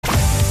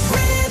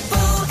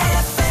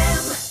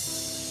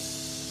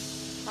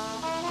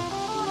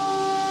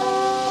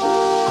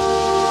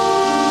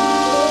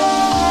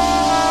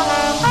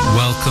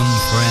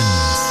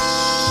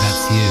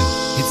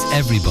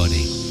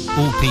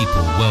All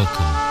people,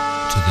 welcome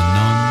to the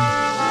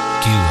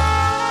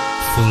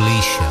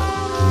non-Duofooleesha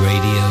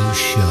radio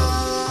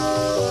show.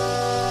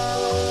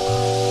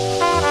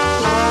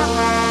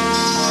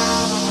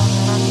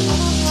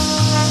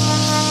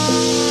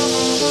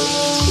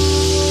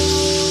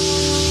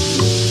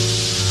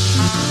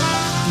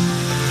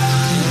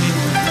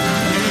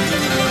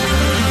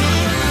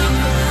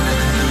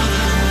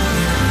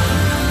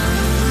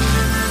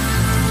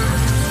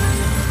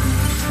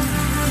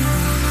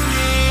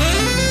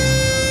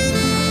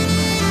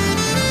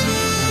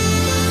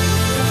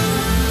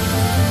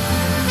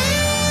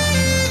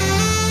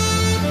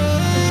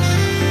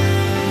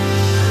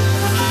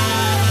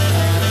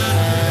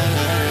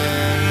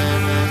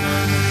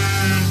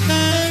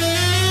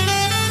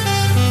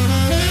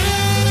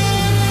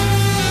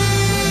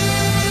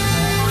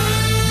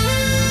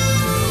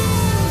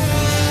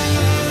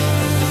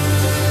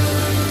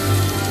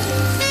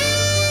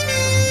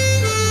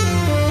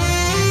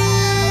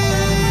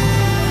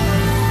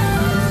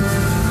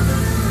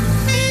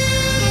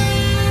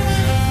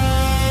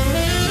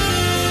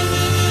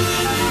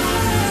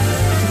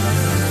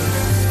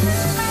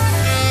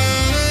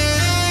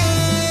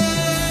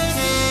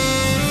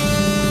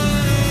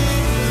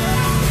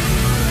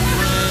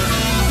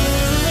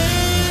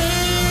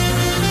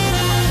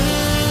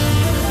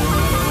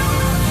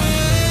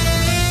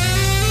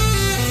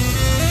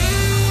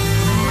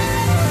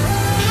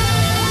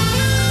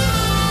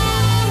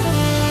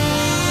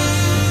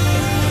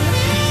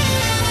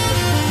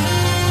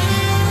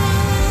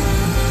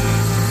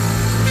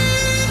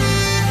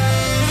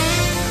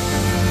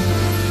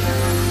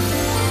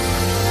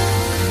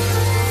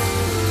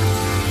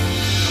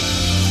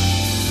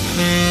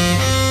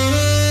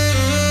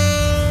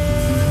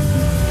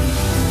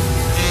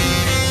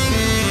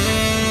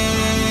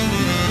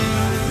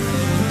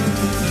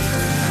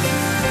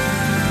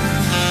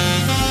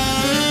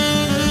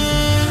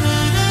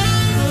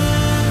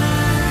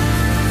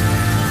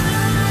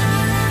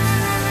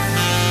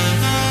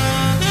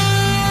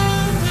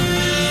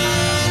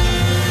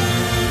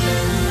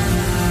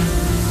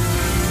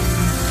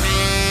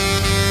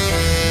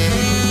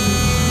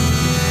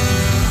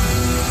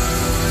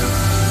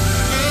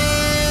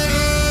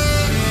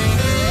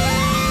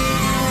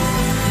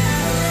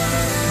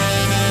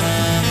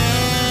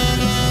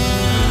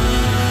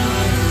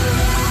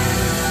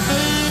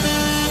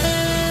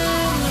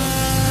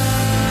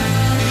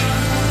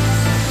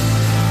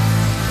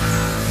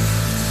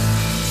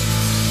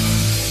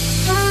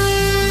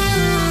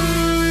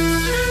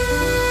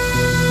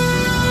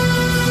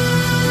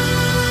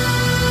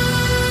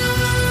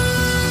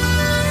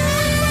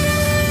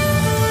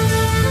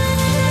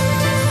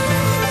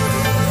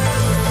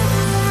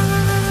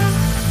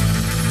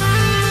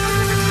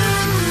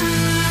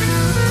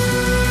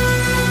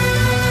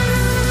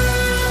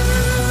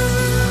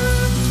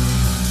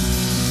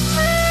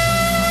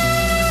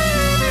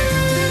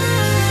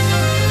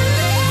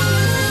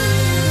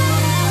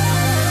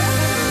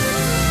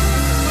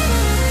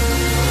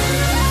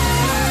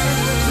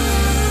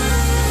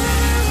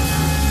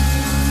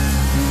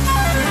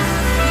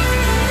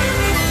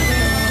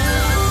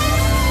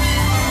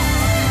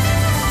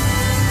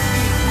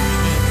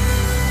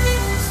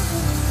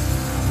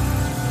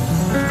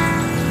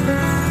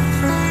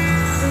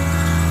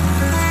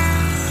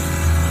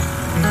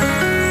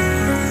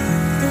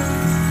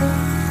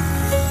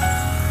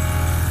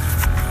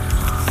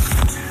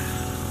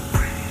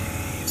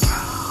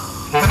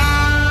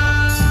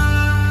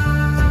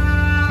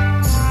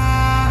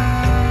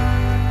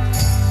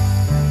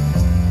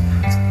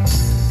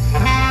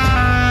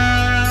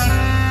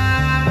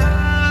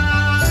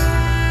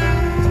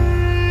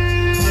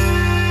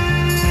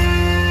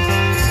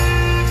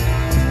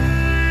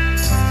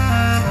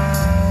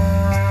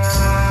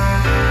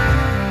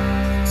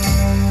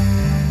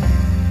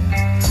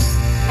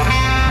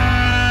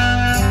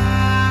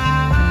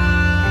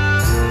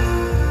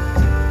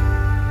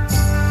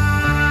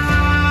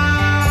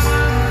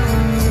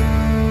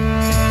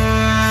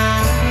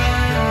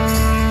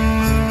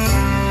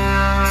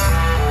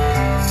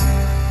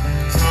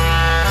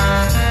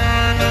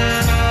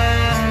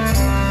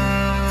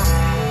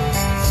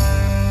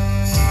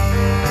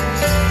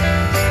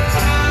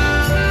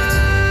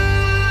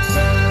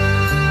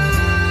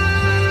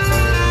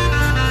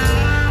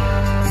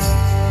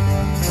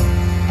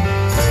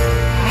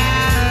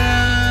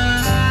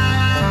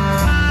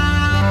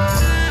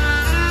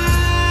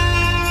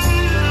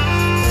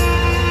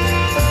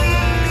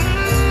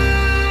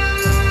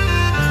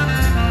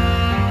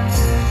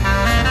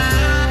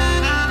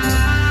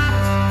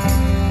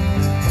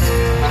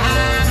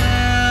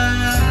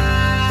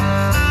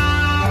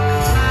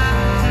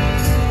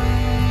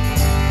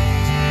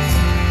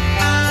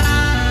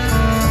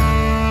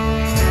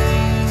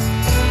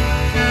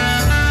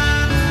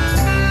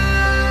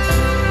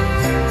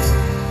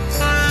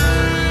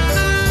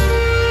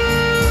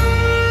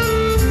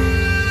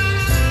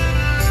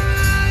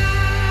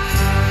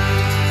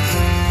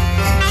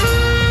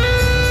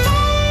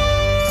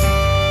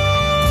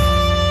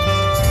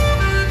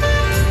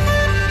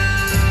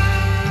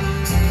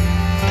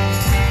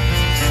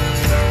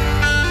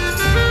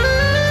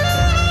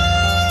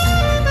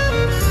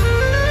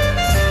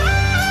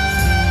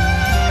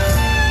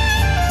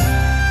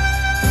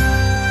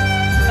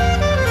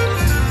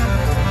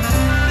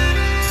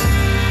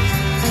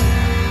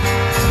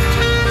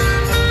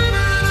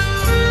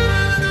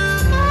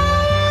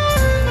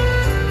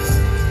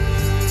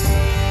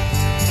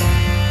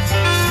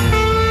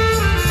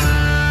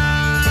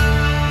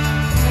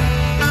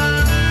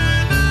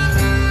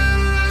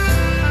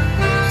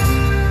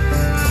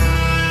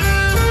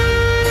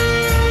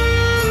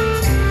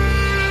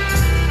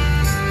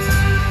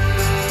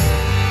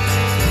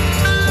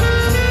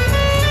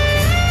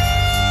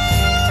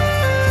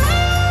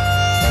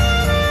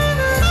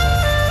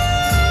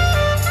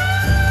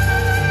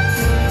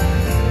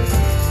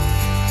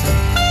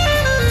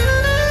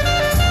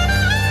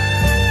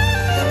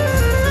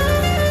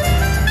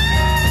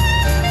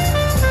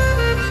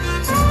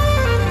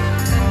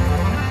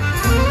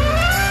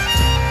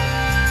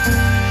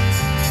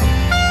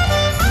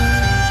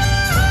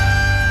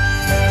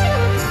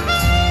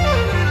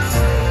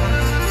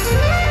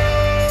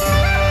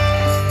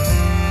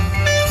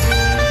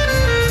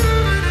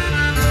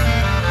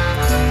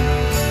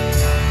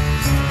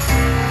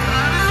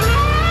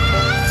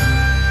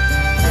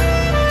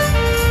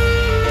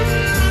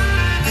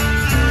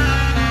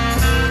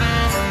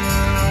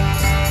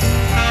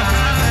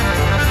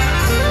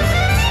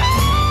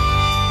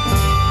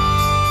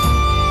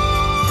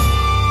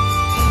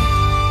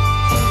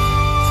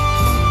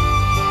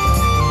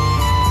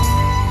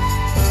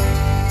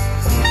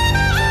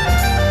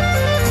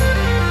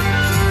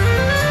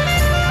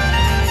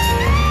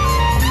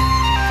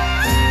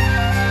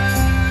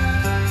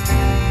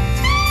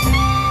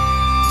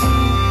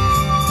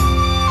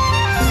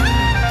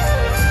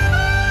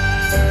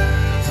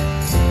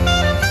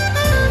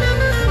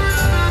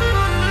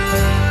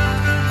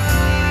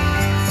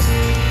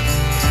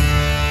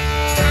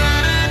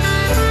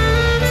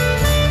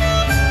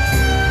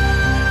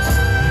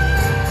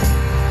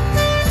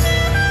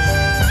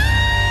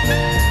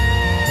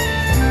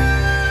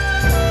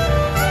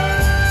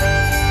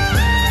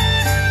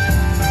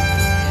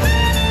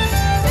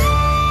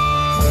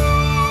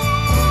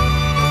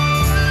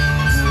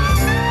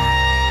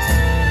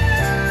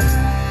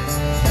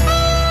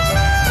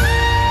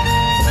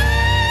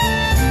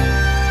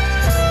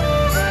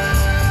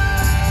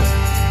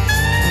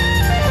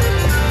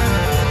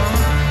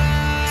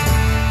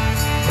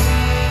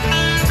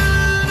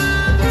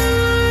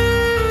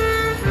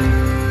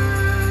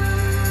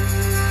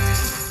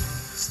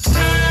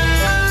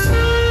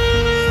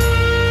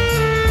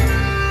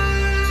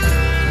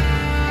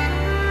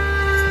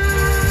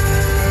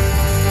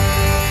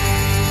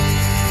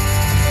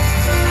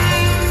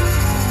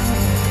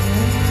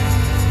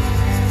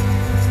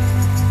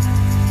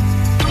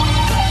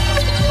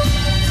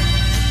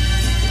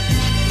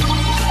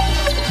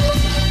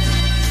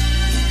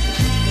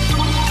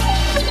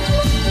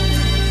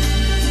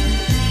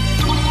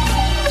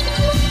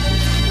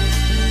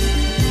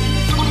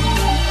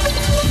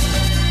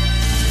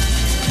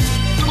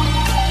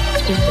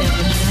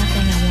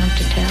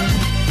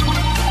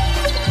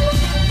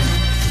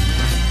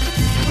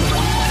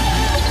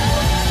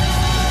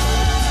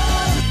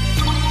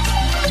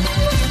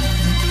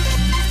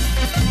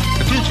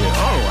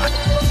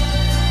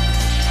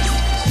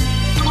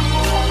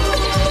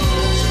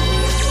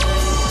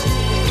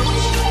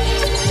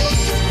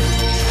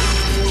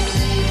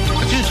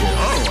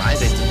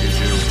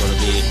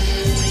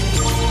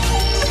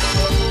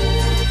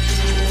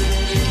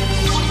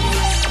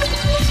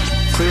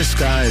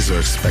 are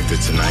expected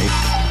tonight.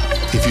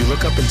 If you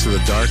look up into the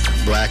dark,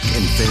 black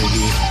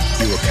infinity,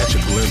 you will catch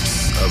a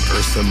glimpse of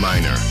Ursa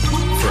Minor,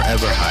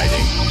 forever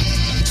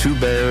hiding. Two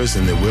bears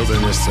in the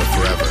wilderness of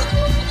forever.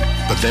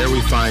 But there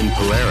we find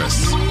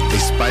Polaris, a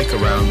spike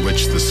around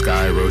which the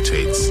sky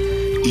rotates.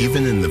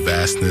 Even in the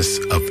vastness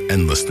of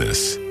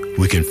endlessness,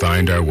 we can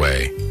find our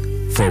way,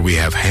 for we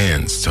have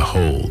hands to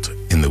hold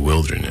in the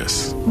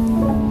wilderness.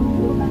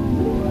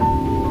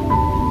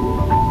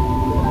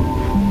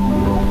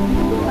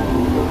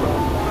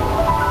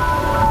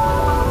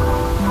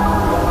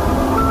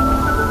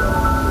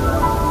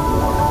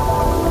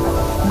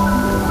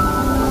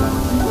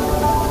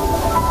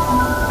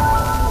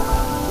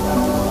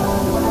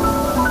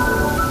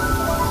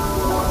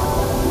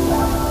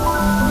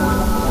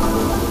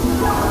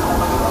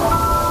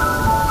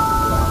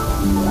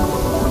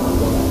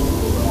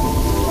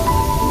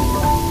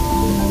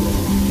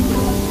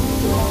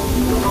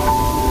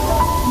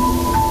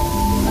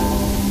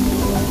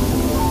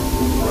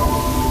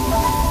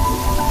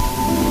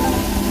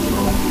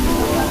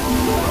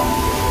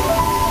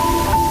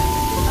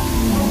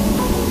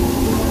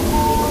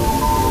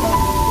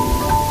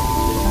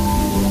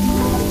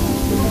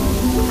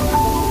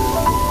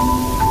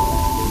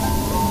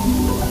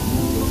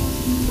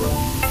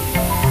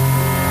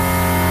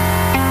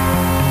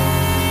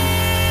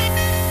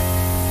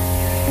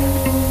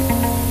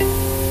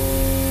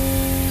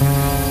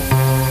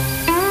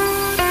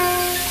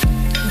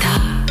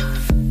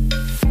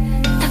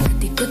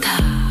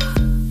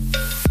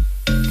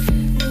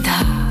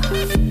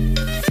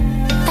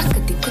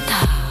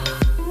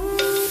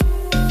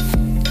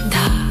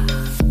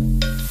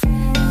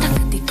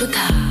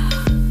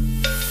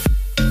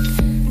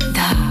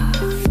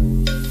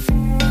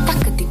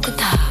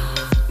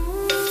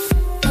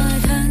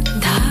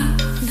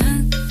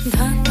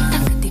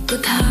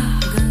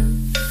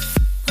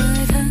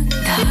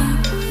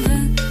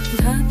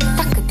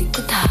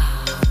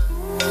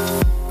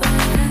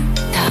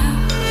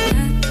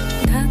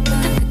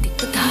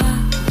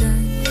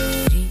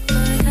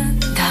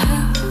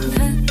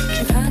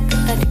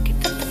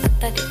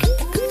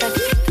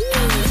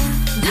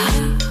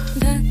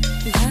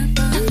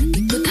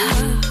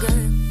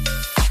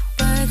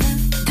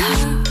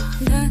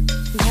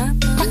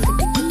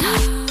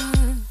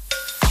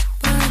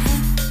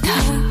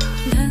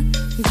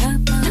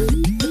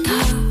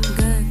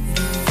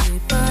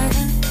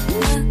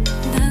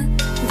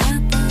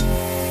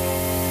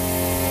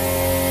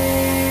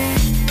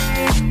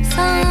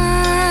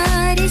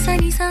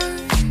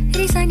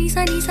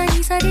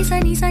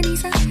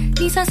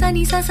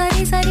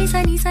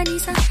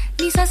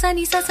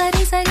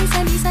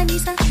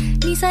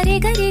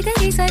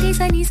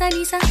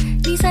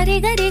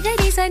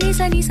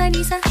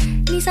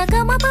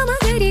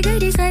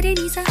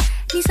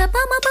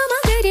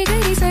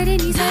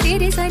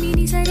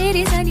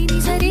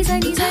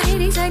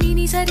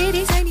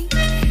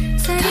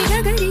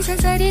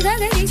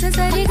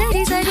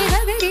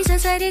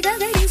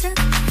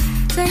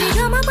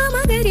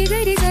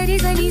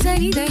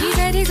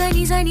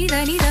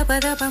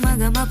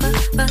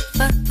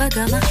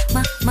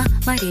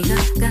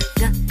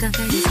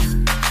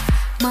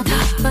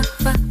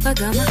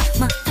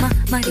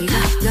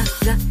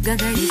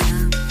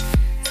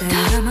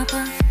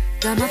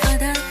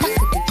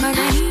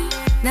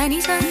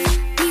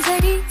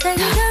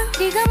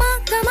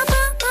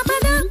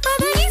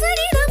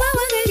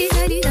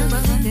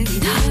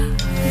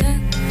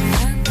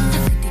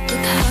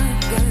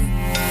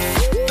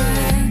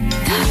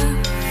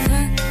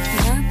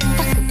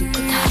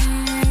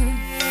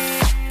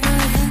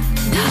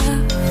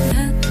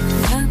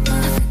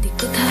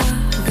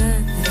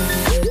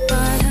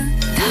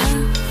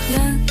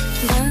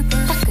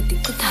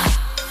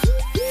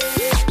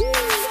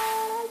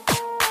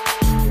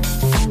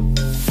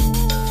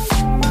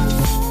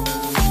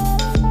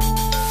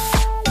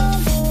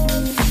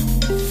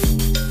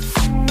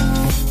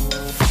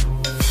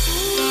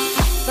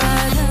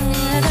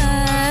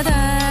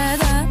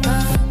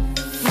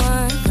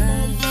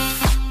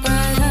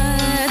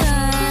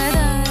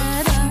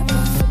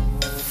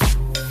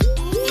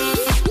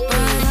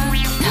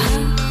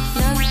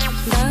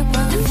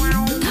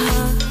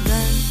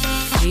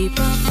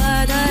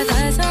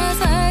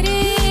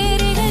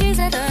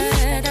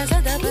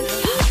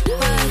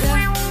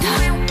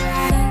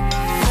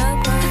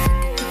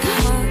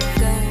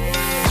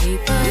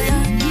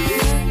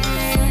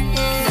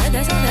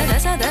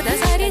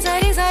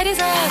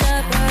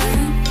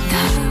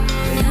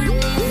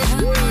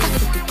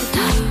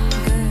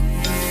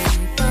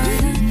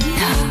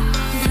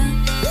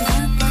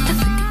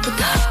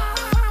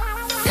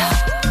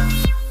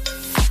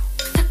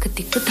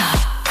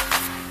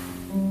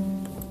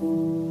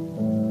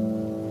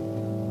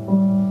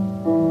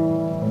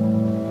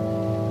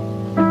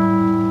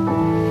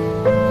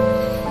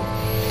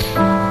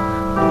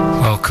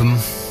 Welcome.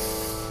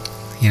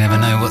 You never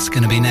know what's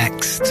going to be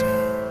next.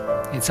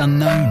 It's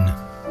unknown.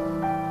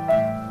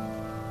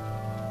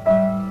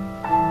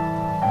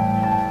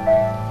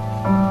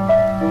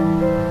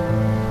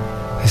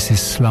 This is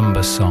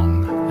Slumber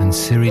Song and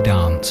Siri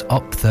Dance,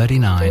 Op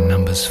 39,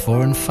 numbers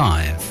 4 and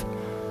 5,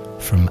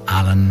 from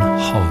Alan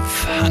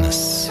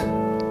Hovhannes.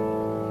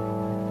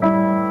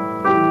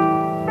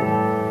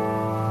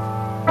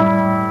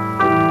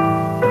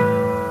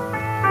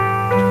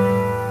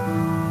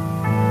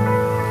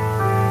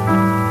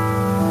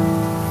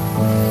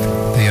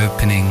 The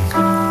opening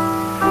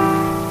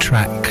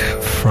track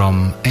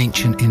from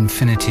Ancient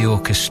Infinity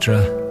Orchestra,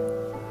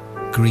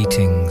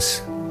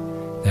 Greetings.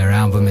 Their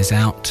album is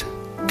out,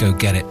 go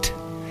get it.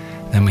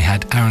 Then we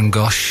had Aaron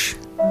Ghosh,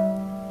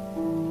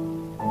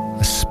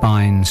 a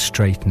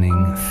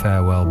spine-straightening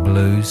farewell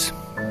blues.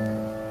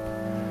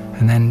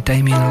 And then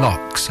Damien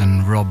Locks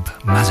and Rob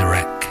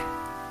Mazarek,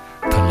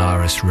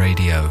 Polaris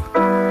Radio.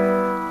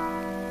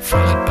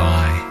 Followed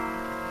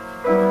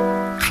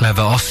by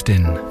Clever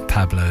Austin,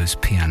 Pablo's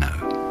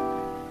Piano.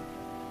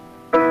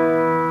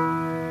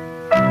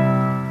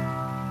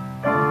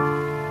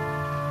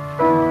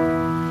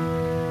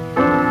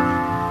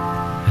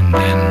 And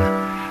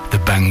then the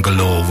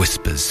Bangalore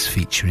Whispers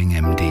featuring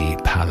MD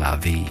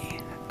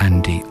Pallavi,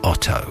 Andy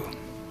Otto.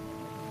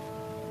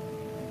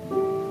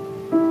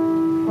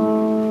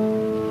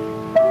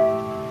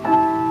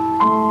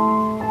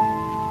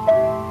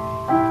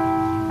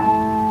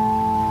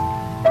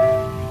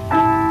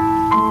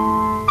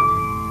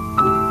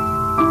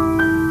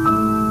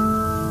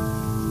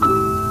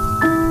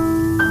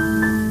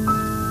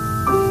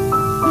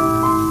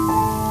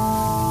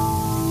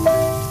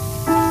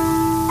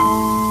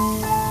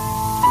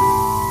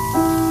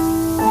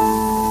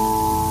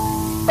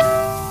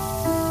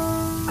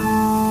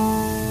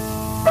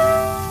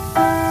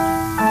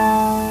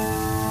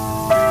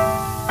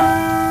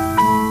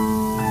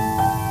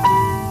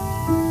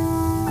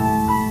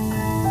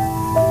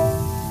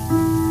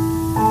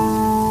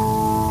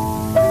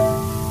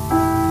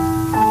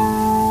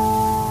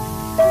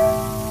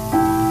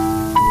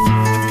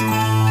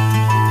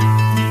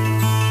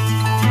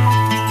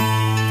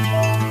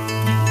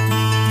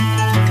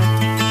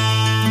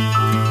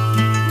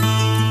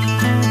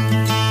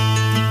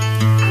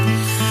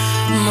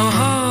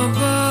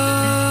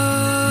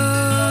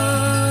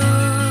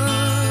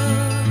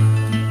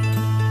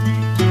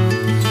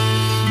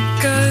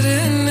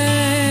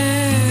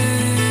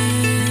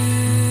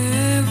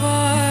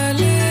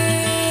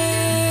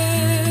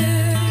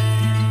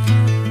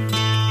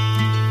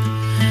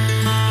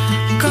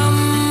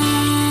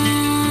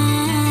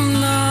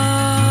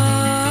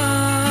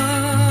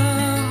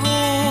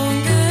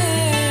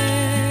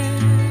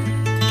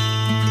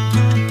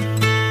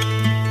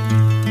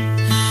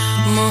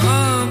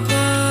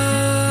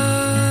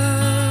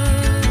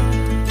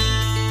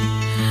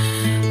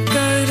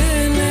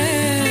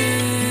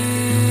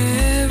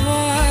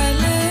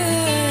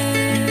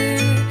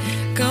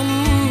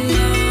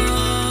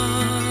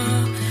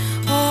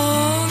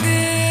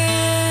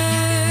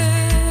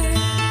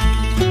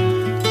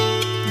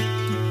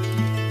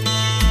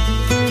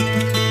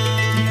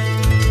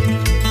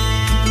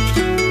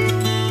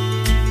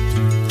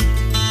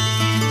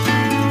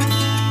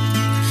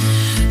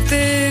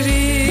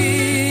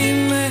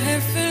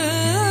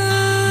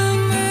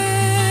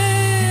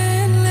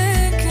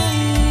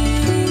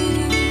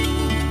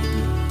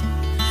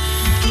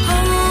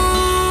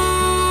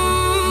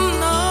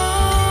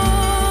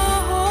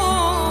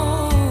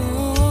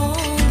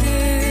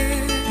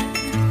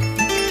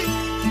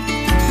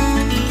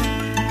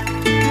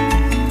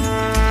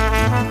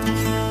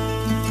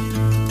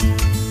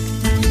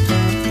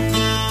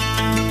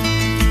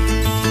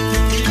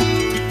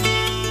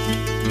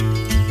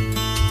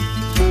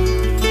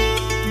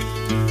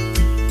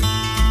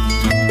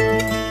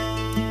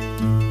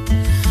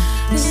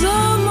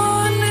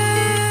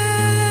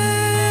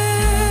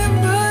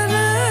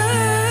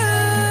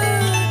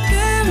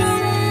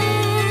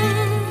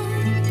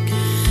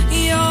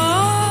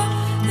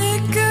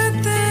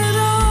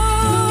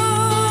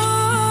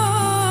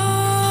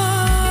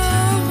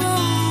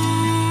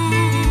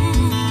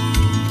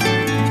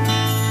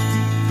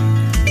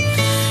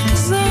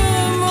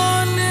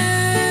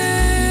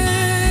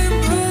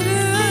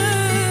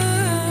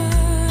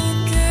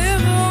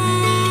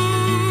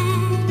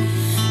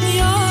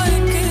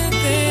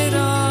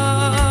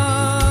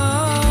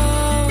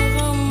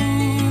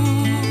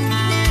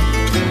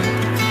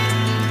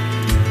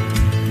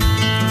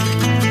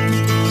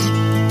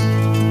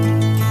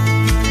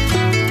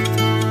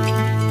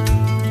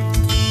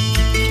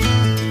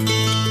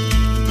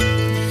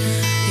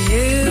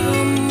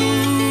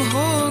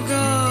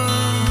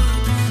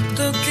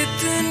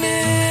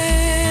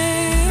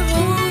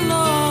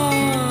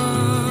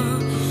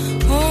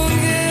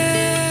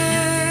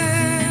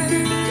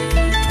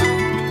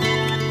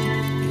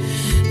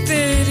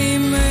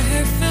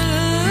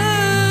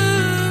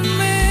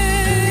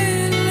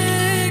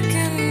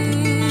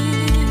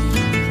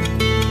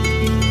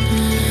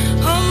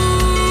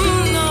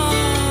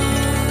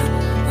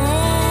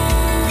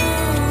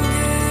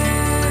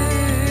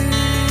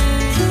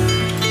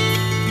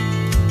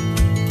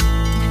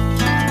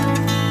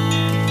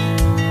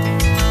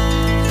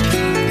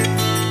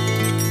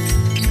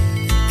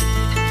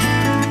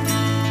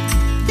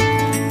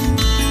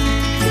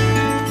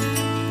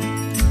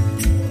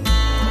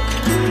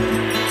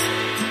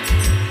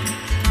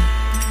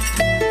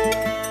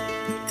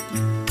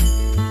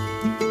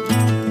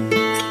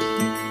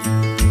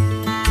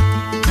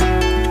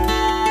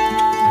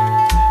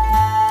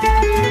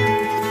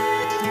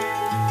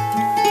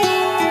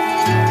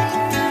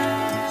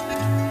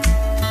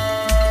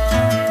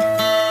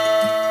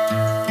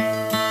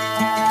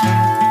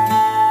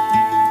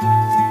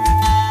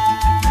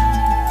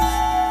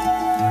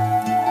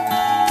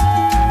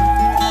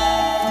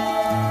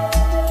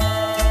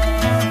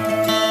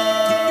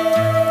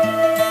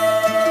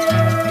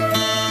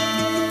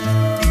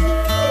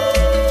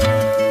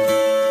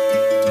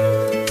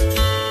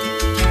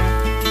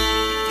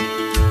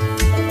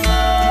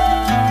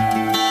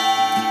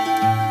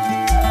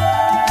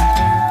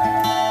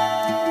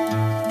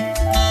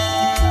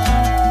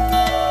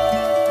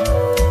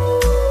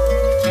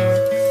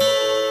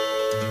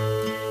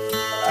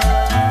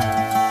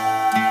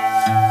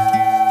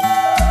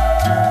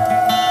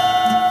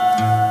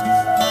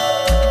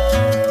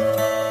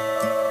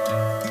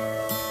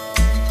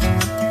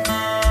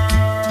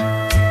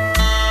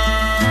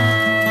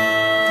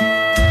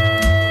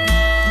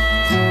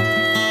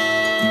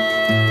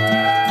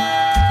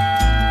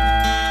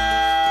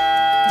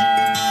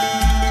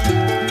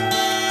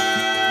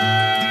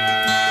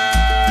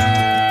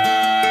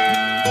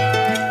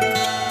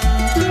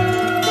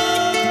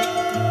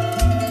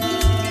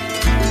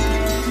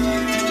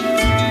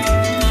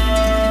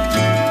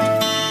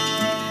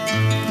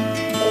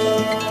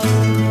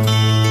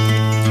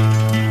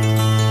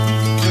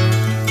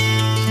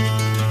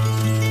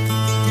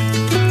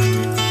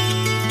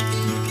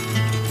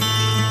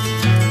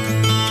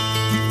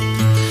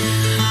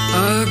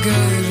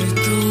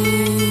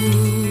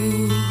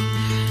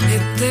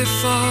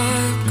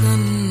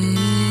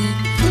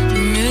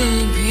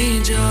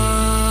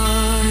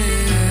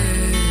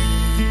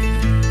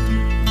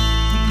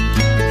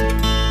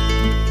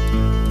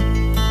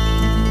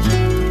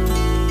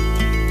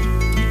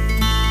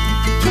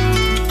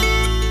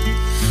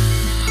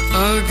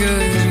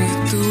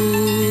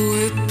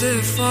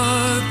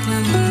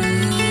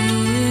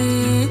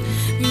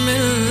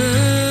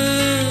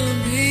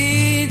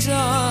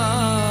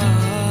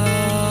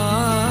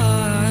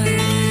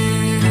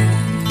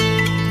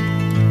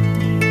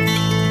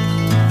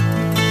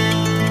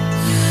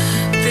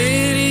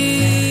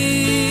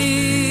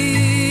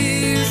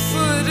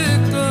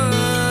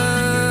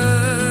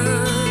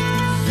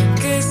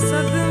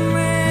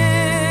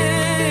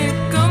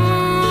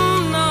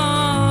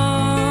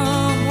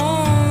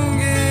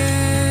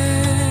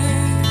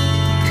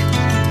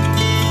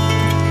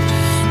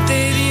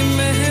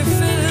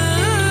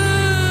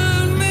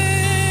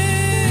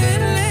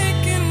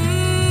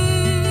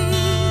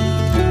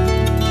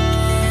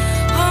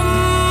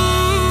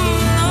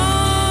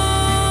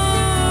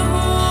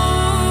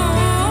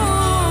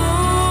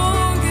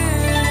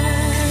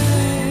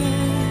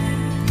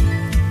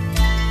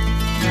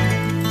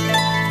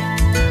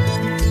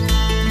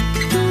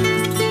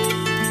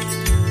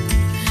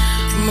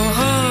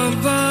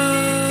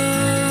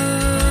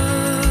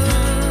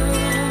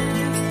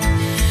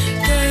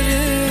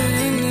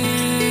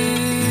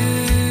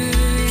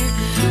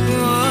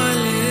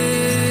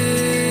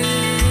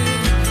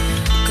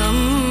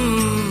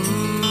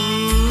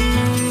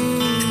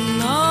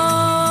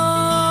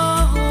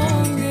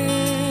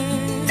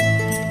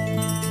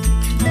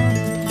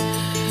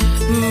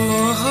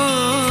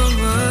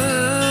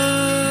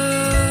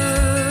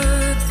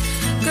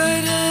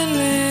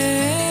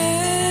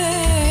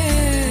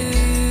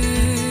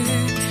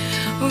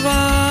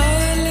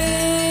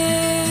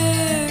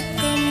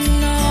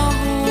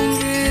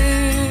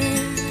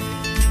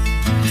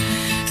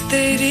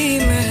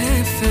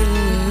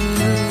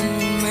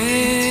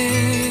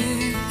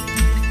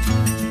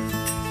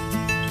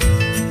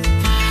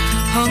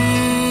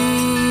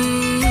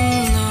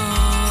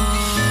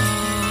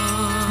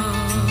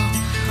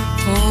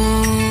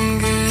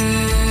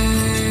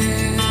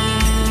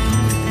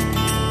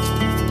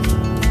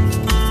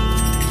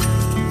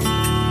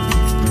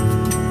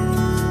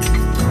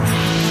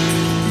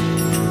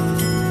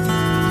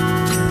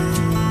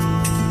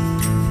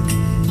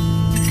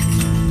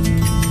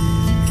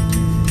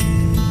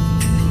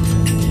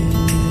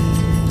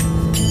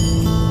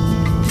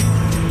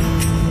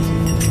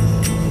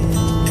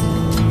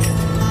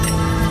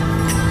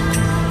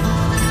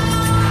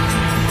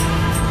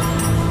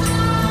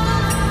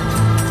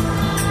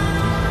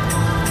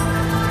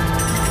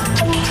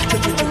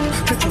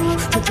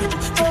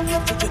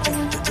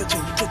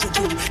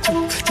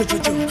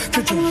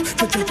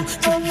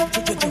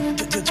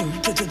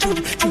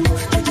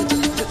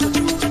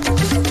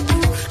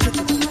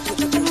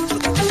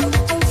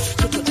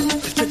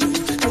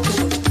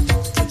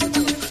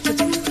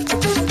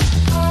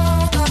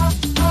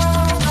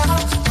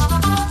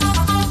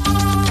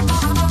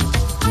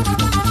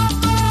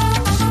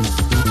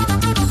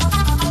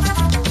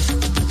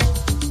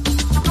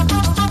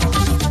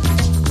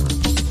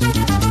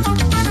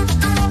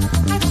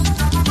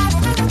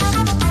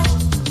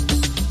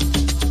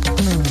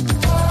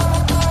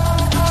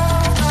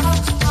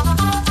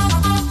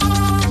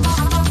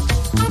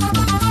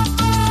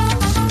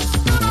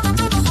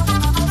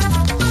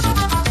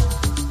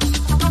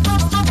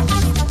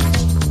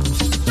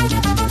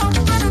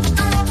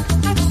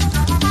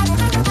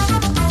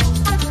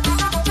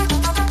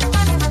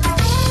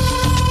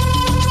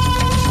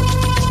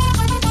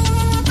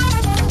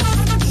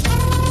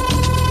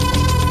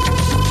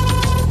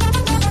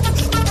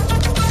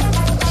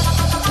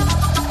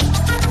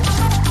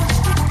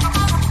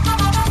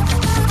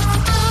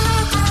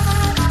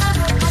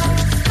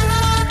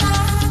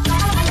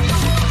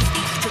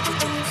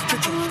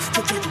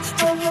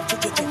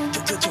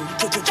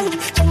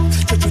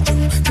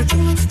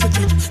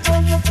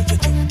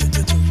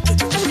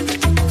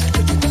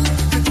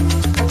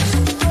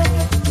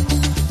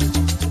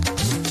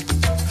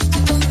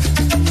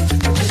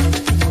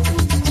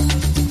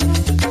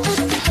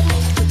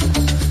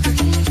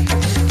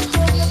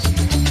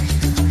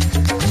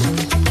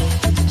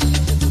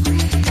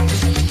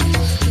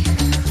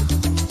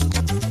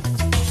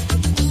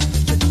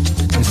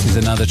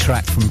 Another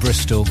track from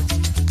Bristol.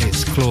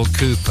 It's Claude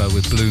Cooper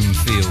with Bloom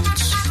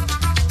Fields.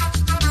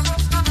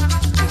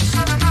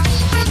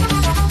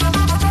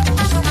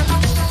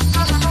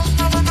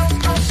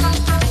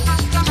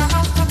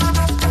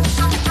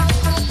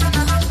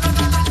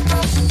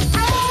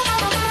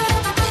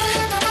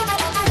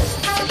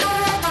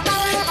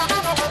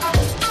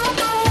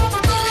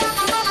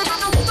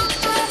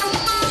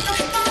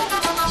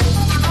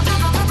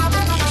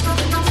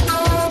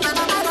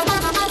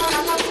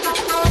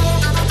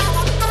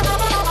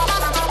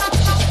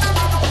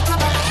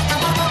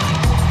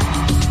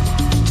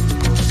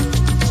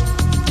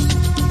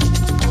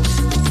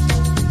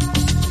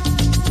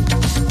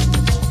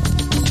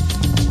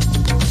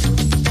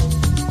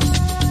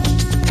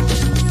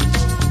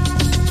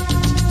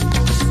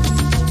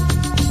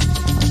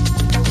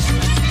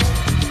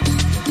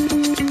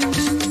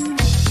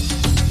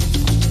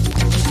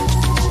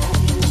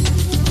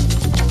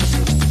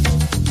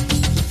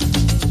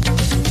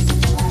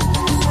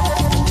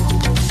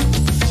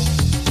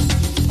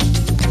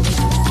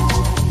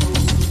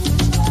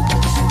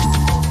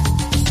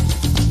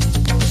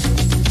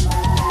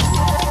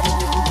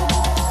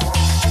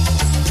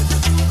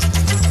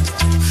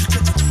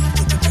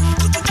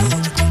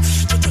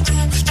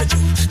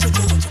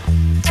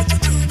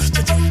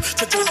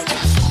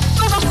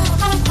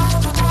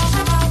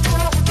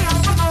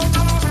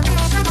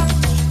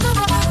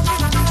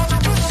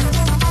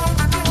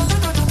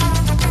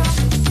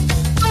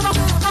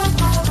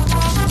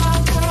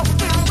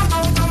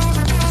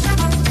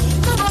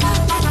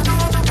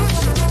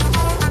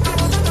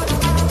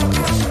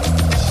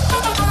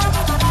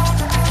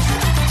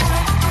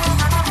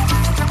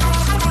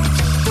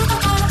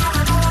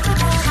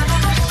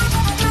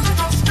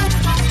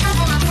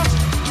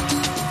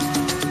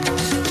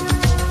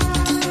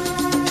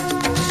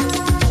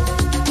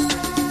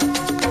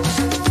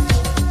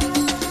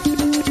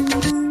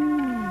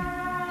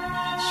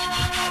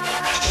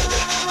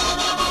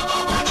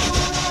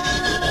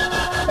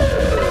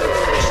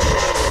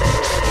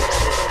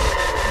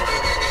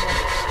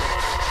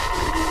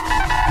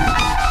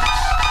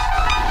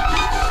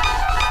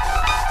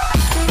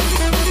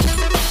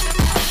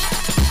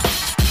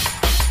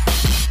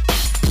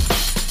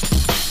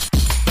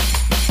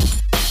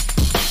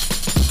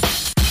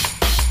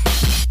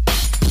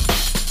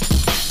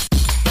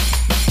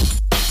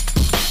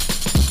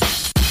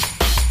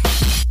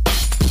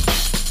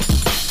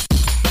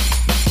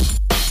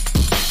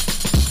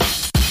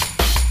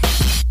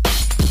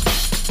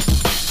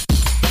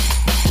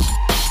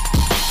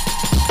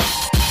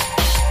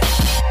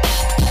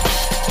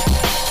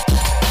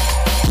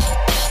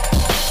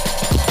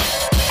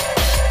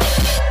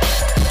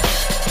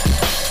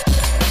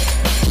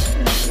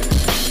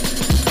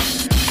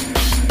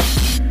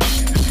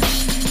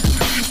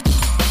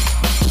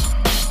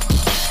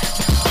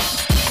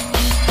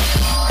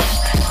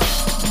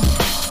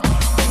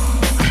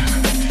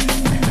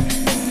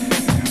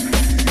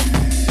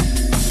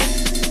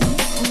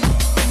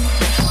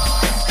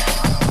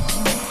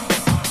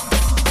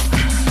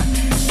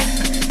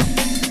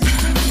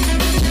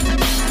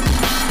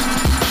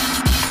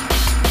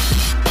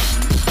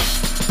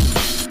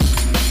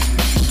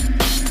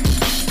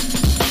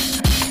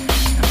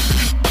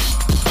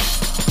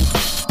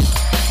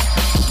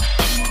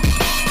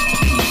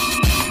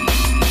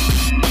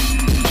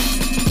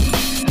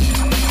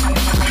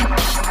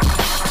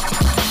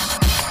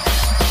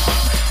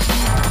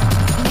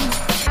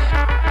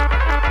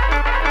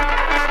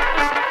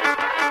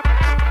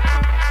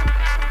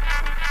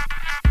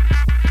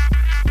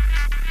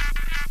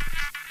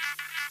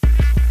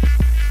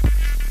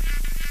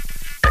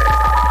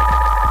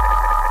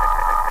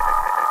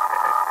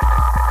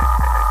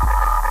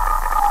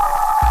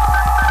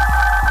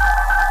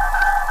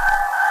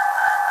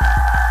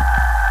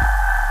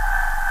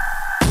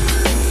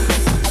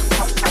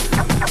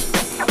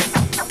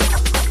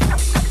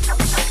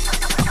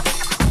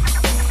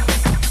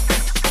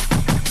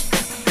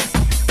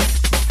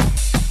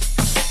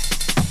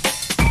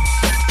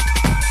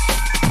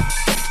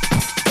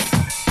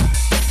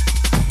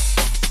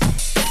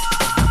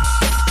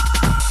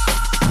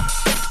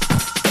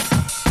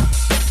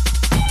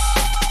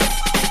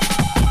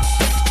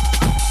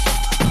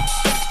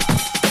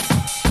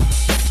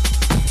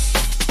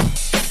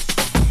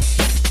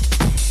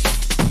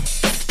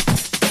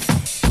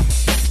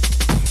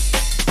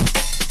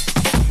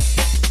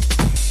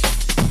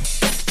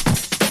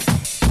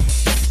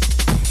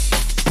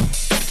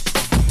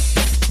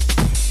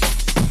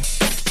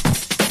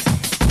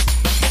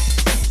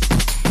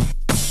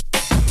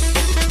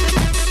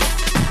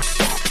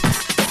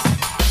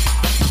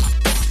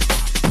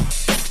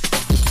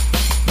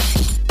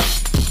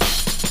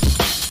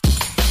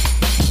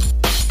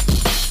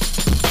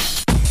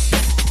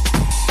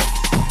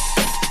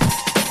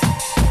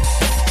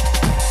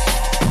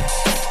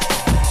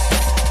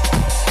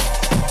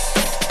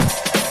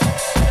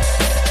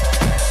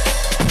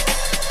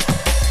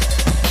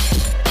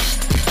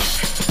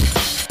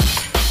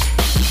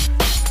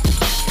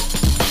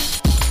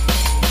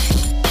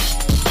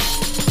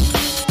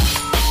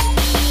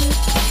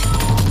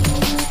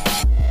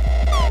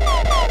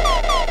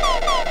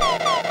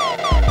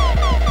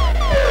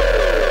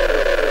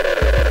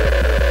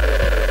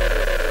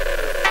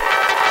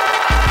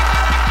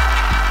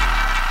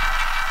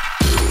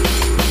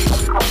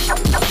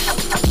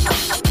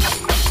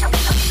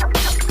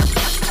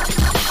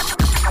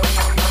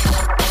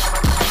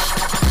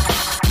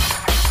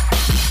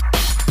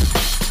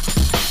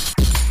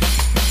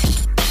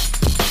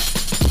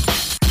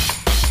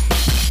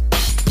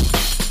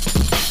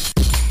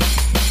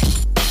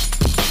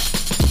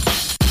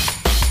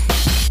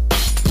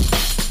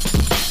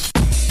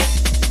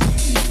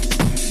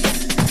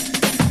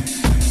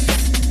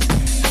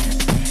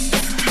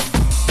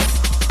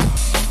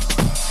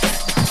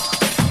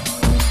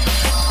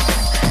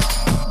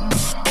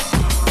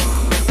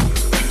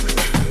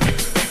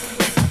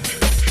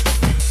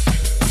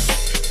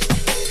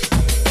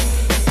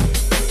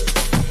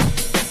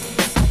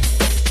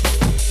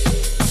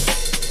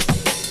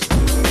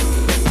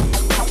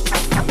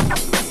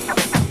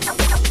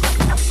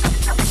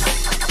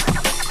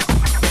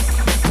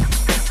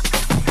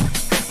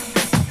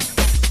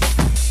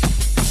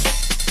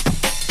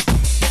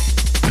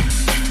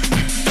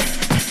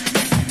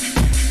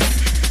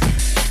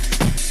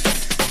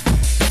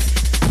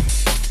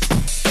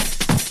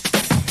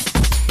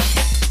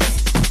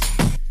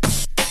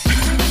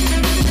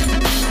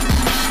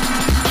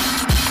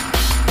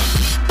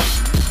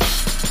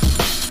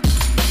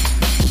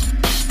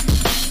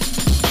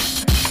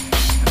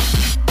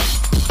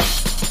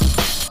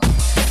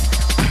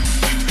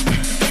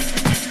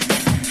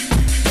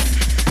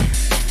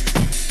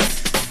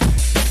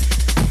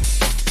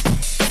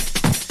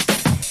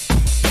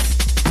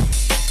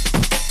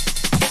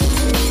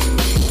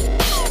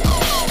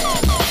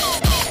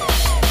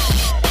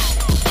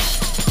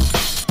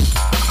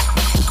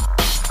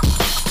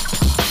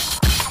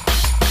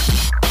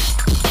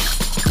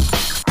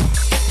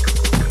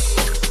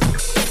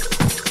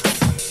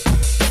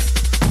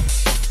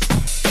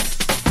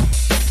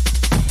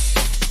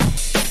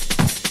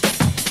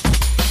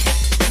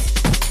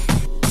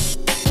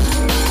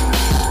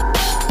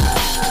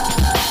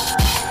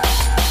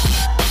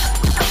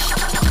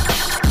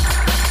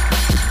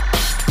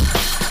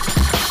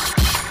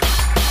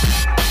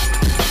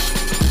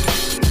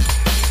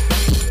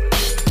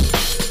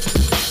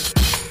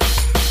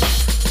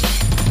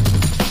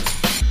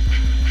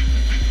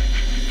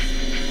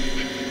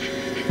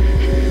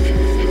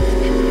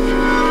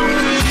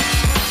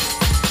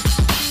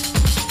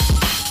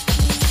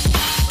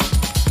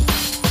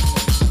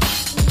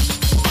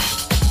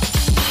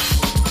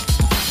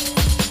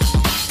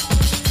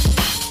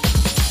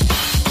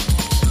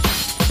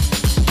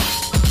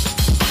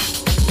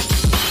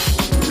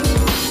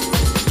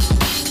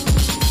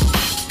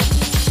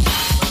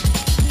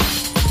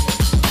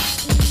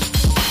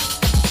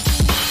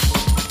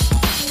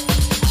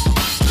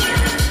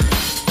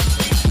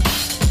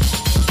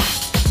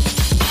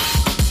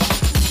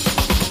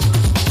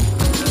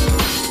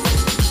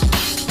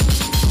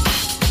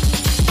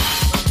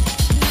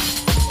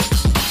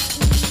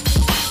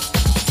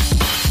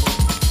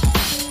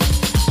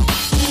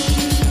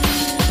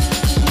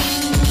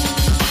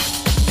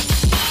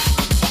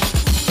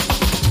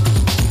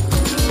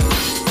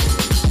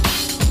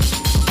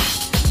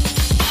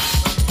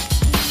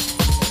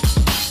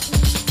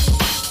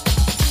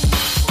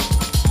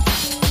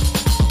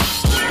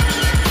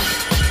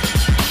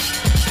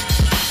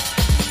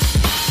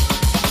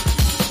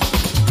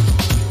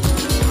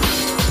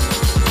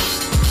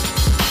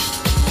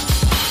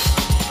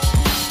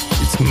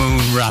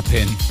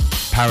 Kingpin,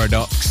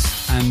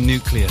 Paradox, and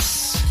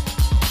Nucleus.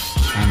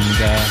 And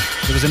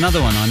there was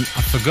another one I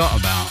forgot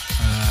about.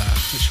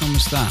 Which one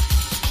was that?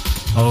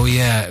 Oh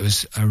yeah, it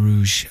was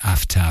Arouge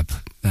Aftab.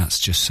 That's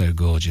just so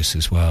gorgeous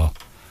as well.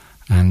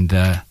 And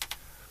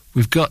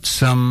we've got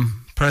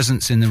some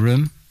presents in the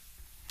room.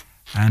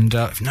 And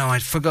no,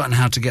 I'd forgotten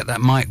how to get that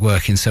mic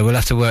working, so we'll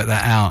have to work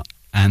that out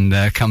and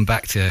come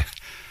back to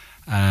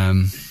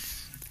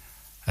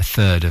a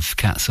third of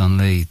Cats on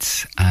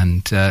Leads.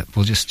 And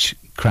we'll just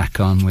crack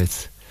on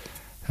with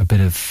a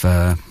bit of...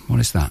 what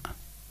is that?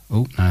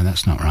 Oh, no,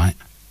 that's not right.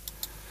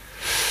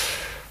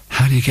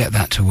 How do you get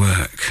that to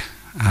work?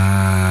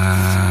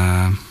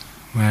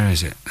 Where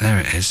is it? There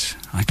it is.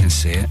 I can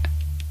see it.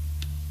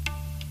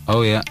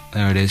 Oh, yeah,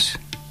 there it is.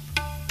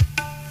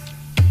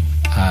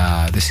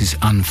 This is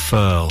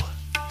Unfurl,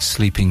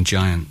 Sleeping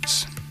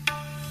Giants.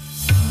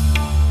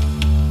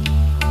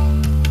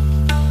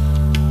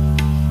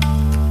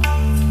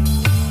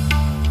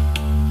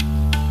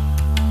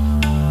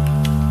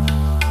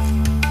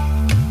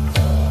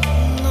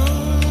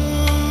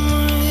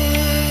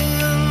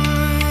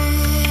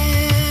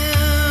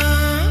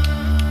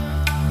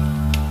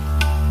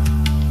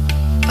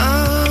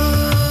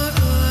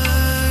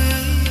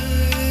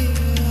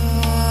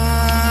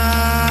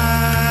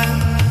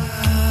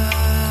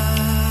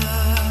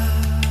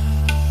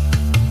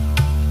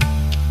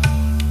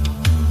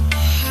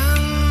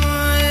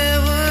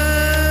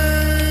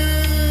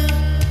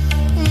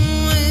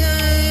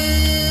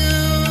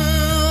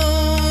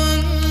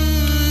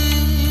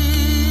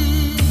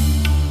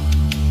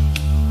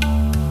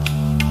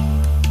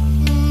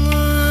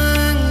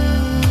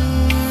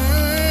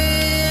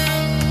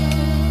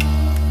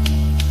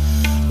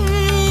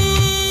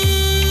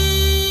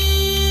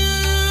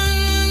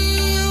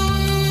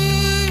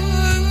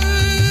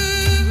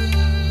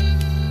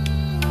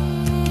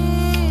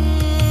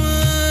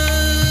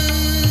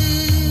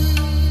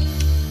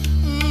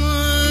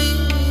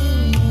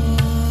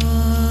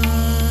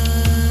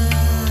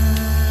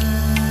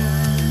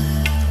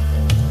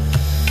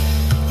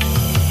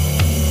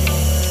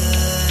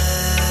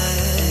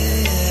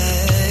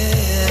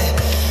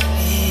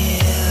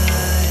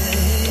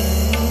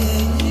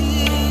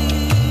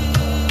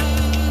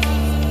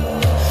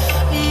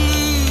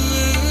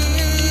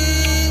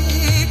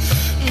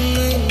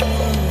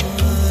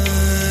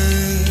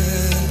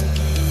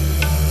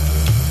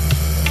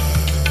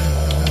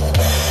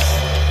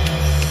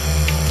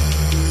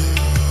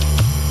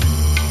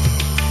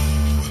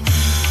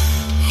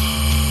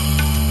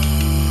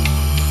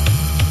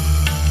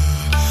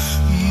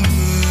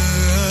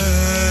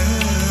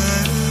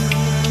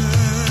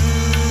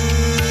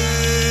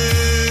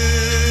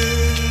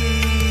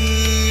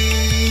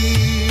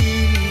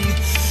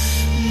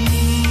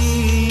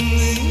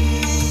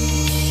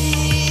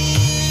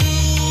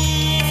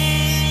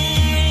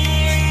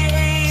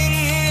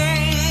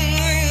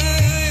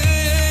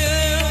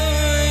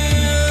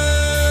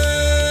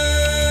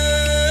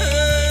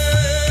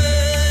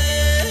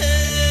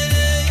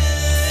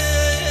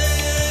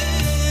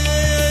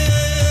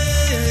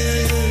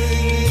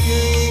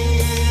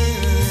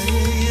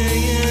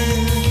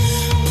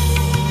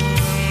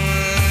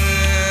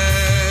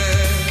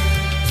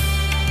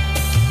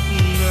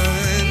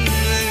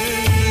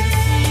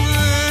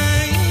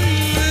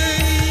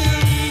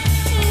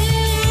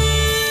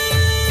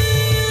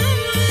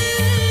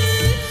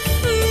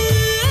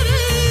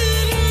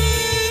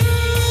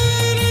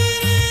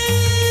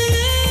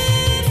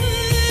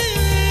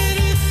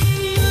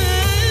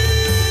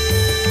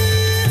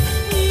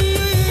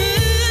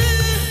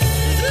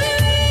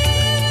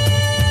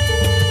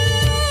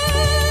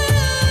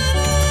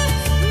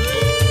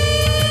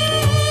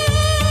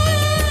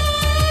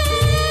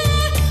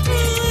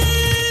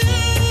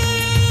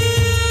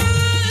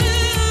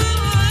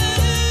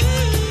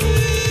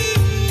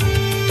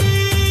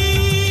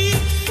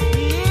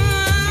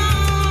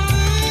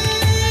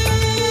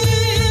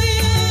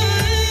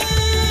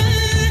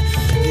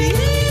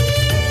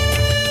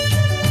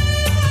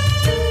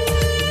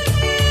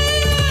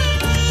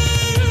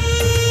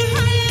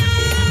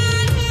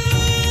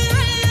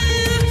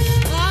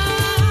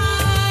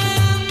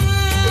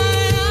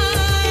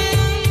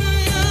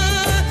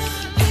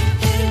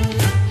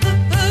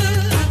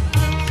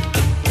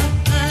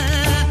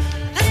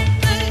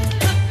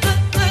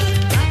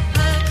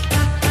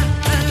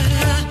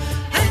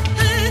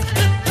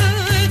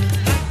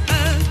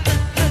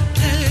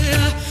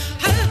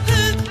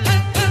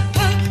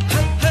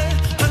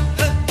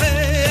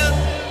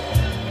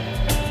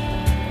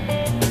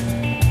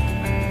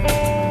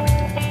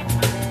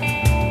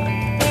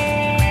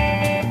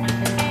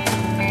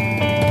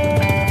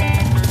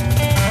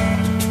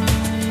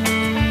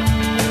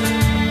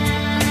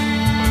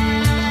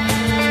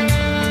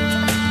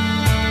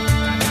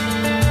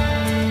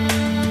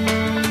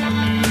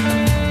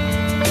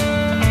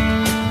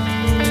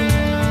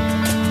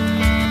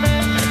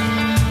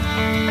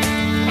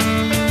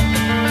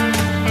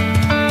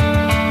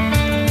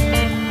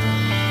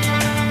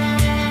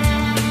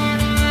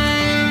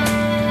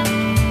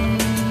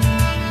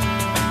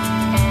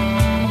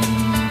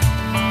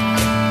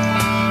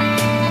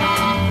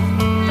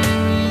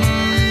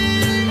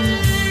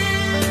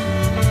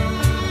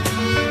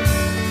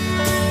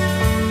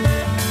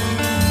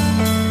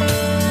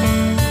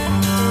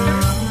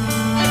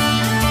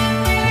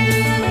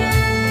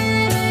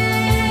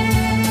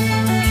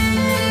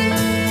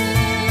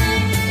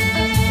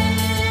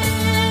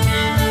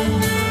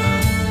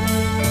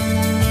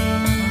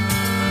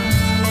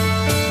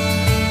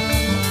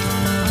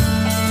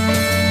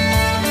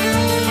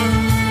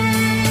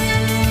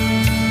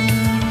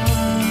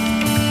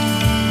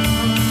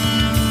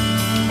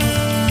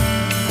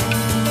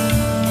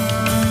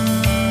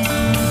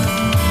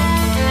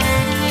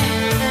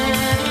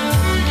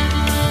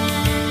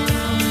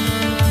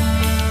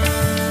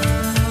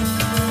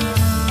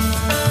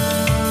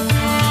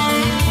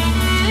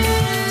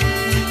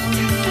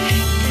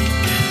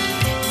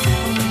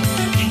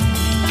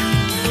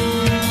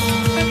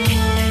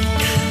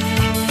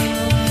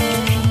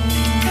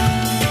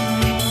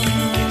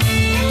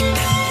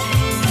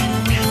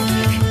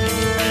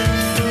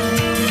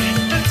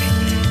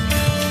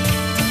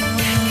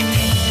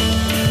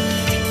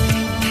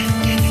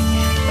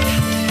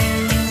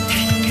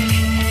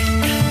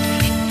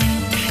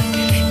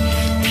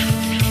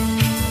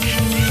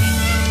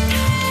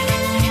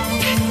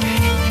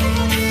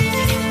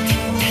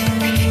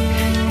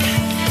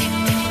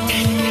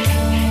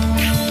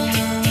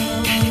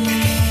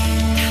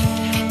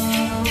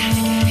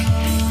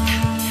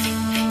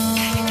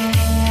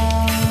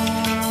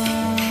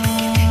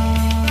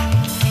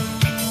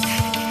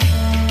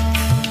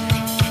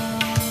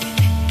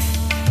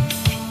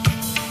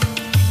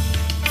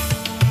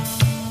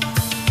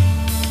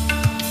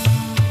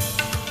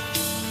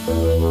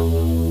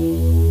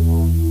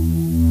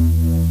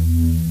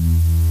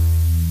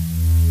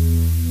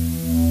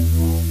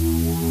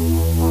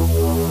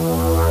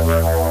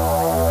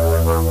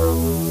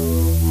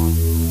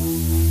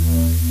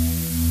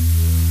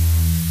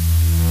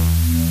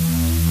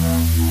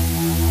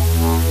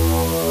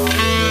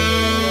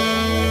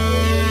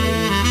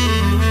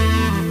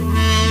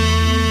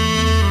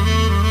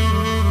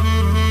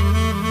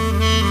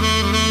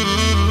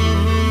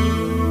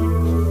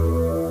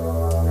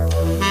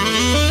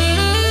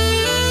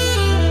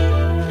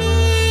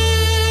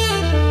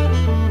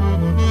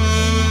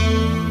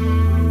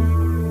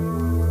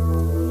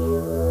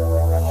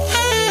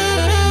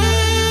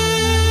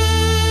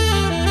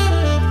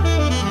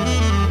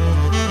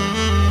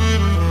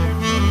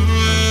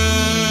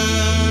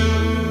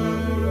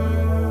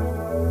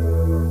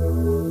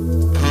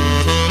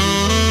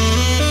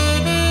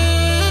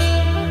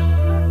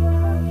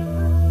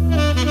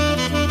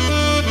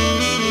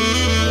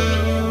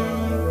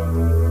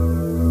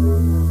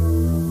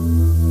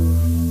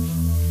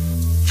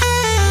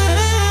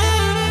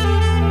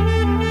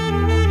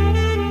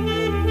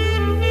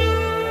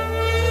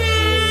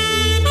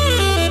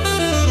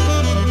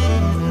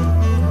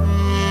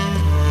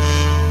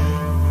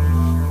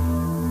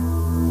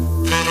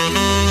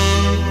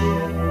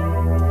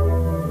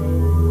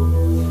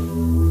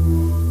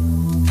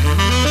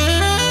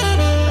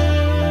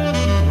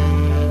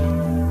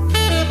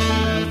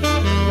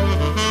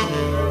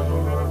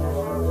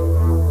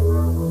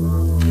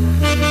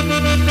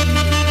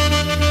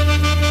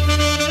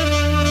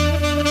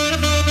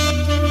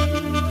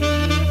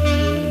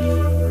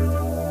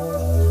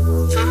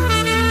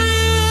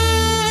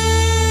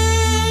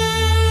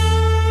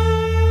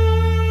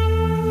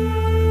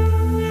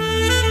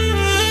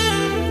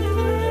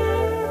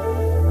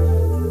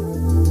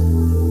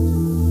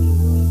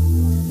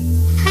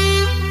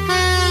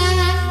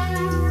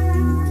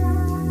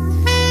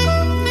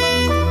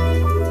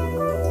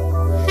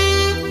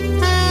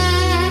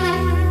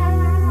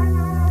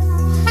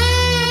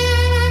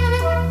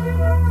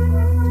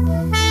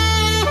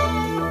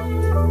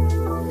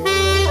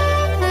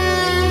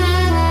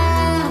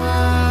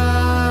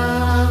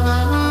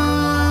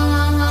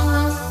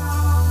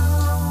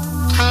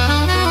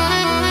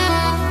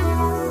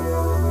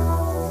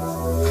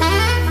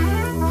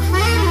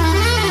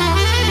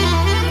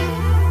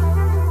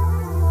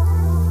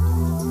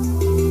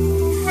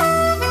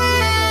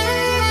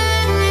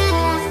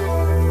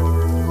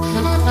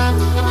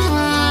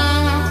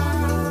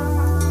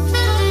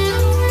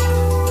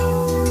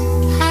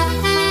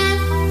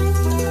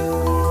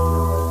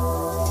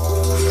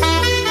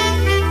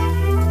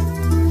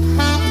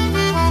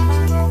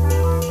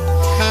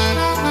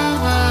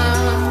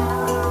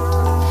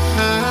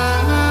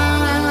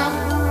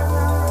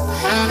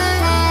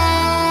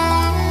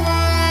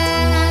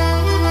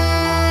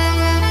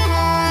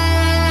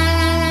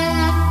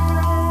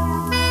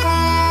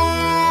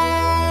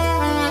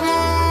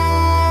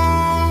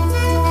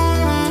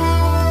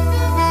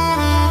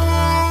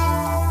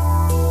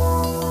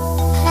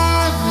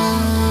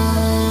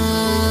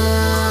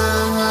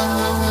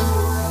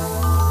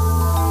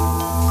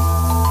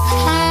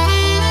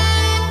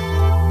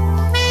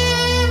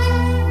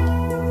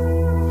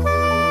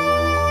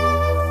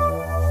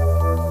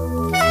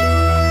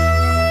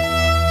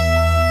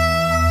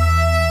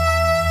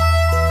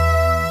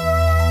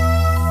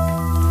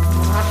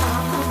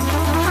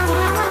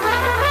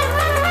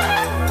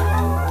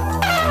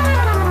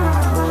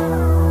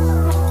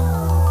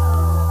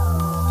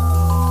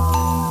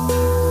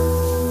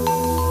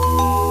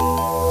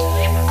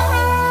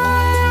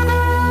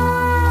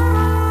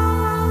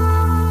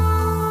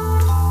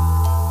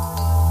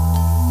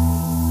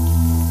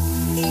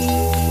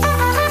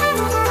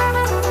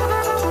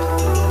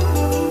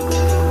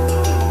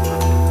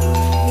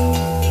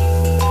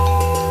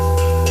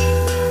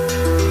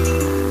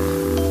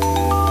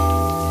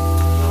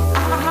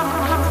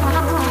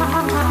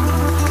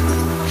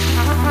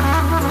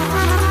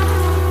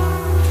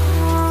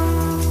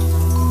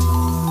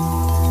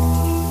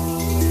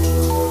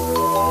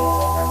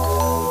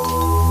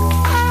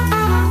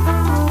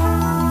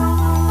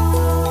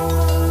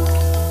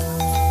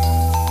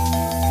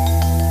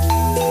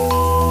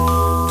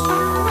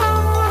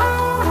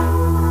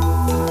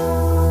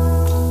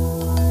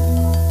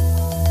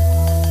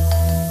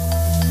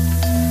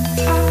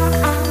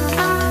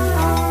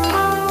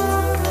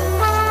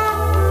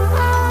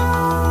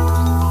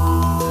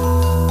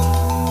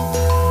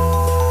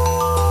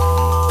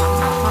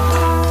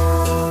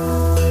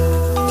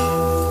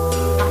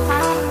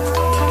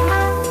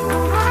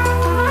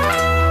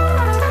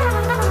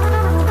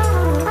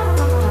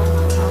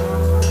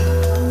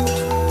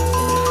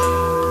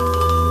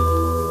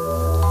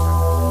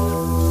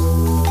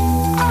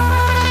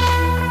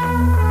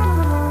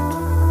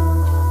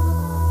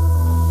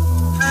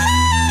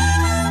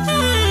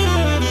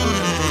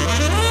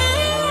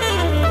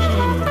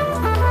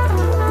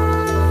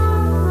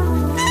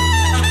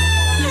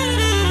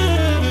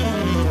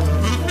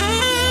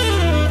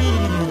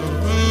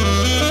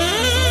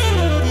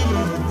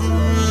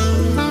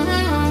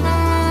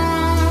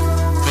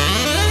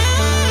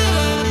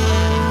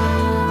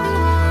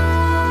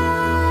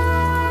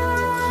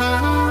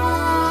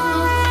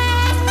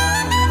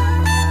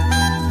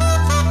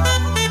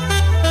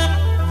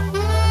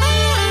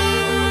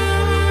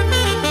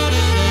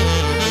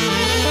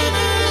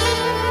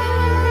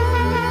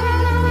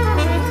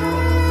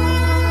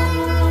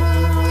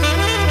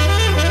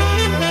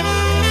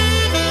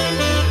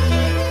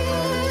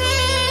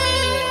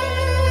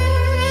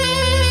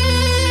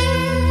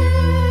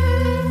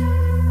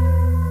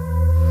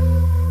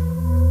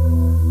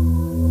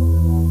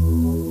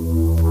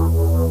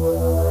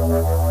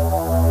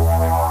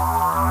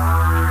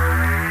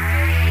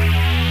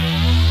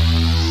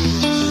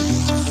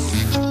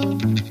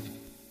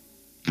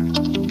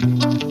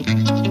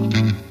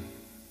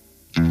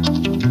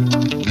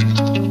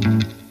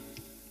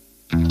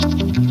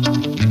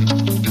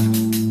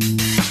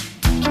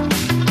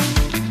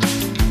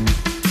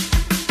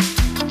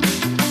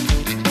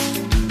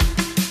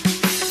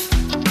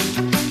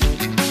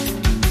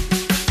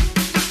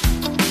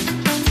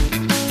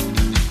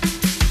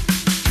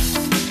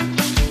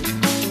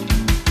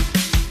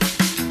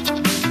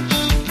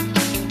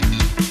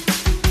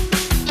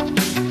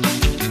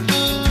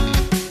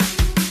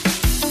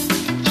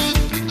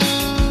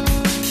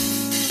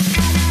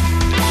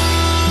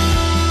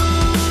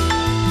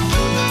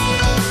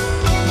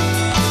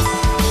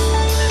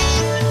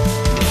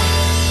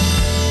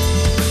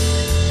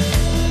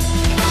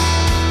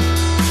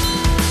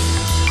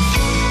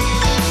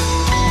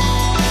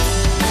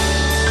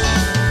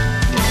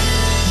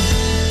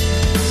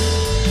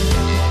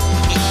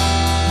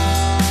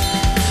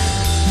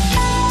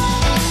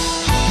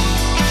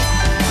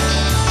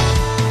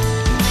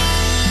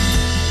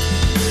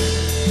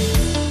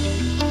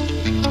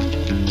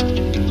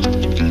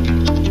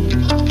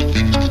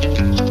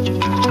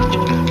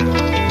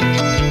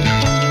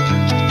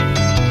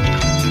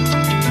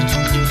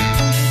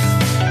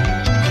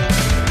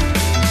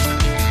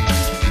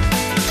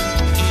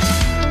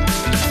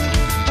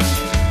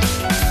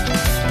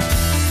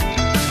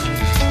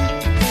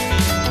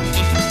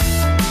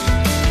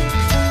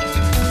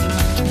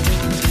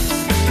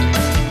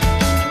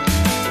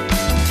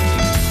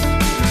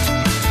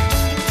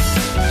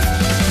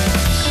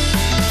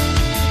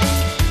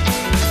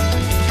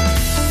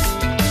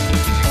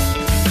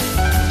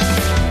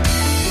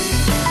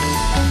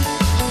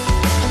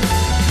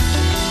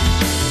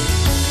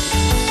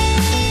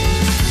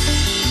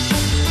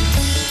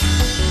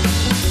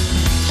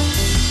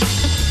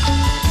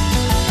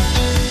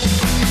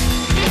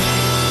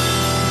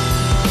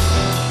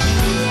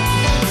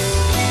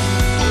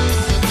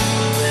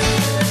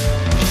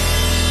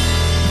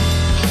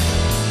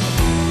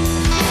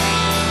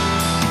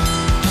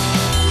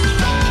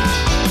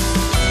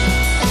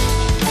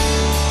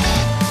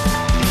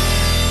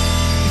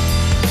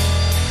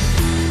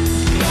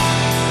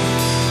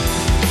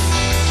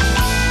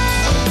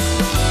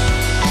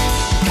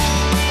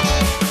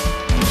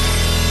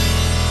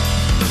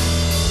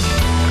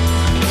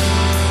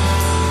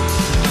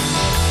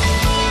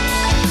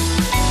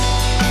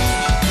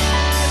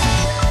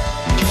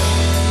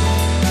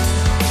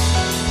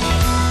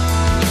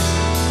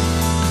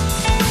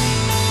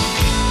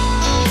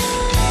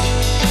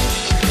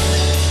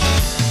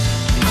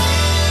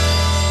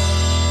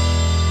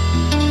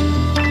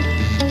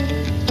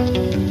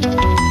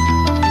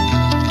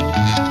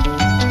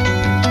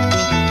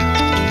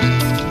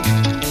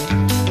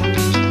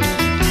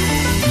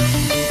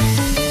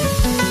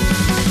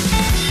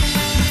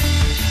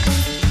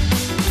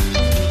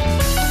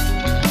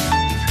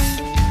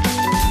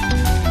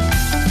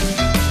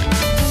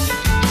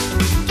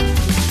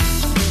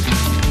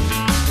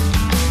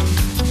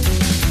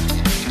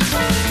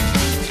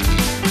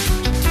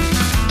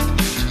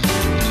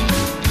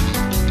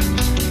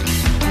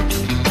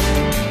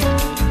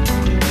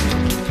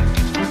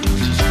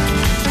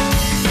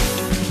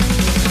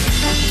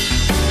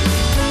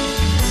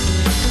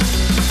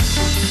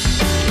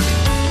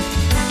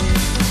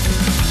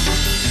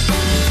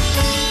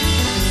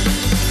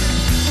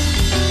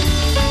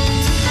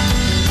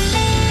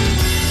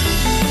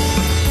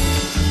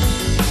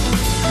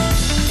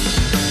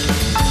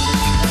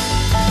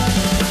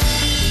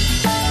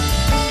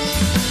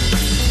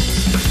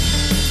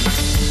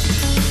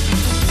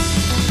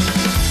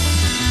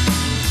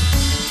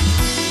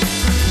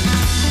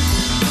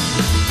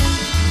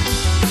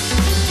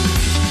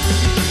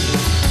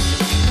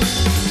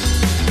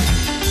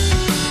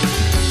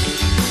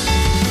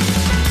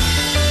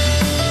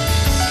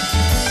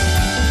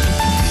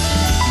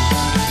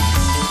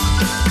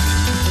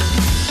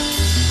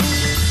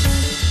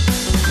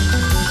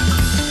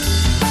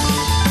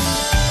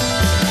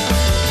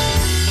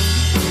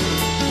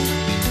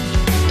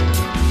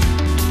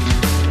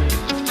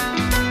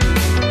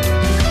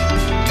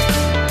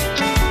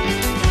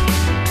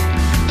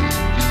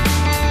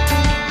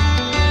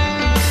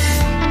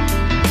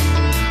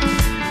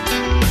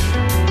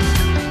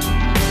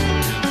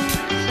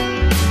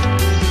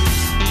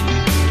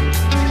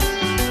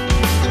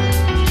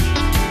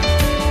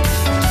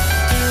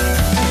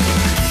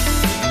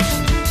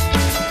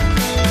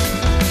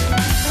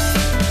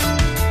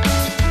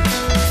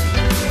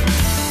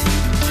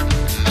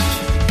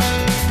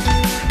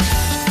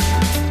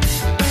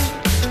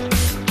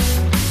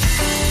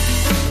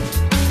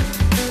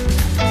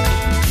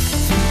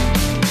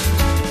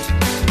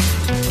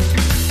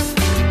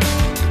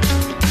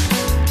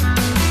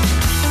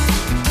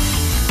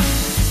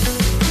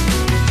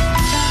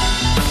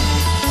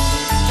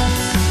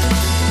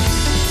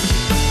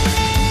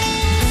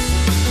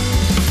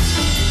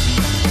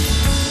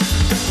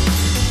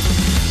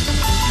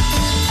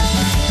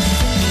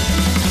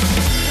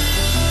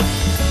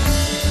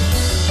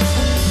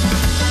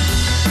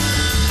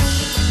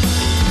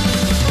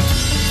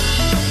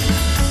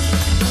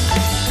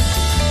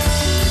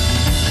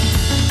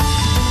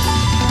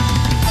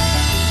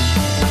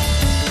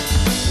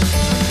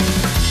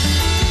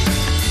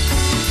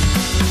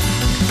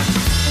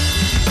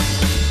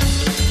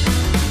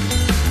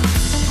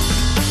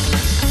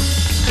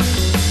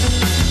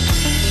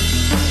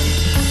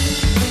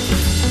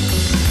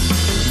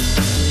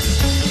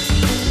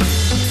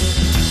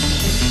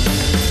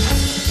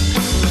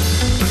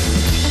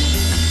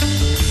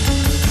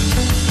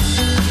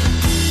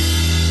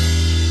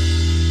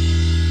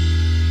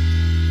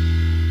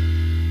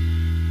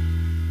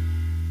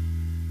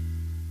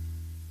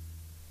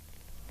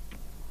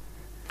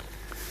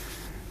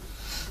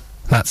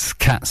 That's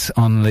Cats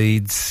on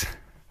Leeds.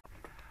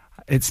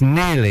 It's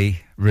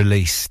nearly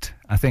released,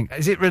 I think.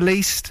 Is it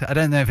released? I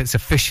don't know if it's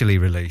officially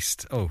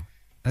released. Oh,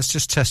 let's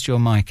just test your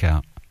mic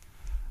out.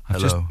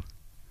 Hello.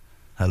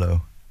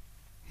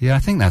 Yeah, I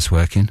think that's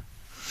working.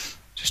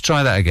 Just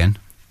try that again.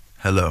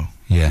 Hello.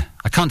 Yeah.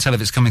 I can't tell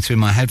if it's coming through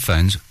my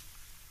headphones.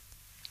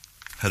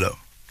 Hello.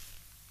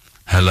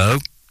 Hello?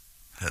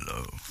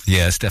 Hello.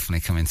 Yeah, it's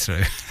definitely coming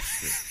through.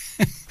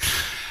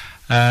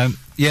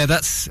 Yeah,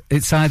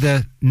 it's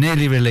either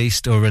nearly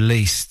released or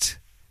released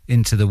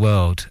into the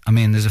world. I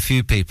mean, there's a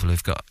few people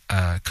who've got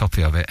a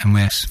copy of it, and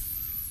we're...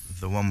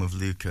 The one with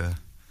Luca,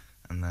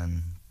 and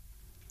then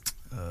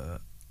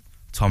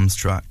Tom's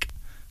track.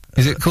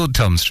 Is it called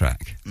Tom's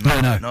track?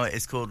 No,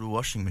 it's called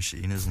Washing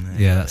Machine, isn't it?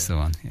 Yeah, that's the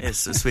one. Yeah.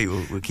 It's sweet,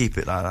 we'll keep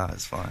it like that,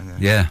 it's fine.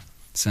 Yeah,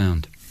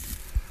 sound.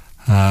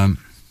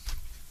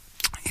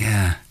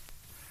 Yeah.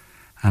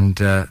 And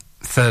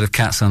third of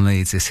Cats on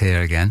Leeds is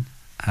here again.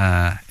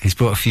 He's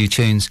brought a few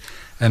tunes.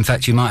 In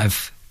fact, you might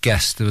have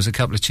guessed there was a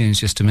couple of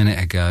tunes just a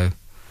minute ago.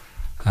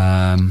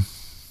 Oh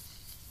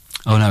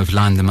no, we've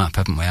lined them up,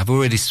 haven't we? I've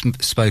already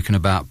spoken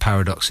about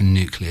Paradox and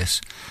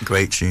Nucleus.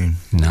 Great tune.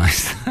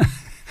 Nice.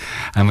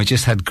 And we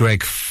just had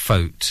Greg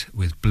Fote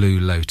with Blue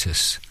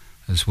Lotus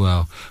as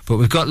well. But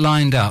we've got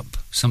lined up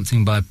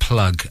something by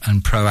Plug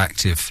and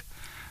Proactive.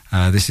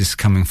 This is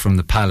coming from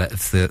the palette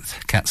of the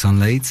Cats on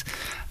Leeds.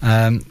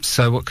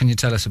 So what can you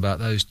tell us about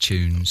those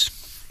tunes?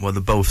 Well,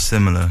 they're both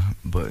similar,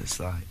 but it's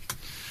like,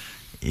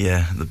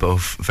 yeah, they're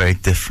both very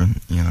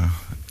different, you know.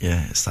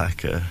 Yeah, it's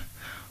like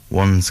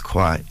one's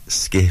quite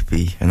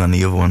skippy, and then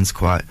the other one's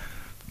quite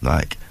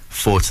like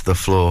 4 to the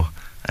floor,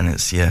 and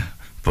it's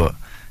but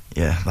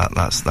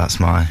that's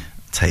my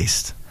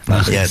taste.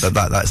 Nice. Yeah,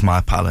 that's my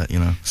palette, you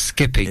know.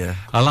 Skippy. Yeah.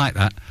 I like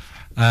that.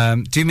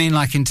 Do you mean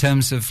like in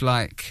terms of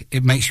like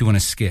it makes you want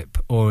to skip,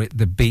 or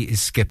the beat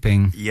is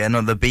skipping? Yeah, no,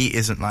 the beat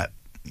isn't like,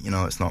 you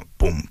know, it's not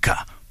boom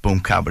ka,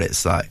 but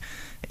it's like,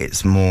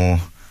 it's more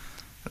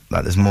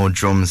like there's more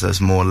drums,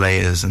 there's more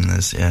layers, and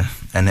there's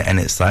and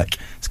it's like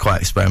it's quite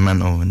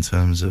experimental in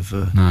terms of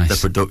the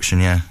production.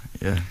 Yeah.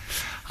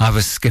 I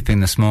was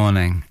skipping this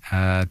morning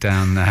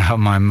down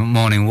on my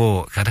morning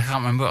walk. I can't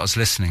remember what I was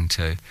listening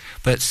to,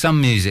 but some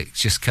music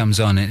just comes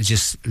on and it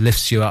just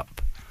lifts you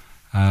up,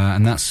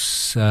 and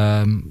that's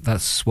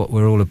what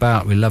we're all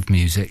about. We love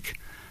music.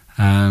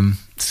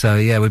 So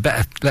yeah,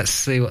 let's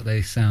see what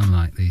they sound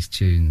like, these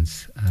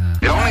tunes.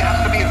 It only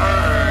has to be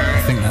heard.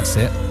 I think that's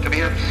it. To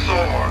be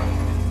absorbed.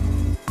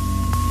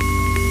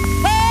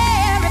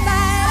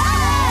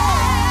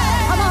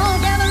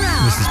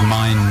 This is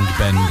Mind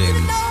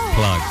Bending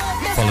Plug,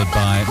 followed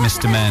by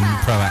Mr. Men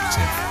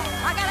Proactive.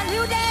 I got a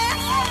new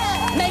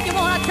dance, make you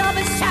wanna jump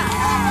and shout.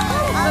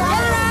 So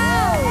get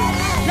around,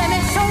 let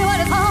me show you what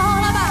it's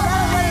all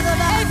about.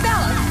 Hey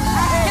fellas,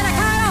 can I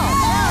count on?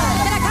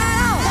 Can I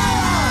count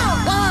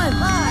on? 1,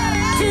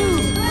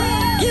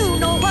 2, you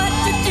know what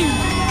to do.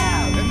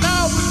 And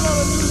now we're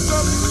gonna do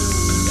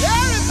something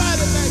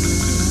everybody likes to do.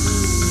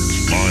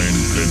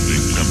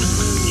 Mind-bending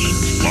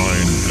chemicals.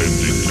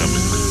 Mind-bending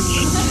chemicals.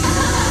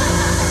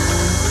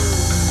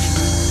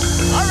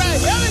 All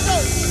right, here we go.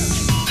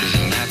 This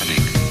isn't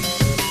happening.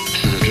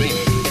 This is a dream.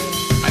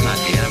 I'm not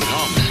here. I'm at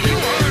home. You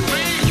heard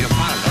me. You're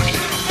part of it.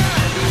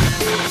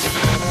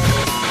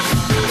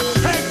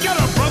 Hey, get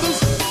up, brothers!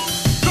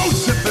 Don't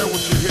sit there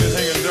with your head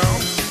hanging down.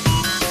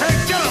 Hey,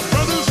 get up,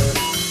 brothers!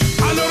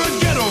 I know the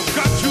ghetto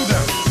got you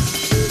down.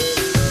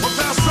 But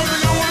there's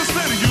something I want to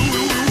say to you.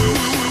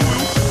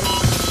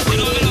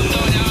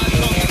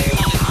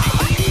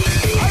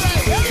 All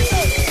right, here we go.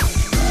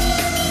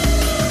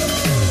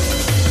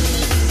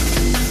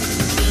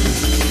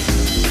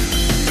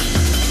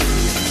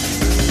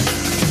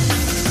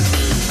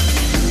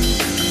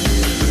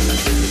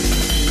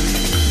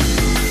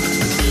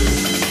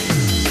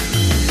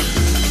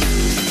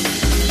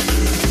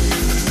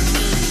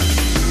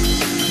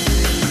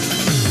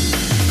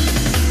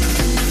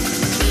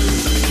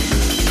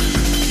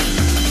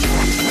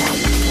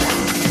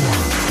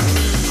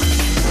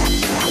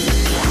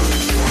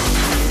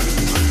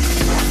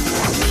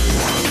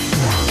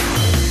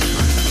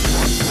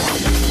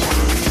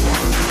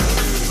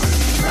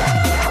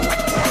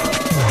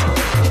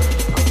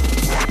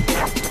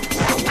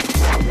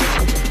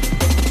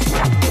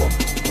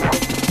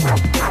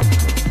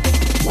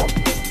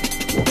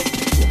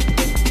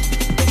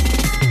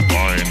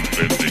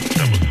 Mind-bending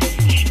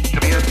chemicals. To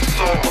be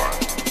absorbed.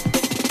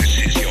 This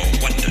is your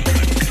wonder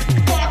drug.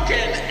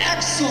 Fucking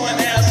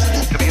excellent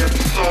acid. To be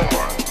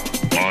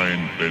absorbed.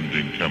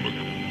 Mind-bending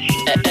chemicals.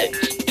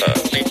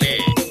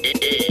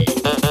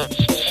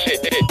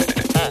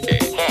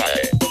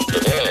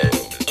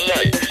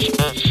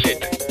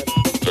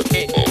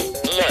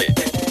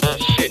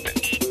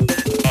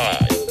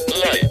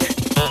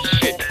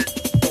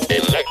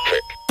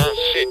 Electric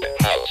acid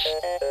house.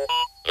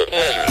 The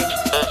pleasant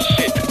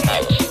acid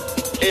house.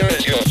 Here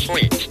is your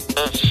sweet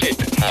acid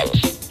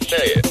house.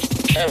 Say it,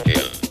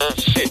 champion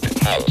acid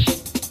house.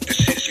 This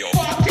is your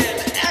Fucking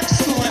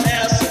excellent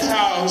acid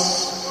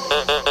house.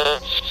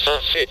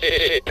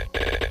 acid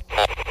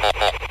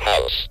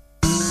house.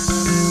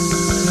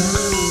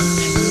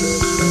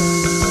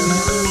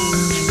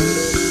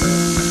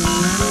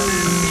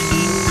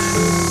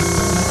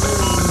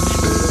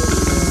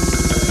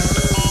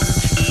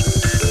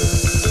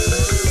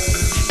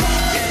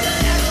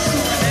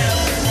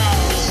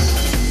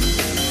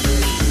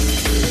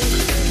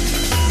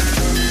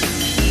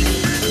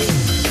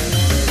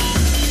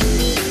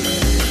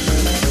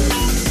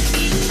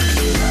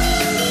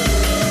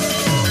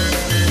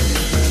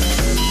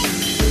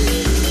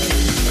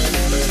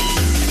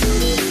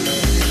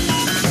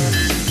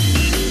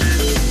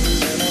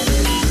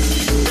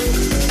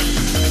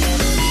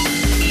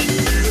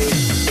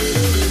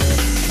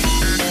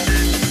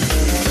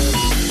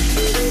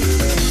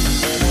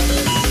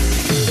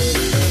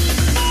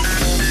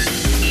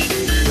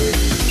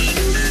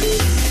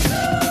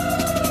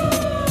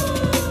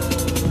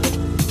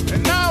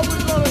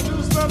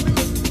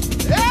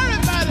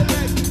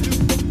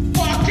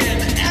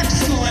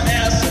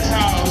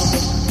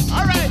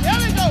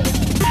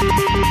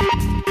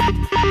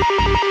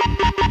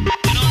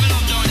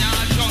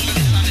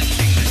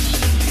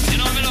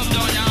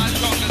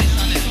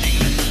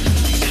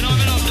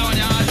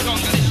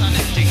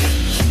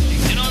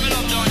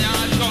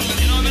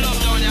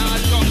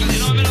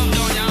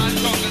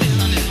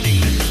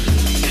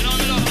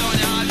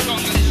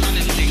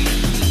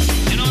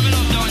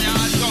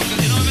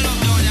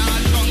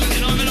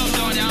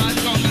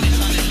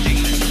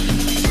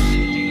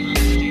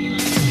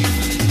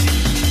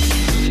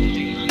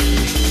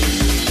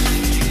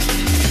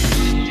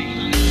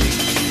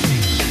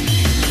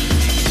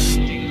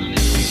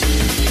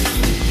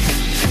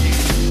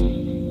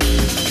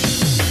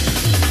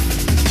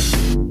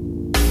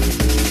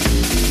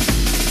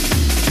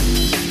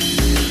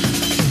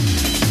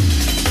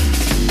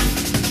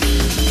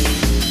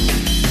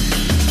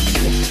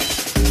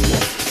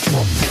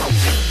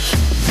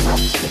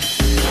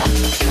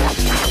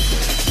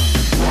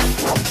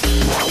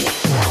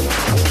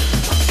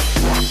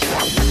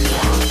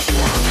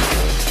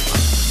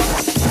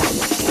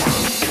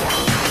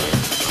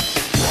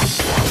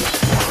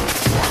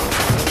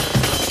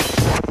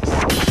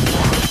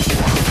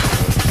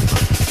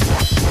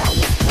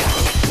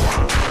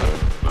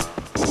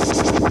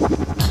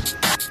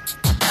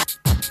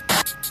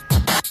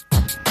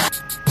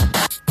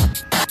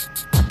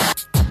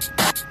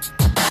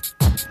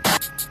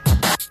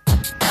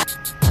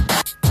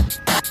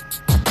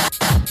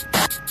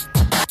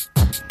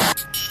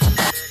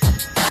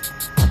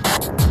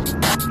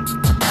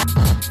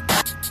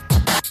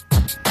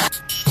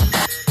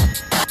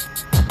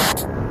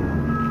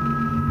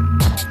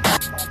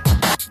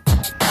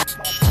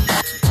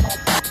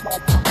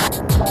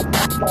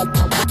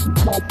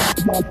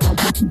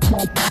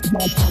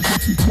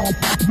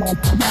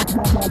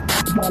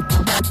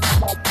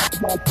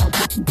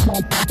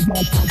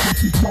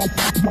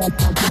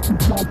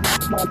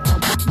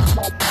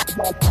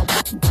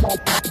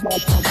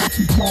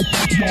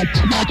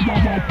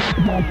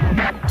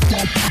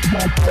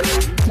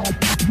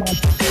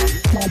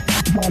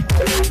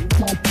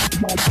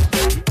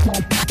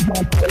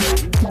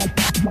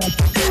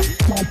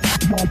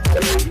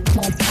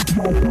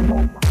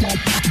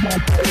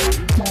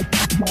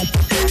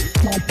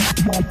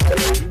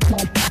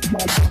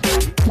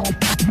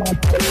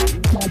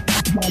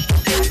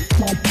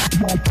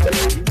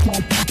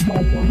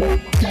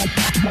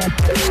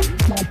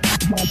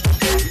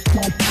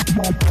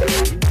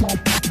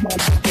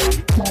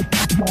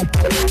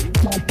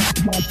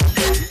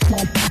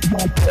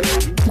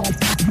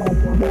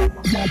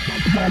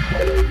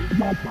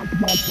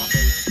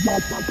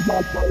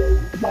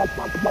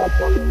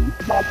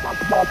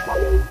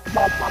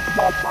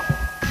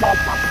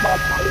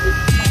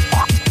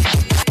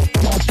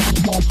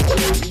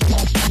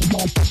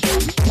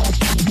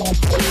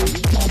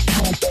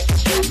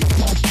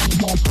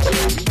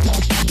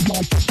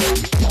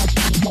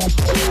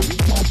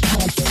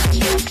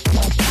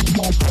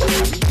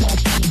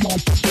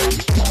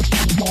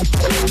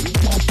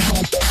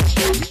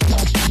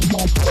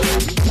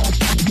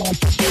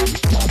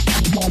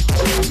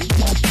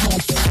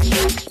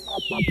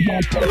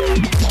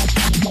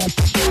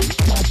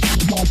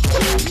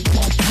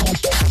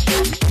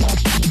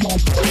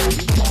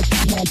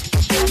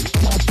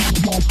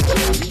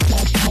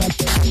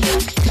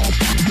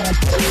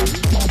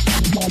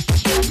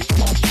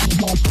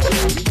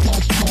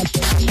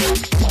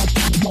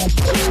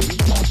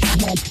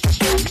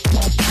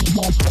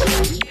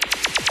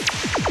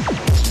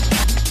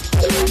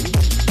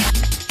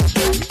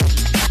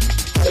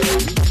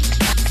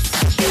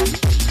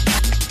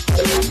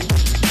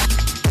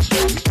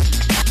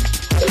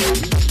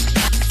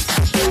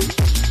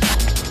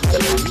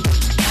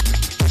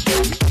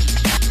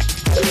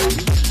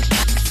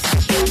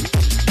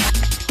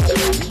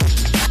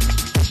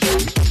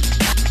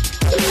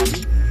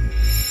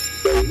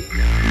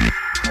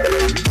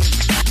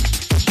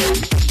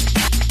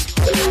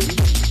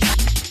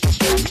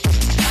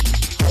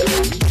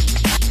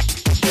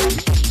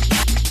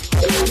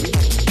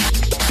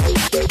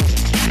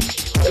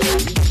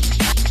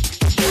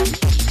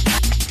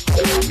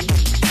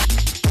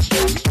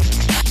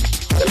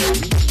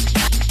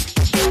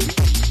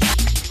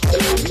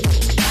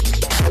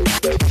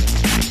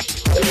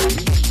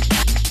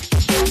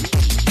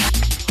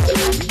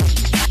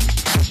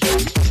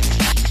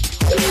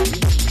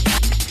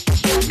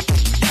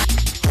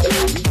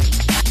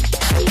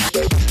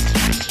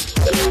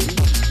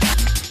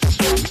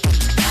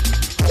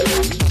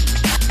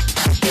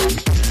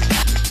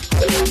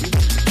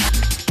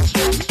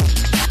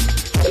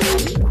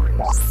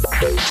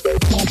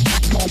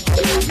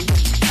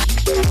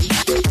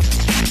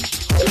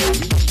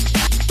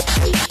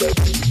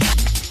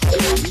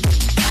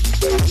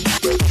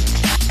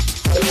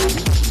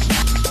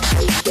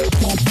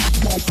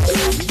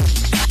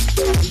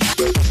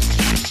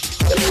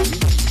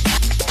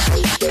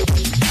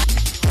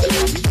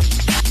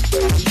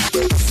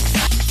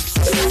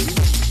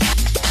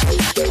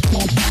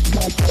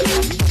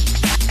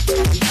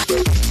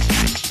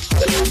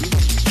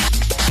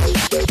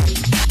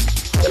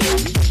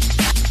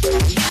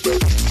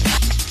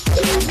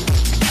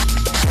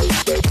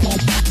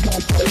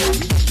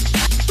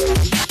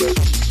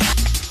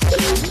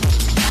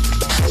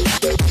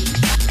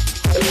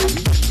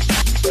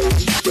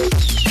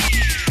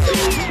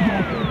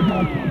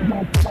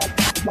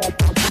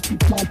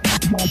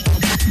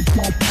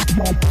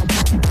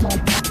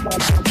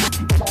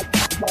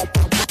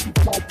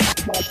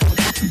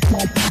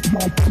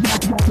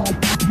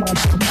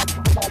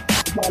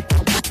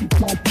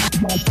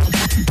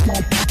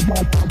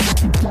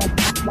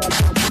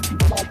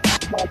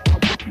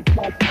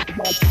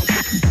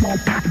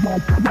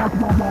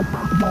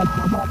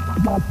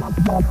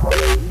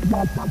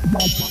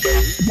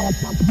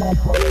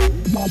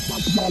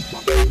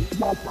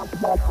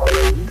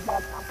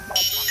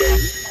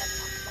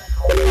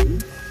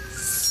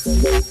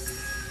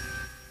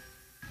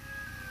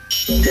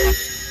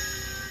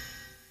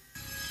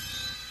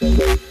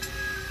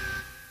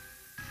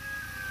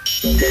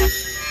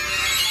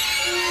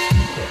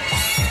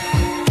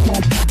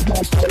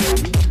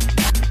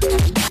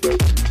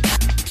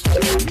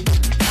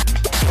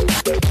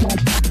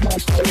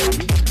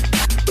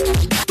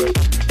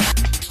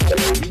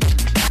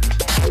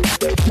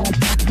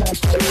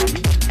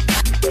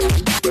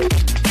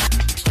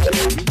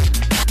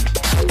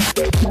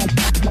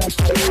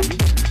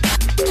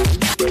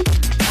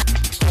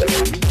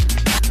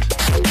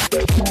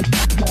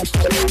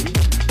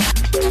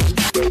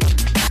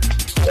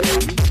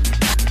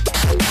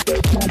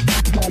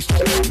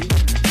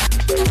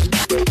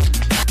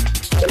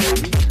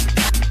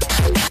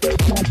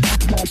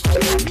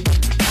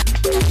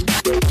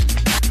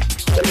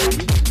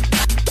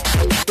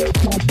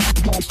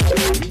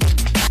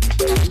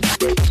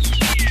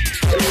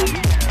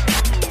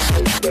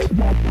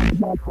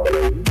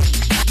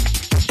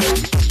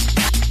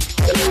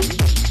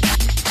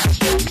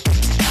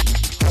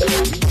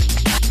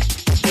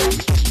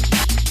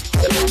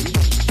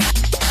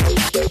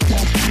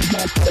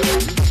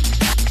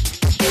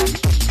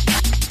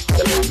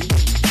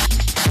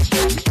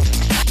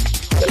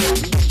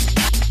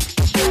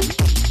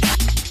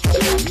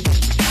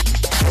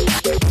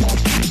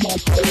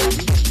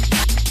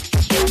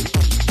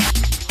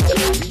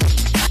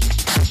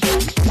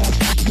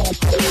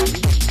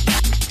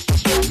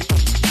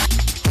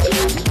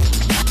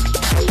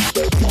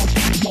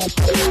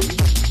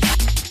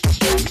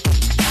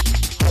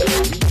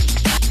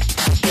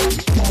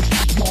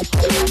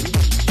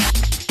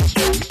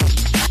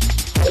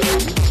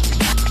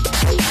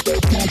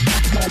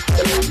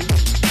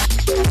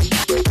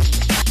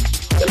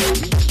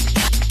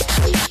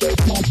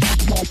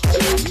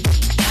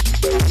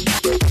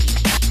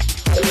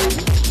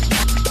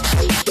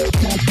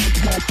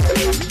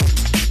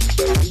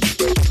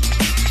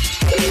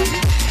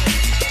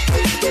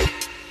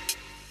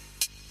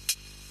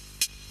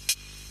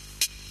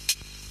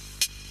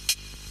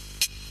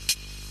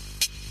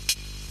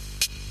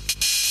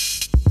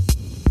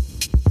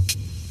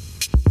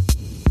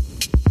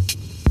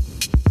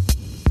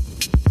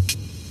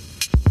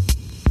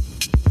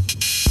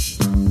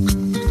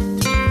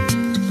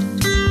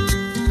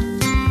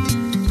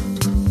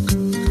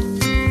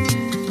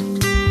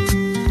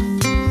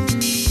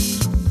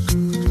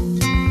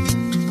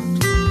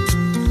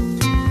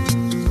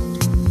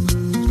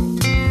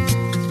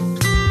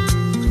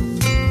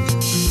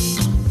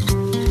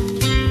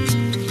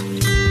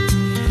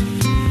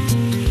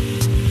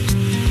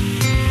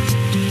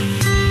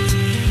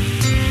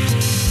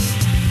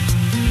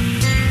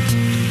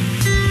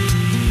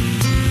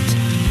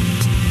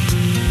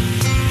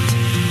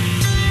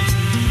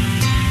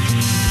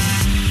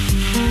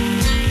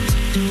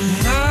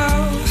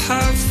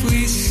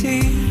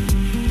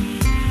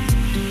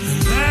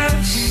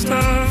 most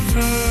of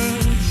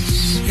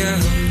us, yeah.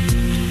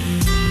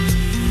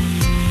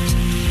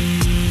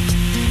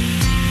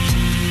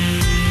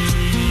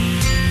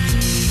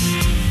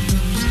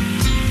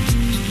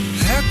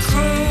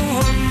 Echo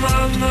on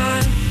my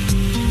mind,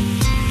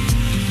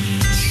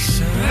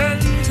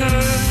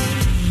 surrender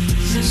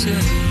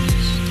resist.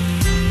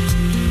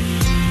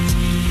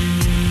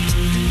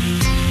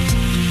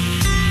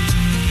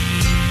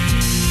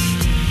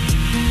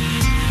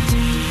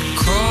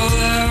 Call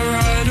that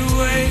right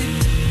away,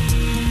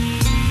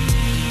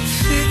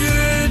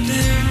 figured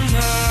in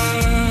my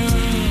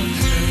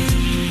head.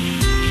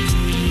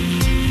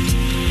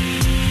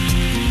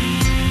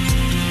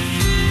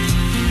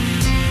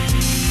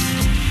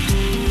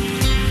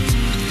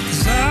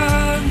 'Cause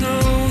I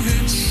know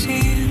it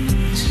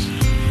seems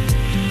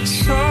it's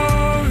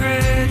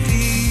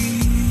already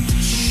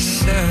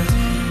said.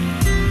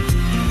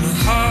 My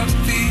heart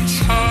beats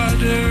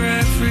harder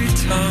every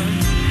time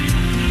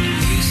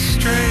you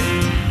stray.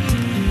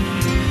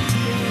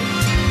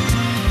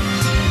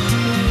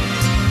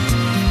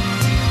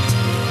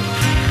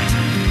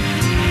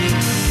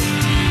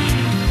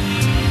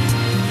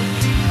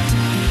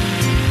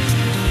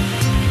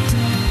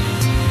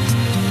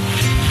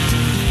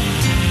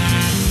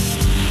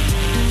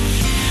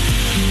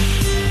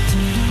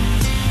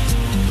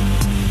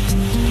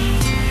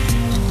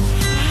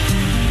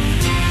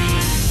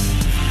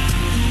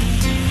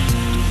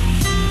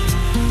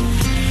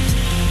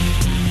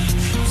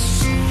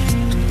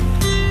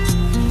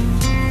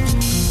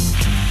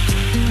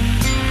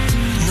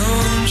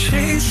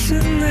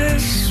 Chasing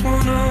this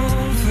one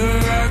over,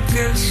 I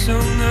get so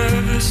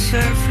nervous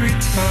every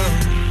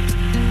time.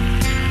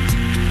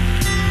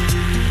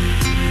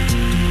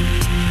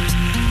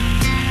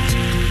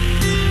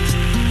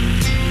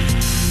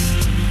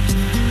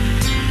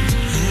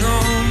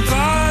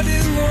 Nobody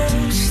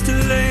wants to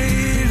lay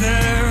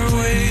there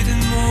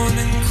waiting,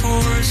 morning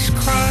chorus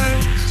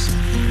cries.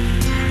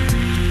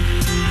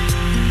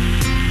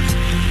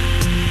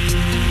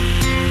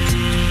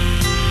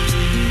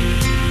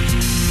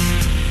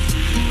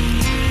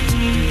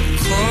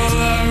 Call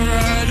out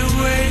right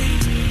away,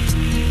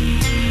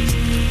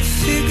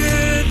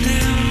 figured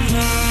in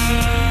my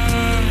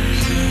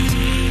head.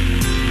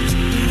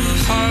 My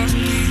heart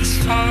beats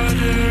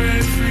harder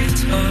every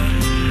time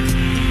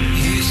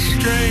you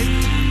stray.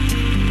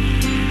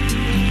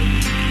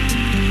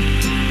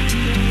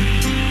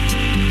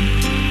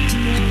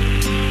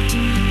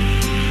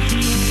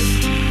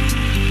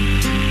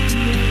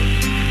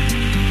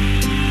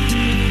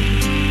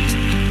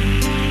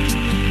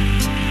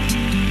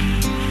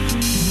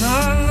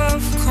 My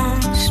love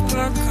comes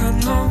back, I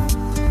know,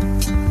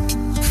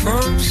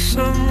 from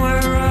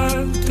somewhere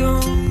I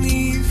don't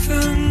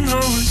even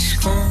know it's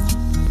gone.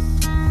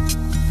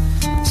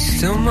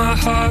 Still my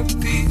heart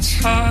beats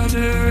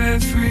harder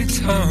every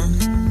time.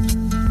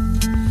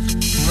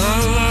 My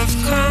love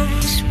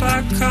comes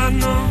back, I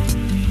know.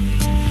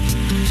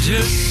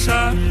 Just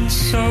sat and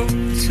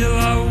soaked till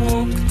I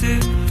walked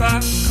it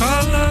back.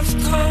 Our love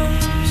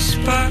comes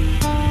back.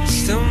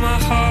 Still my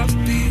heart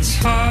beats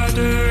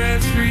harder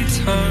every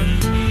time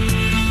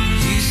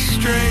you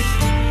stray.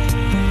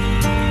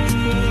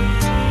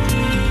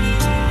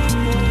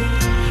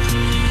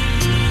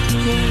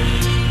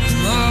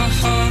 My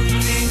heart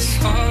beats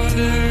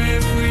harder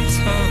every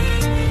time.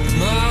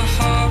 My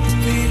heart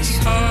beats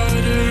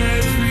harder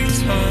every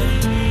time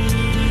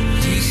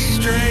you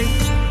stray.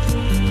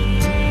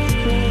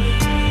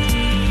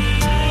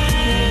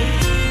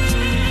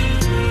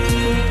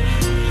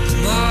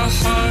 My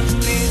heart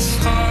beats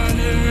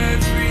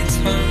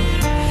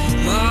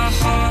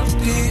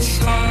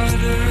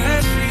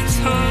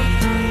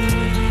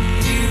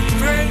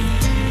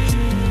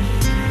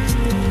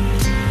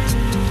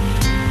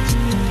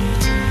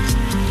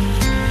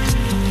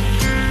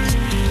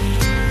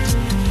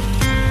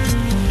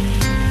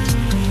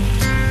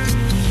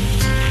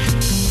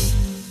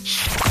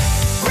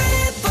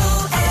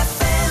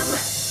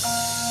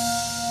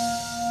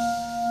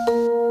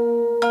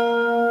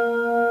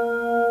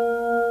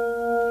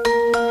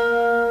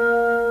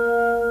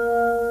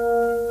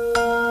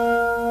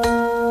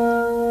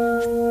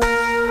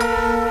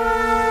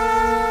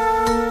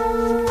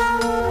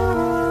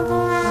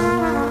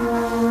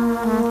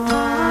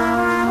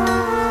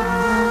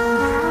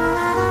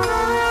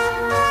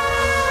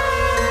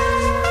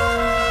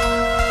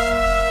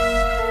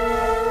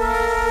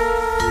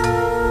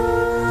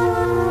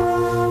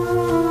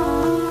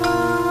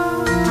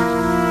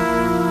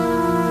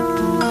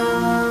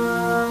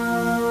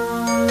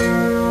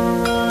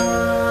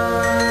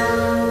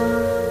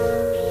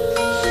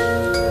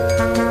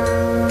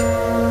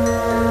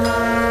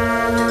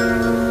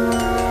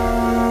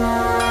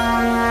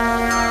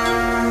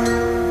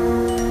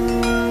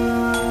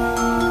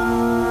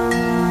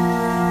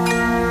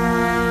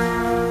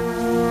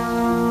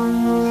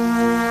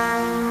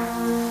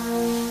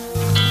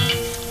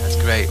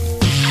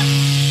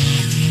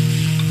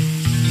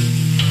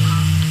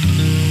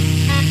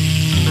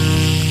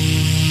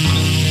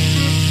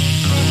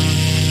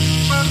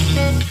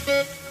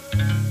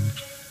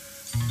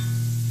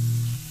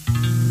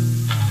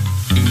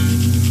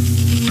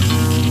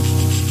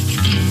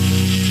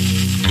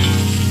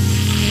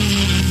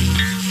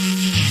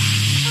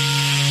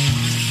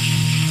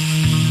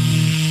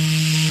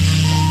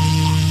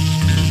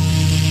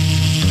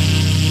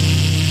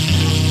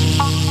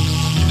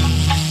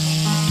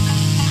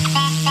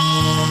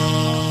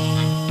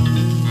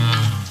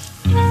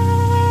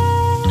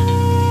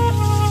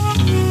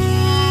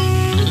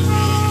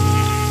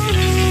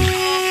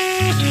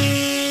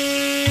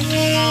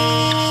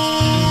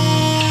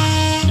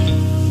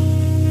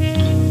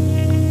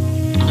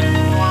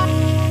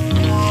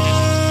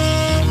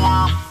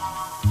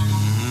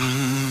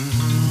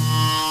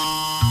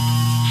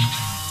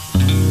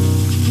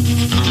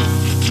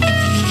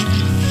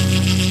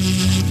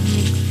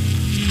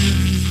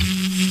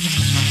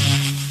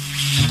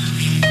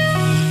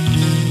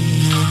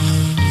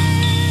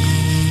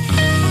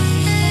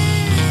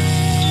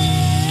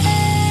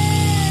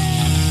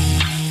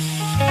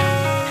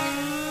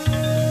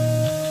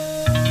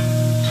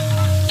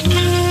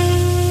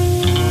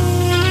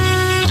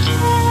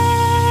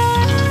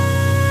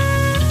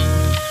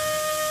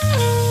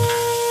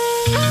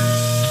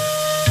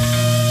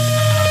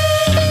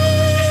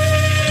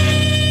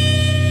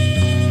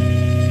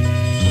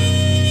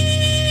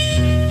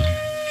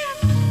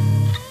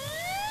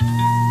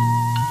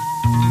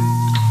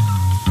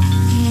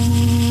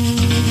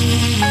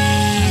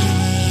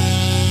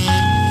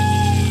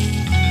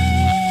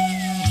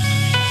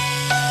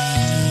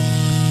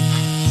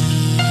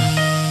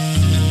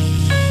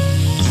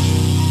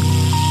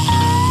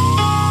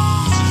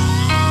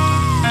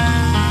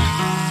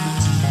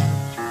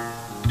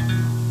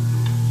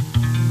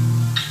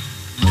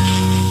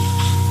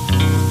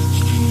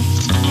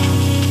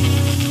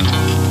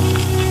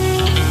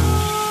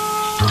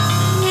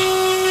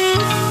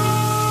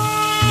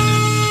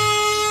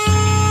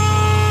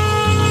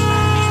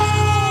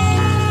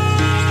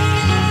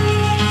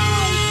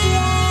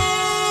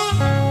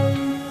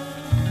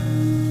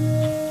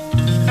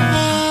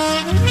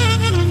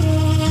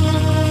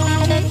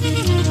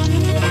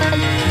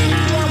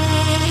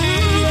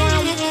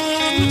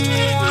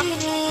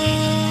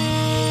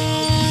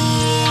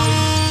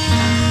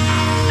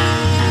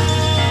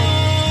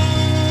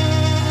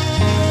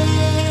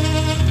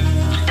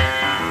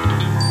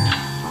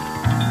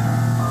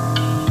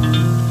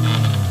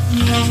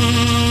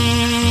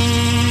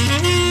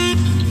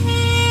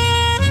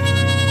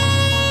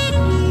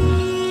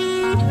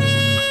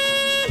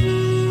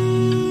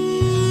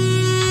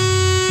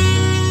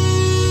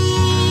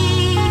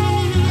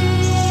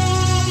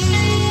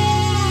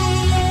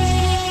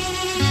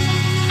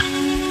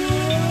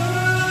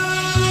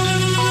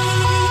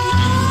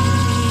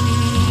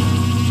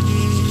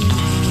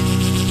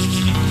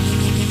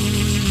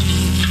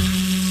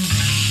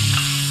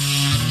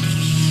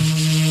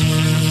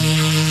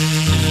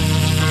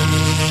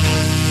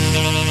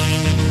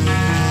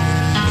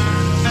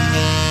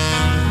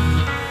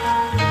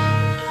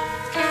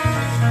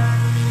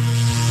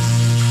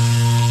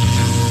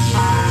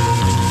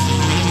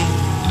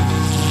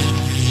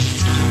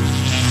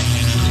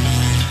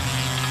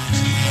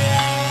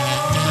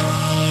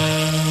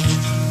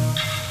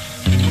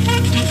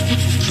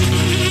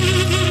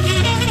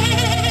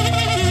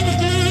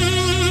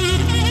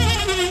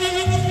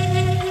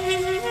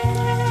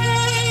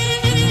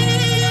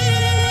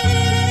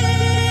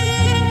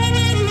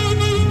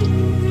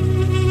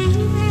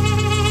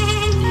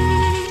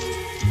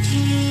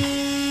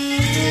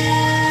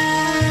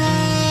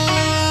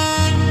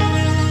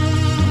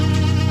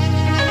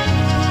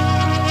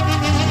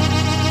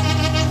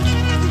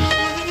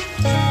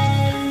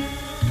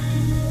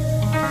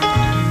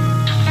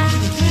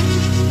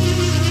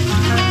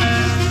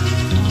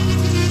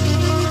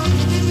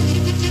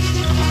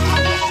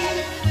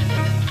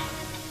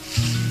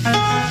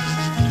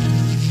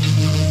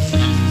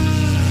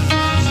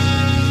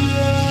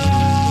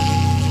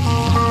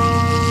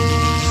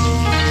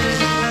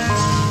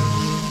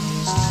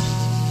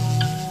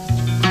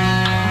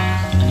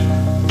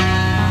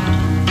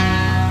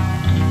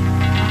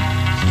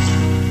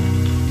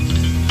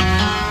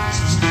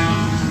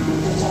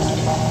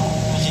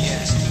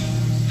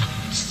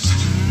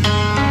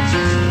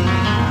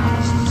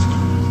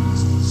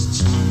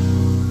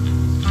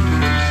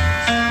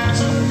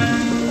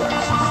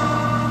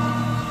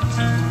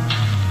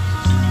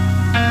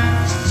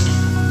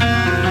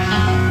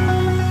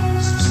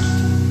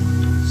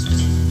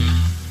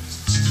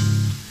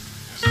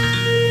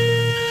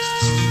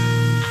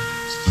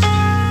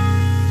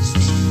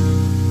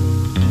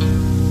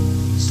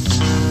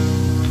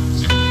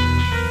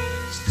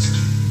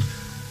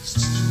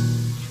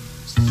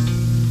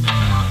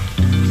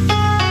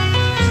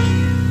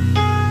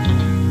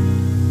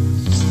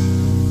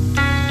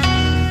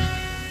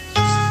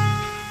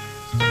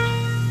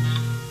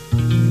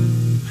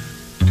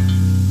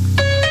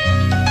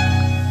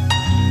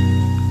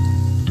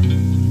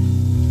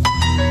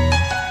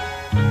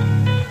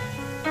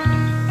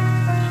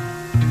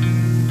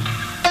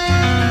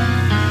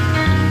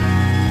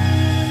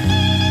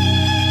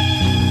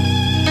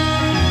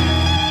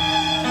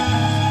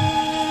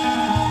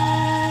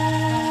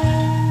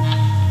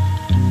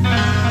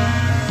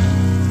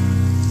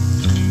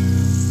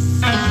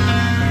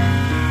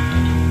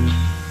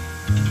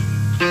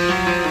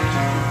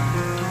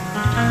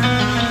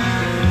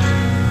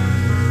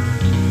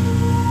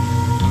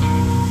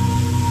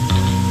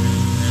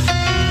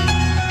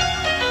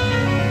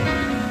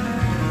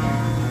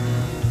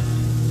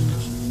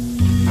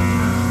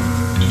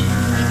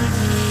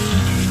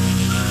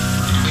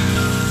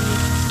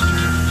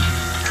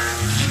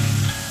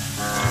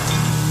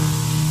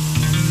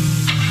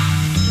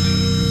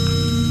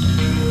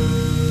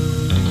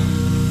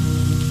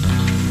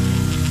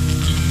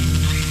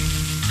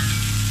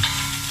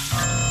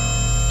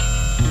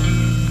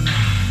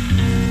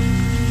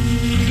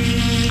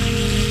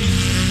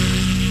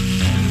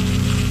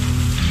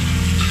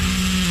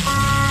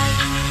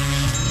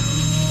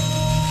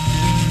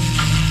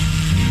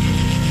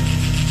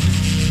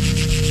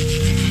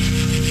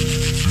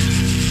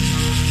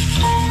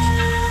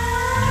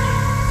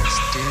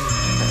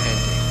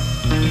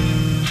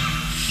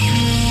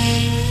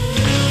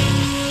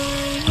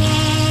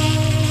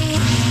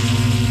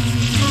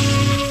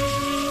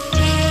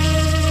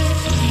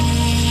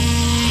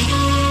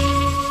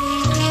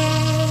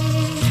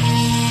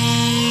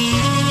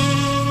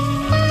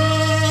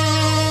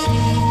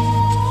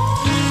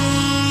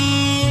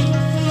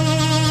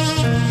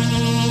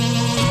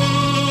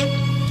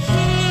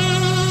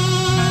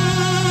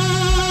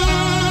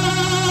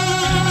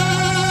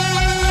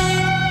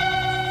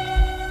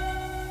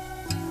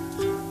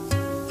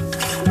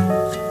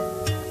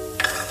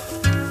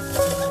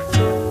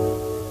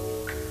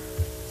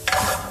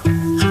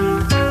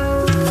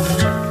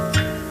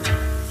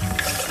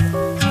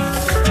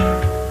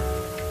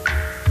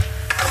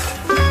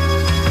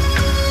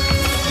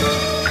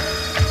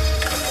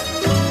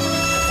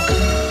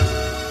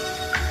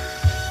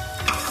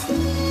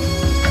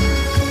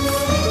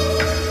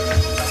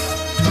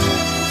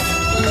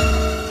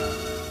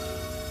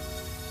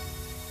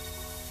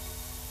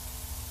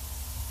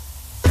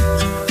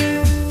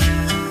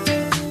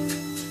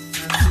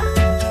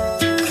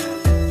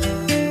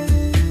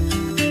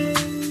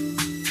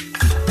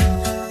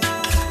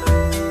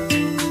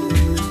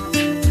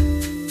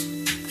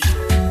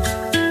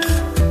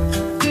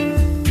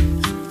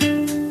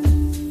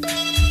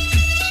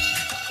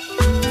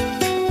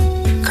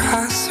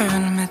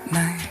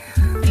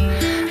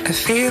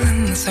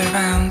feeling that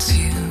surrounds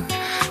you,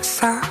 a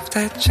soft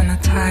edge in a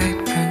tight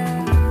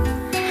room,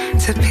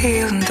 to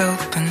peel and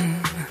open.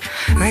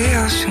 The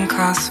ocean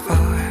calls for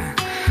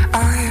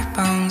all your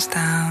bones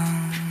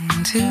down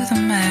to the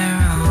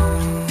marrow.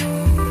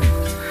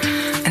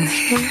 And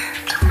here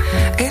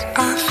it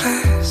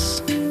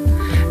offers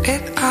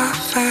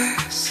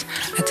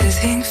a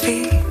dizzying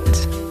feat.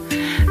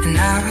 And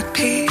now at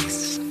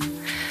peace,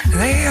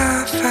 they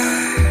offer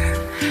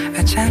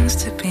a chance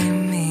to be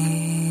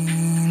me.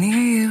 Near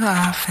you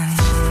often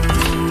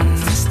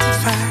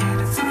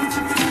mystified,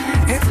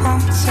 it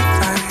won't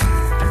survive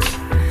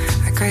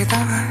a great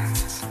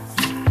eyes.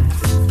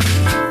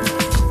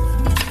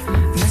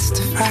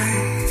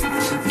 Mystified,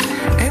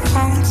 it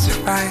won't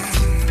survive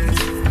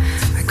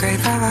a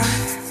great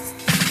eyes.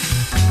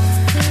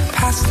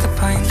 Past the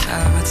point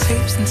of what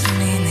seeps into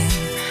meaning,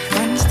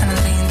 Winston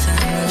and leans in,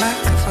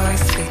 like a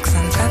voice speaks,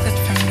 untethered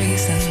from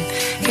reason,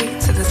 heat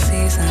to the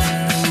season.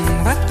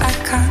 But I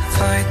can't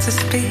afford to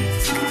speak,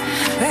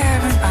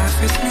 there and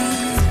offers me.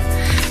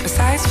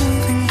 Besides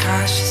moving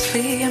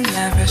cautiously, I'm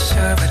never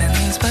sure what it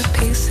means, what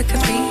peace it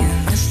could be,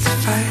 and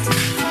mystified.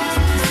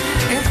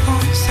 It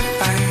won't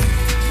survive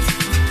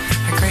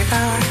a great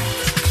hour.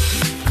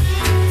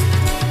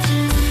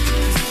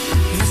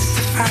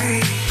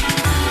 Mystified.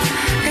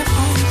 It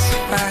won't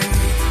survive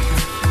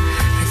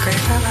a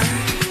great hour.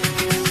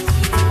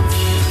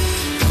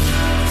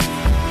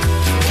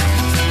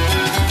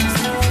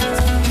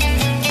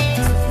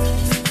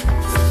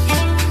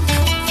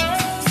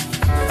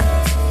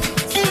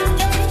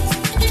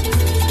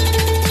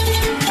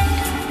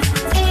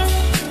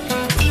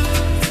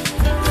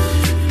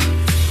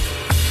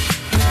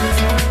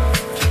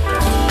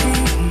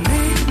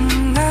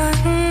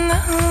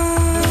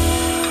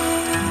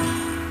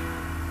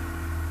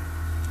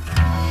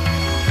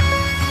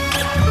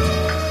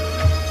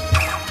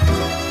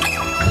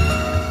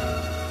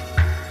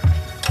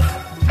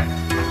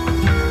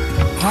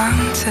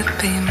 Want to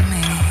be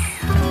me,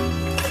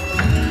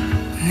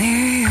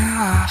 near you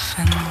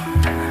often.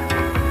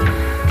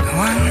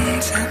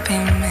 Want to be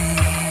me,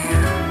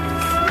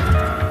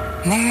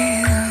 near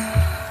you.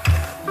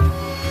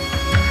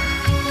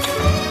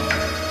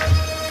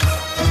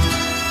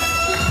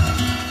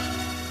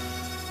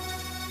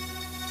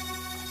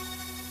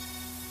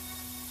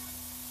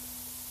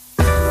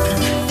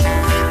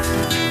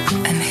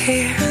 And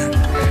here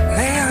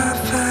they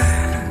offer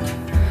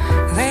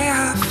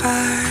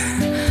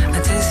a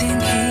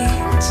dizzying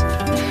heat,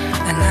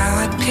 and now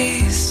at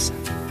peace,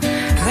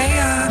 they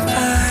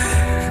offer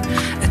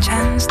a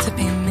chance to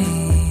be me.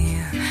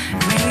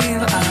 Me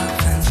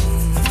often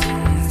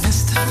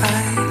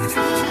mystified,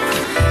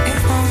 it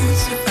won't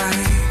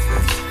survive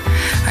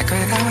a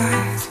great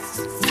eyes.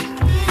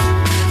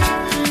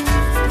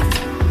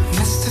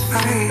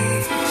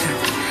 Mystified,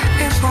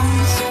 it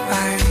won't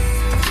survive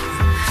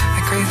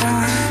a great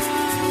eyes.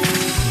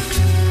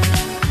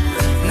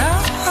 No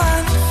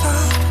one falls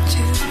but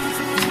you.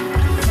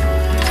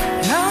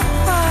 No one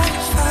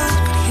falls but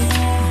you.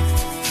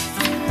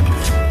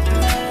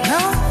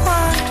 No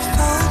one falls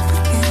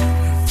but you.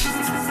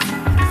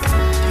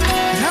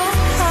 No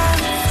one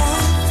falls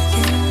but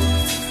you.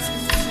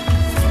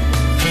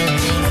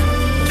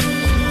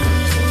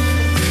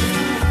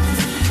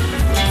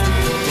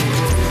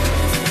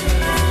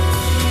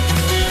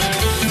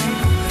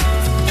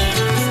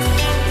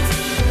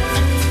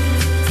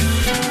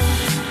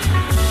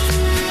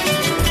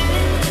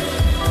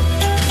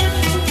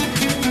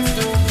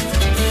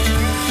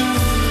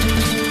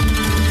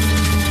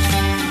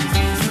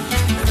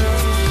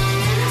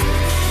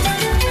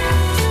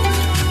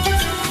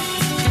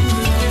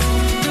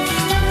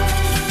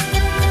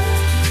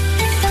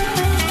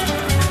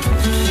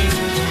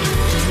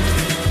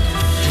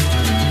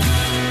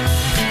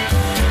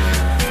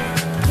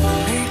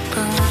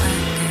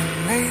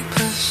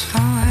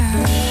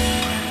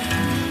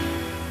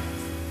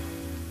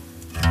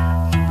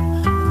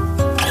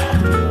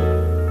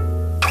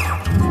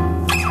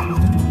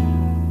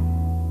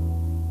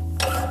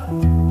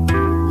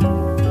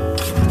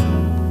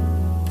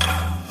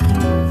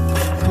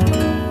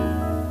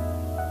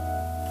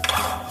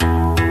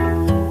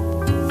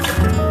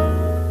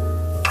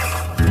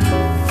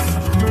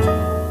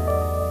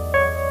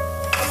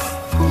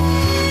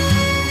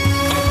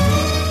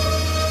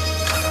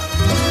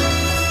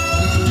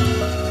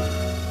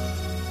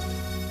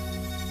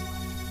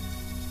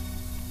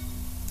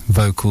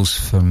 Vocals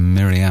from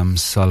Miriam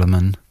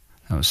Solomon,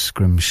 that was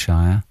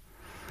Scrimshire,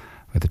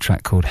 with a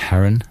track called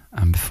Heron,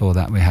 and before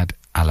that we had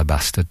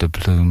Alabaster de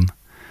Plume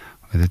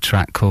with a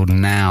track called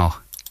Now.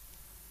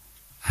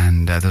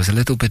 And there was a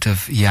little bit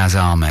of Yaz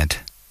Ahmed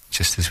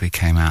just as we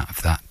came out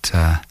of that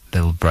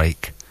little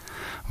break.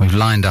 We've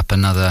lined up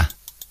another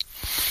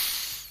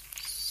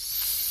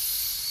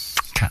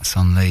Cats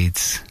on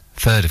Leeds,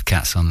 third of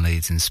Cats on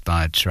Leeds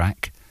inspired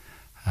track,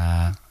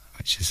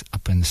 which is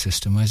up in the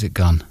system. Where's it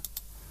gone?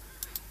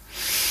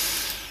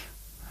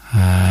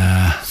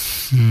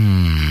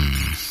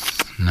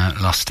 No,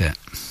 lost it.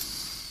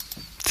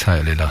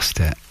 Totally lost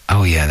it.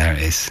 Oh yeah, there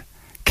it is.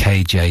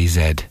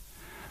 KJZ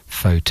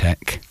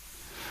Photech.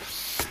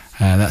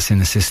 That's in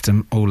the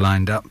system, all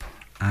lined up,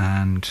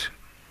 and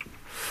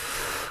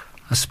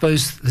I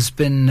suppose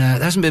there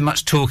hasn't been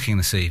much talking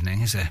this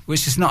evening, is there?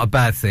 Which is not a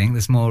bad thing.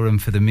 There's more room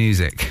for the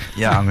music.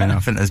 Yeah, I mean, I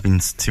think there's been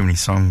too many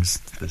songs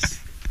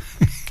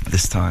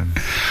this time.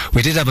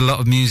 We did have a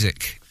lot of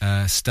music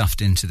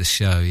stuffed into the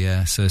show,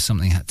 yeah, so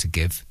something had to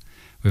give.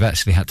 We've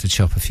actually had to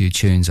chop a few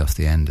tunes off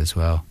the end as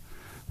well,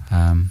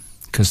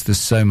 because there's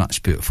so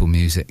much beautiful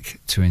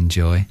music to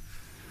enjoy.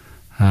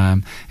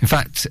 In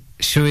fact,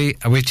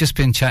 we've just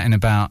been chatting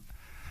about,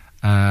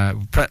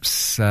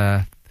 perhaps,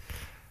 I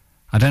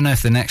don't know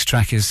if the next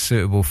track is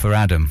suitable for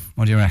Adam.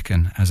 What do you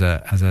reckon, as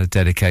a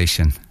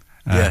dedication?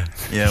 Yeah,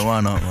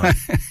 why not? Right?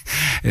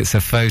 It's a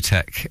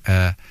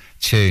Photech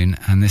tune,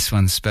 and this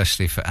one's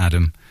especially for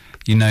Adam.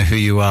 You know who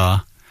you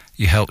are.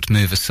 You helped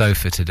move a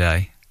sofa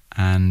today,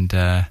 and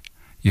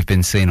you've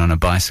been seen on a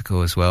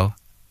bicycle as well.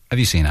 Have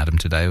you seen Adam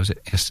today, or was it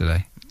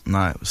yesterday?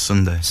 No, it was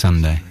Sunday.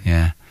 Sunday,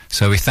 yeah.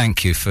 So we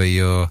thank you for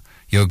your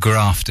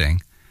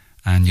grafting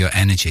and your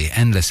energy,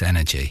 endless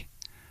energy.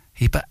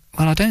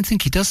 I don't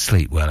think he does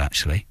sleep well,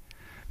 actually,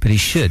 but he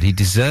should. He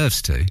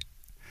deserves to,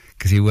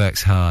 because he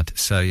works hard.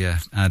 So yeah,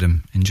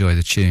 Adam, enjoy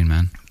the tune,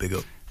 man. Big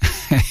up.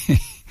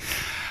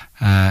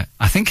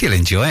 I think he'll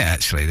enjoy it,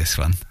 actually, this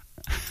one.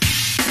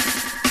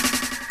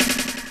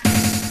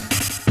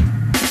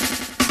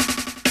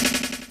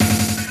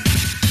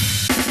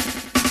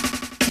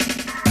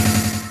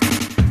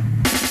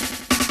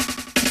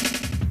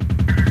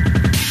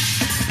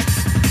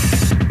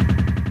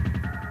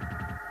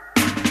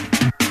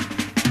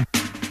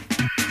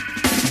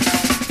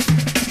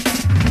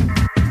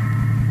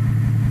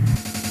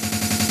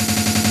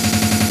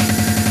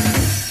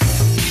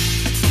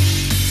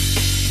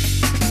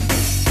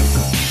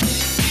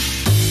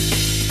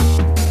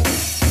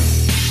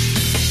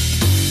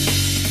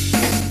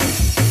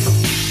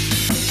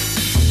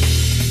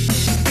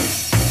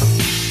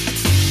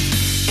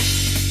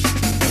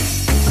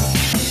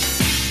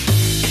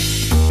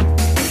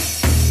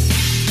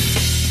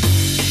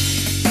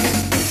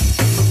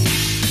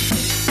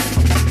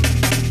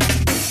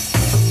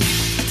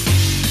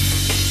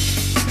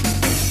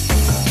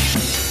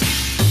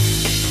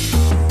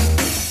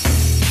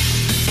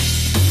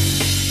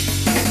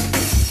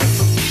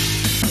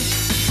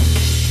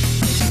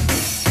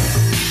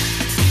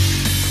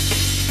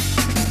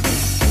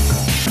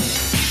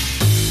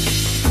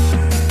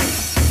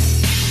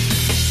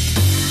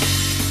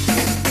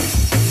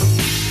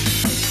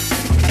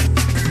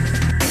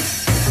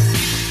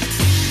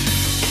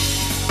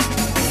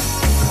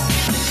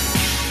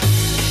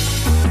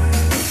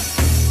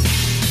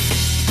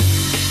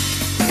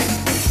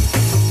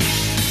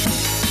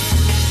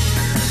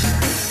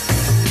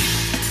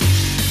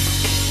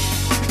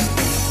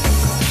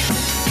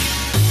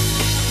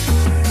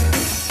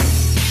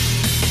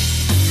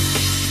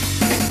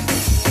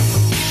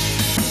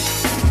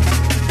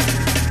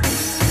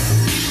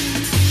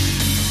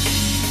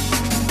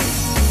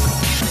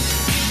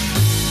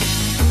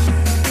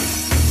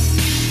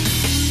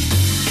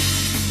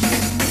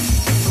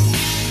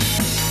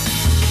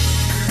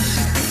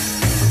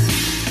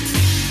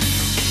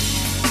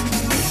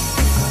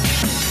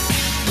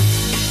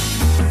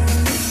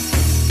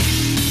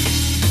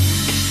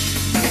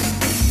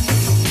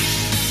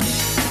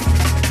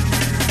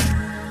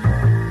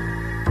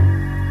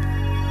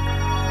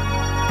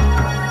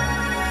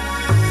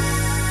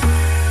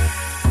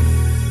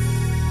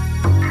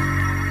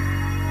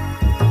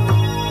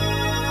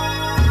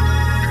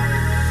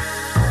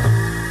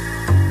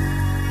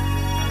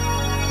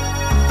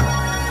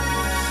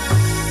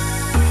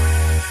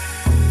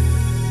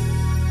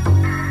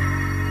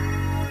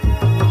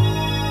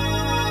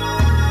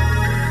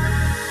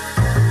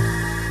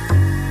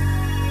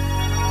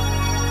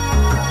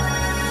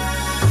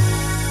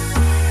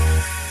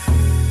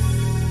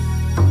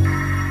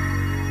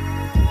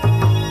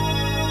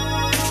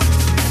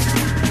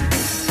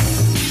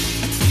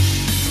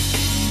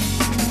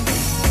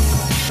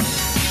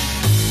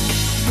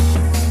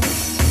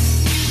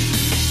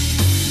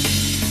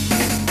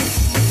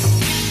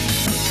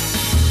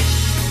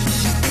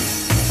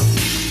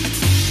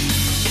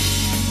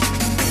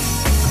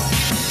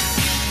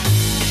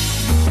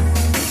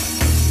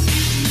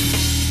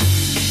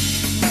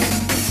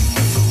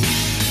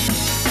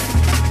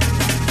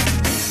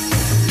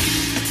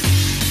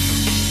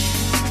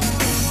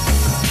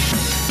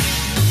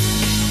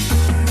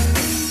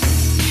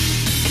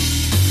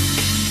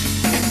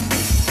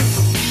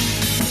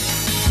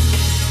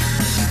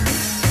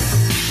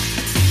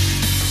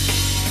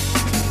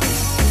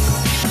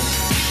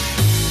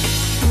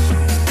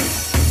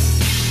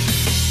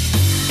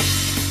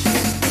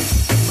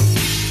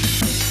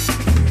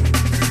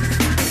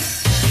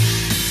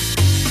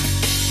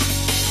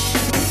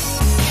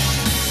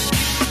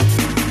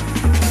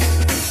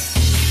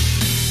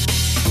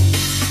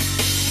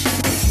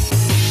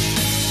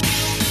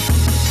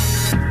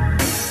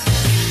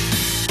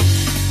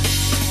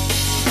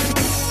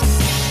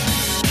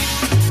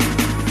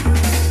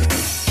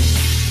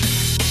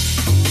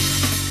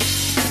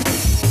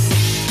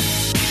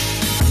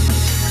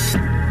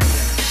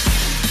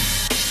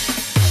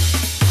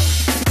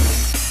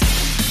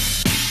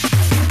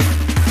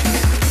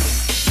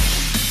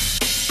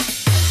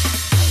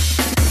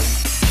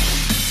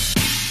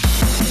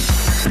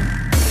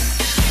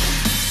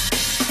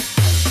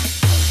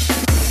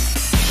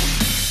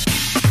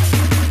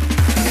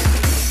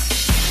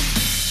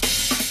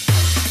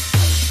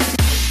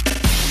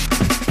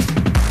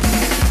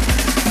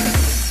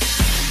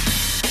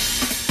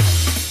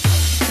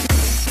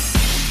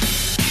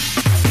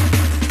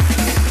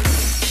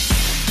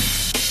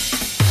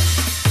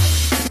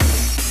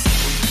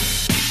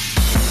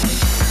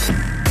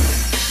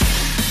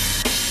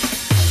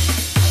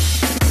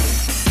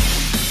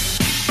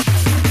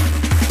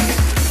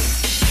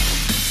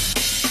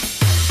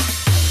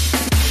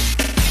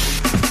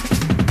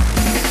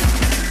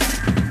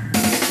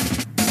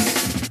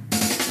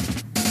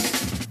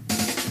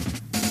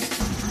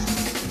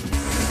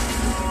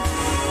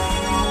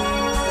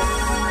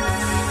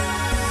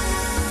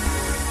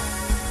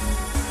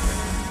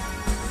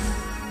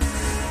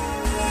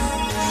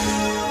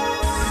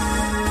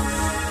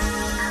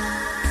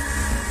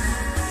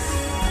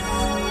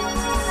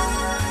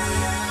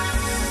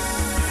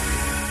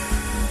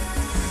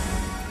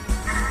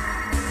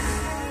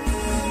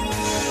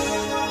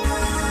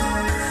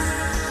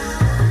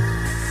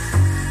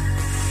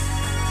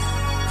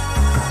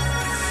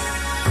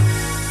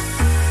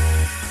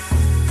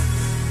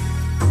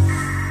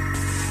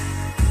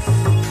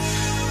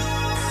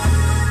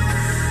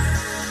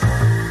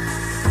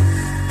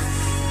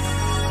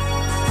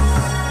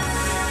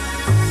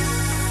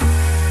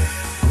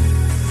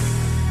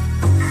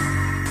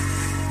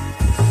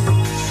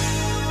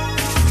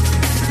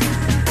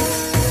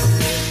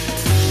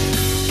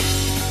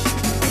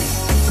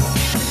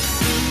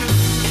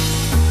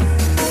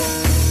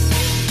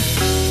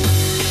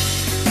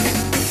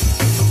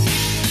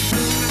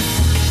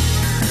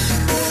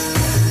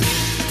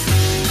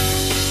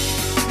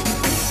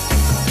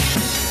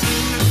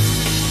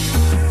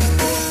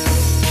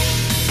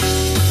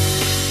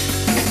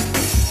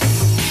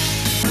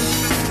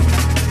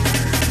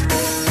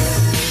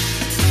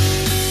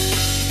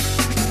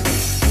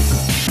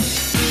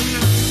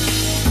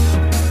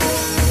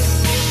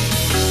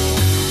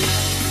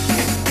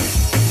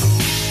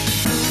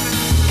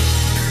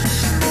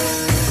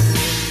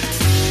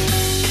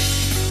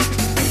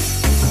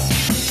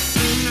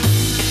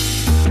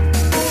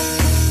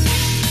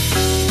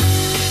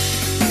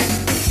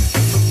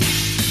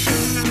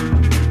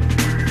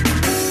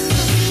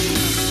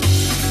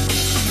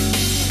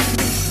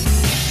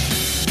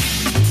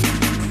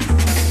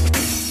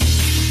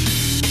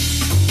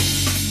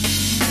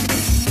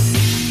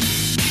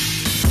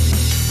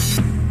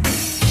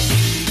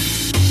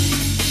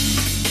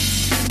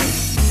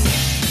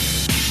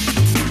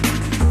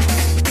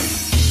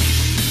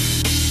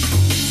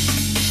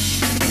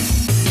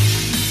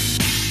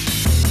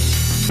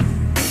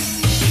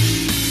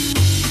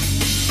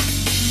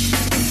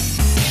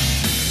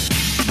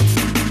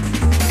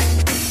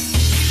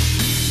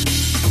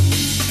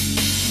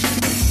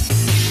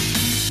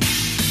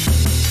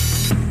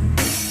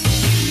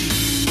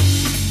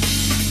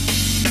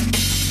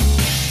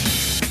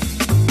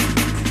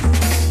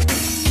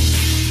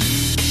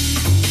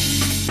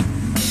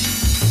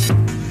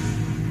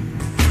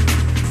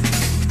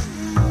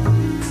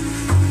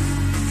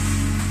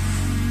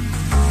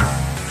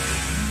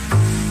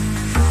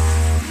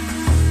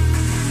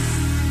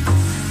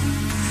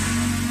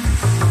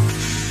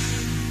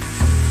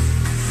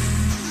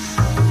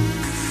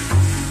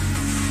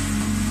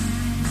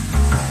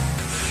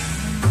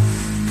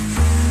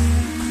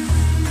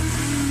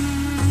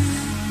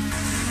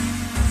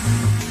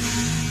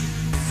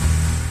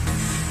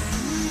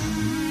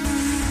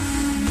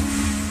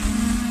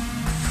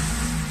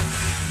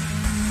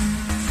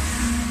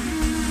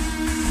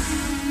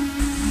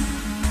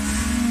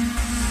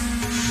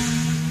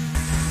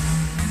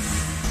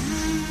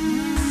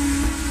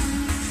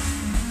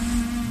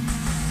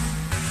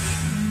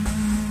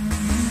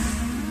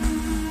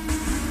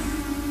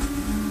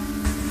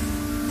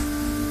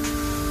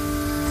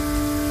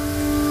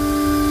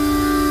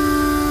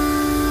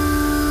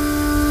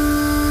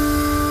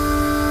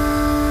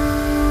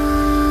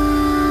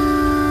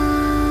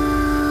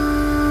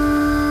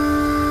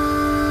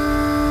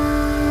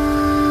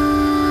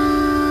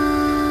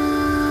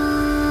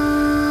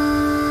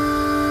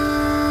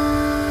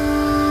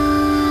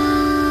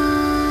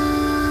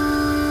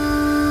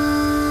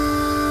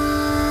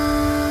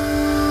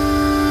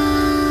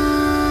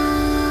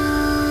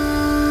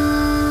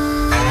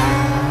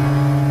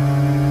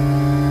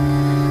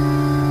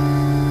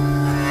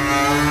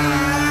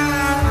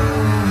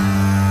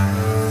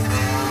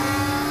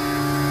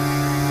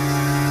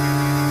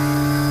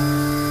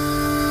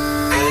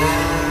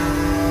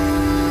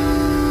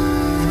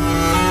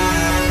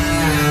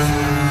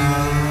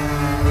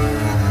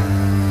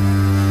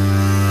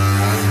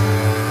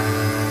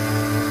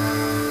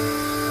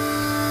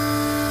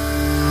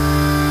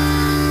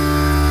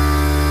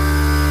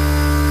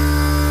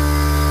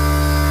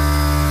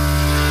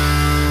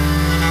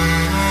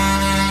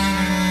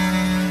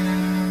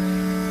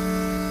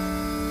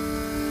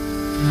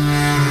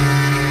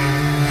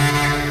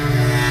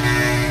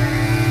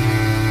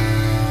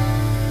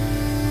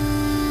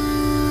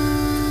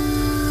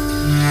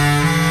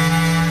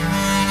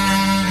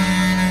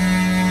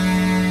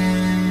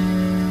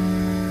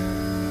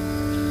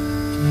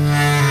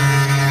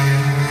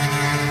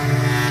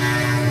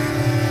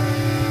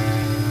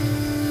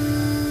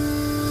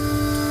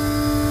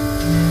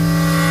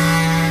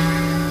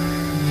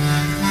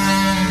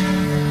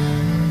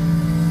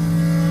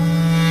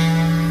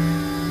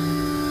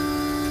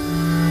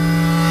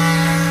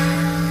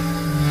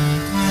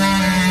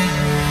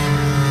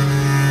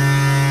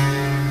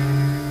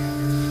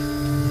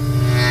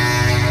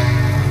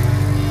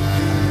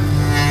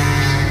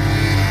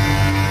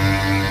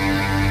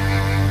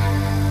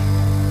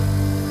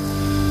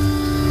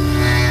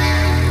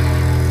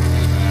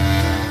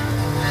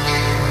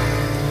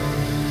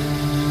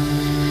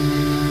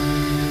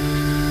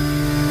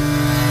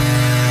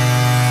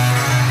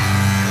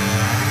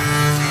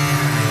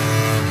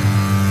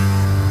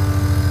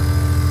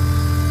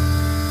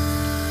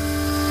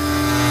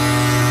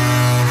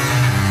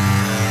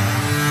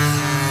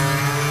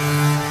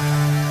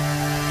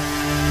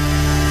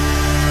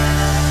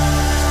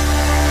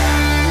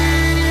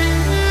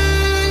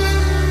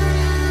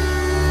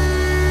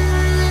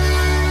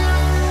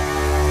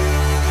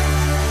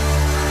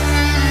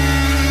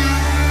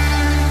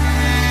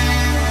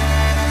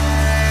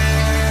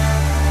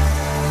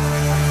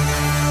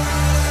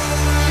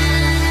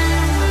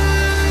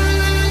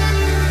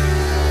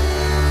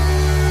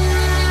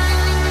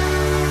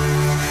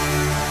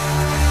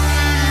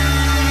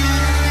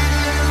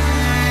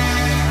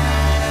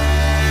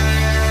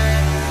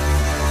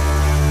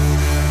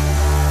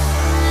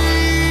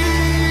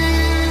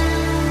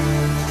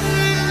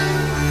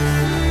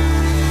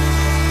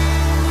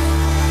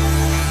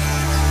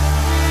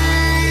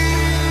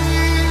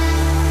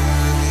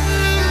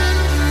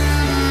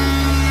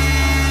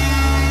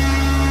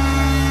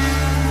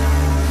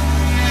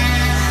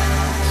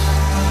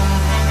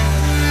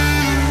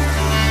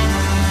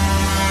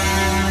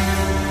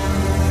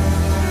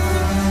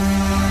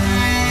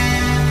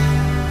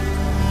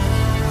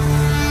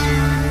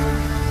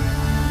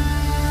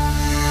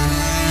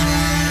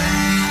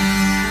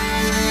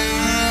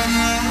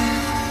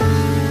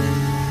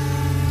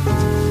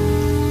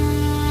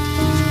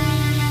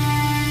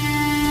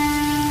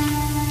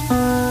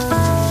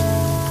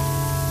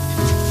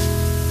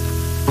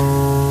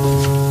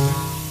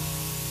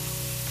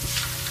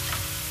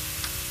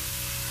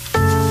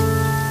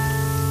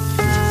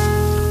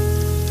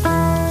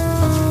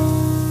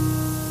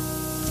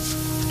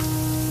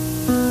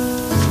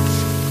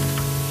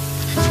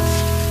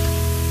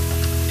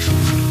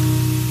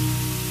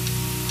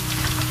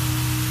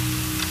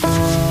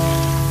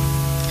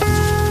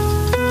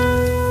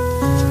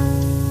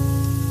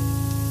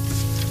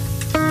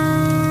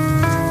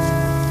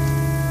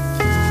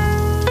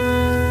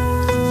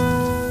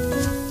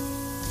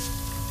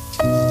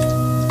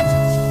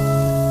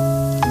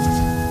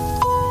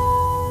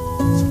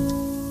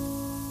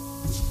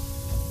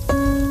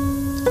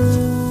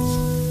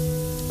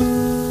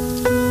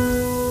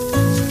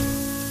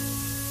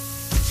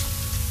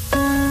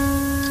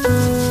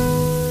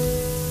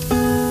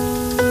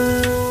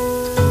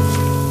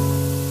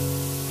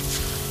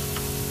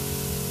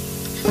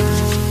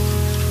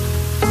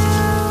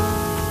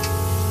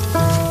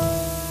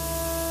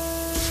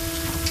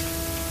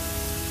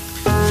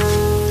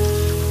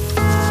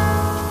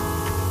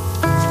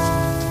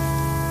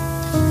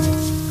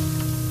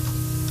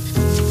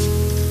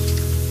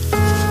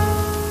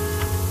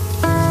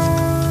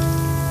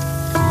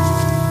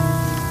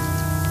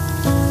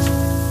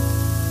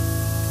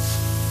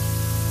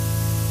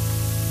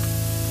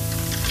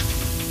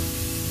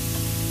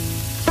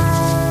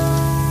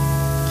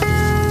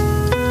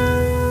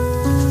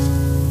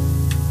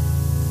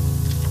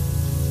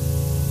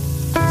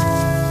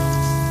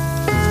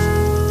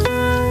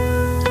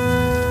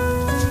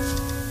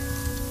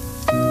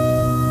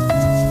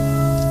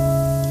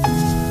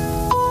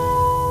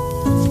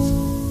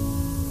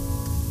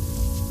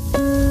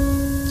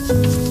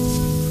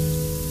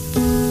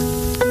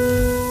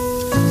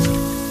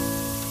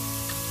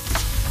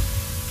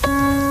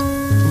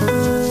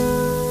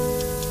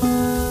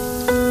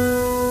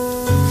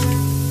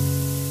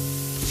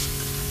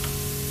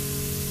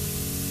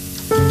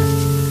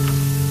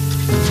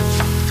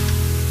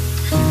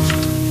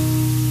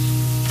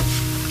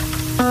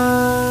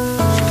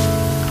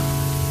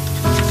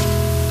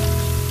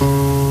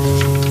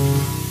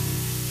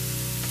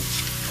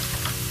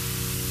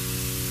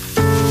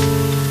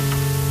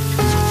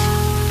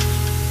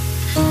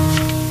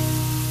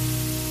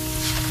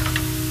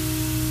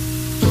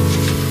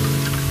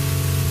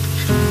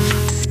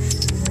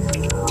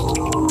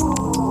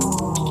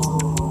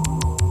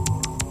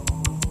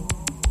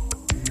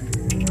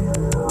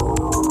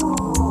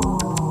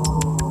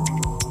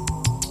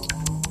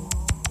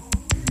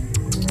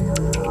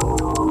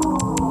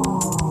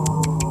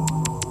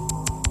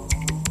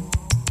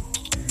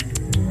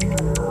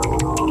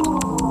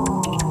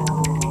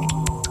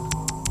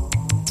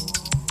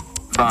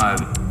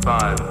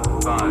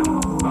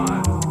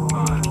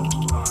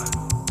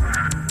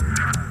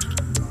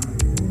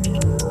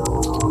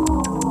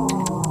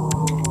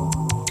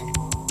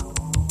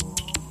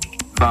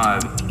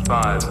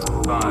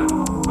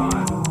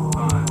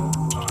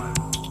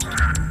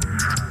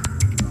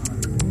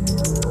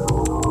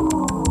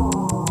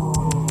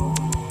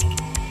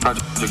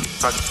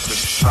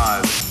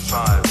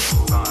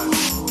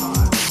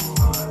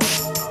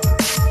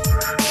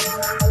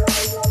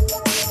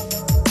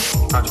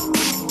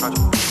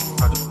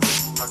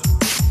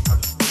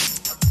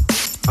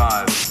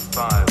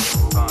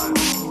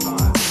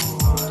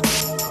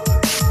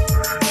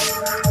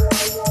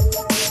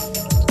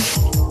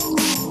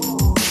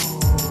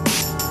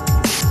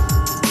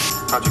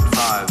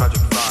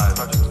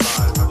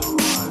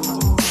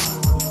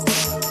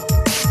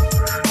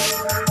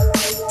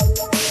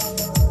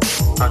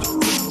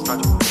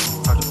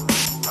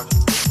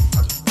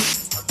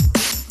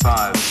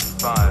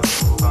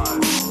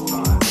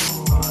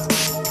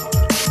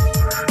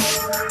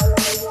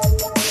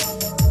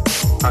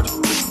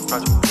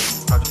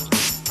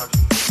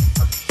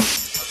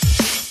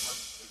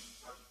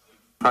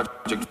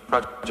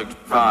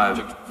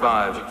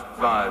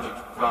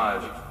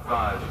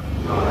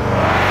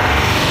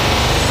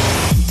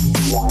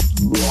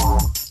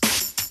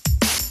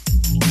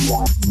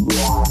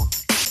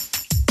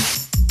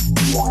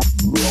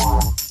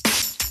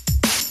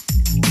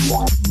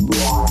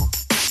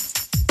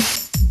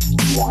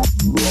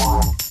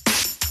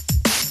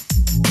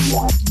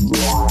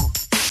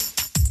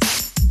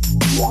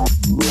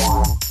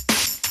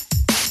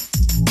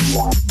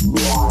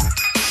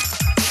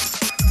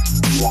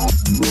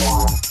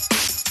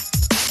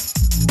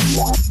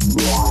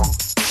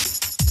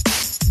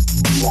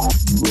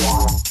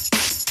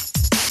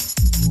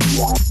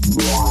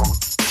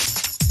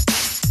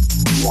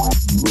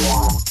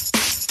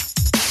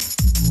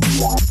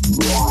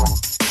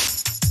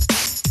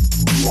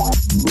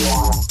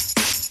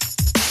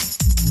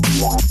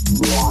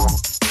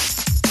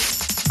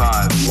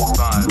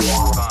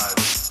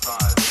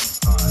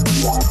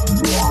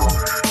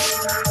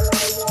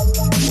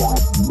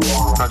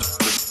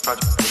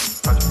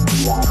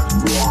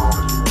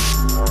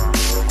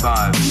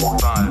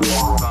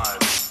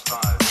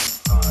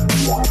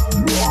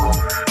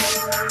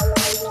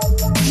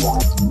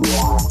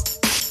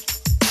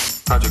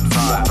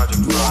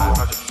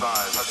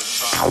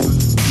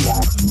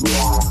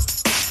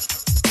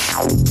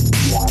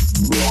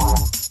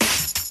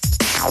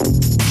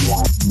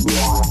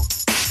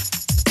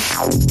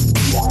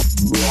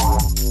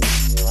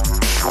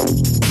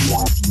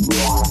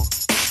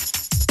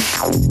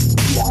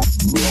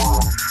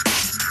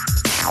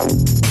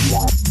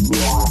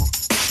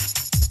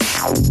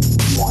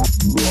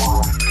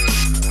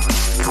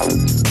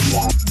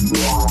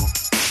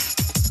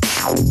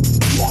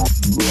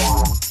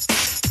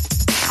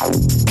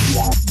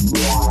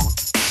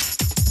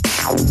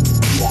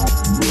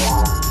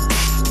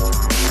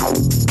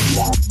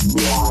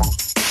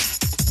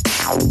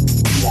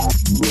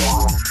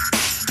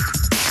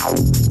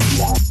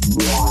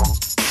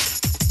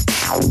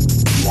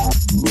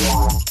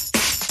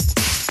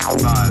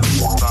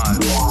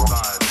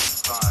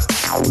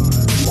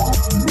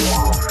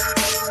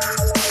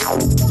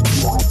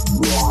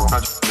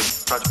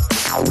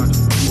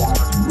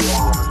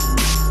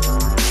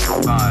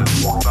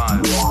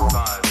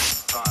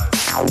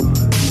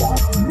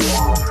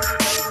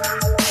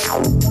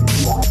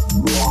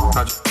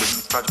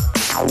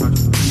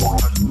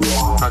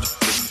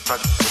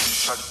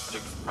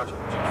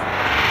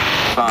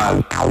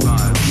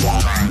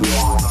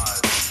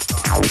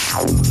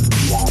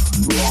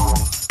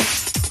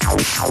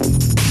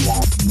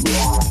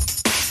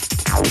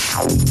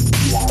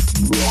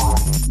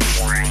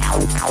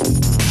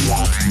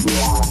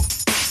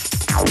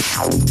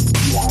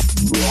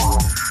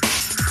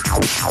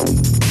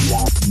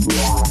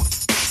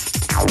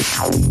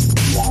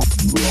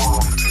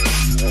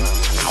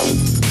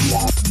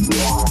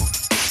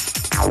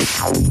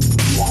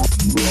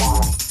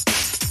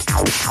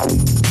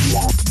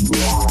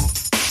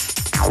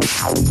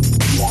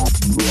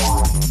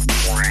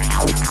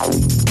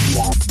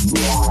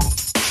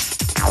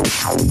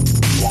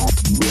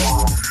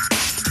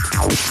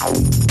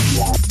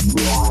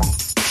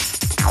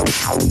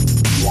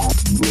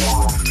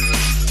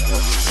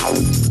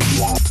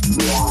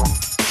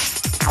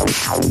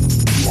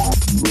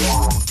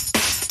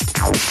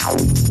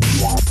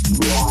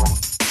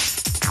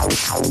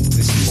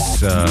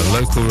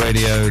 Local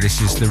radio, this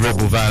is the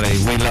Ribble Valley.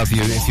 We love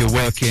you. If you're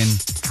working,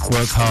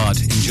 work hard,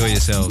 enjoy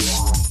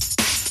yourselves.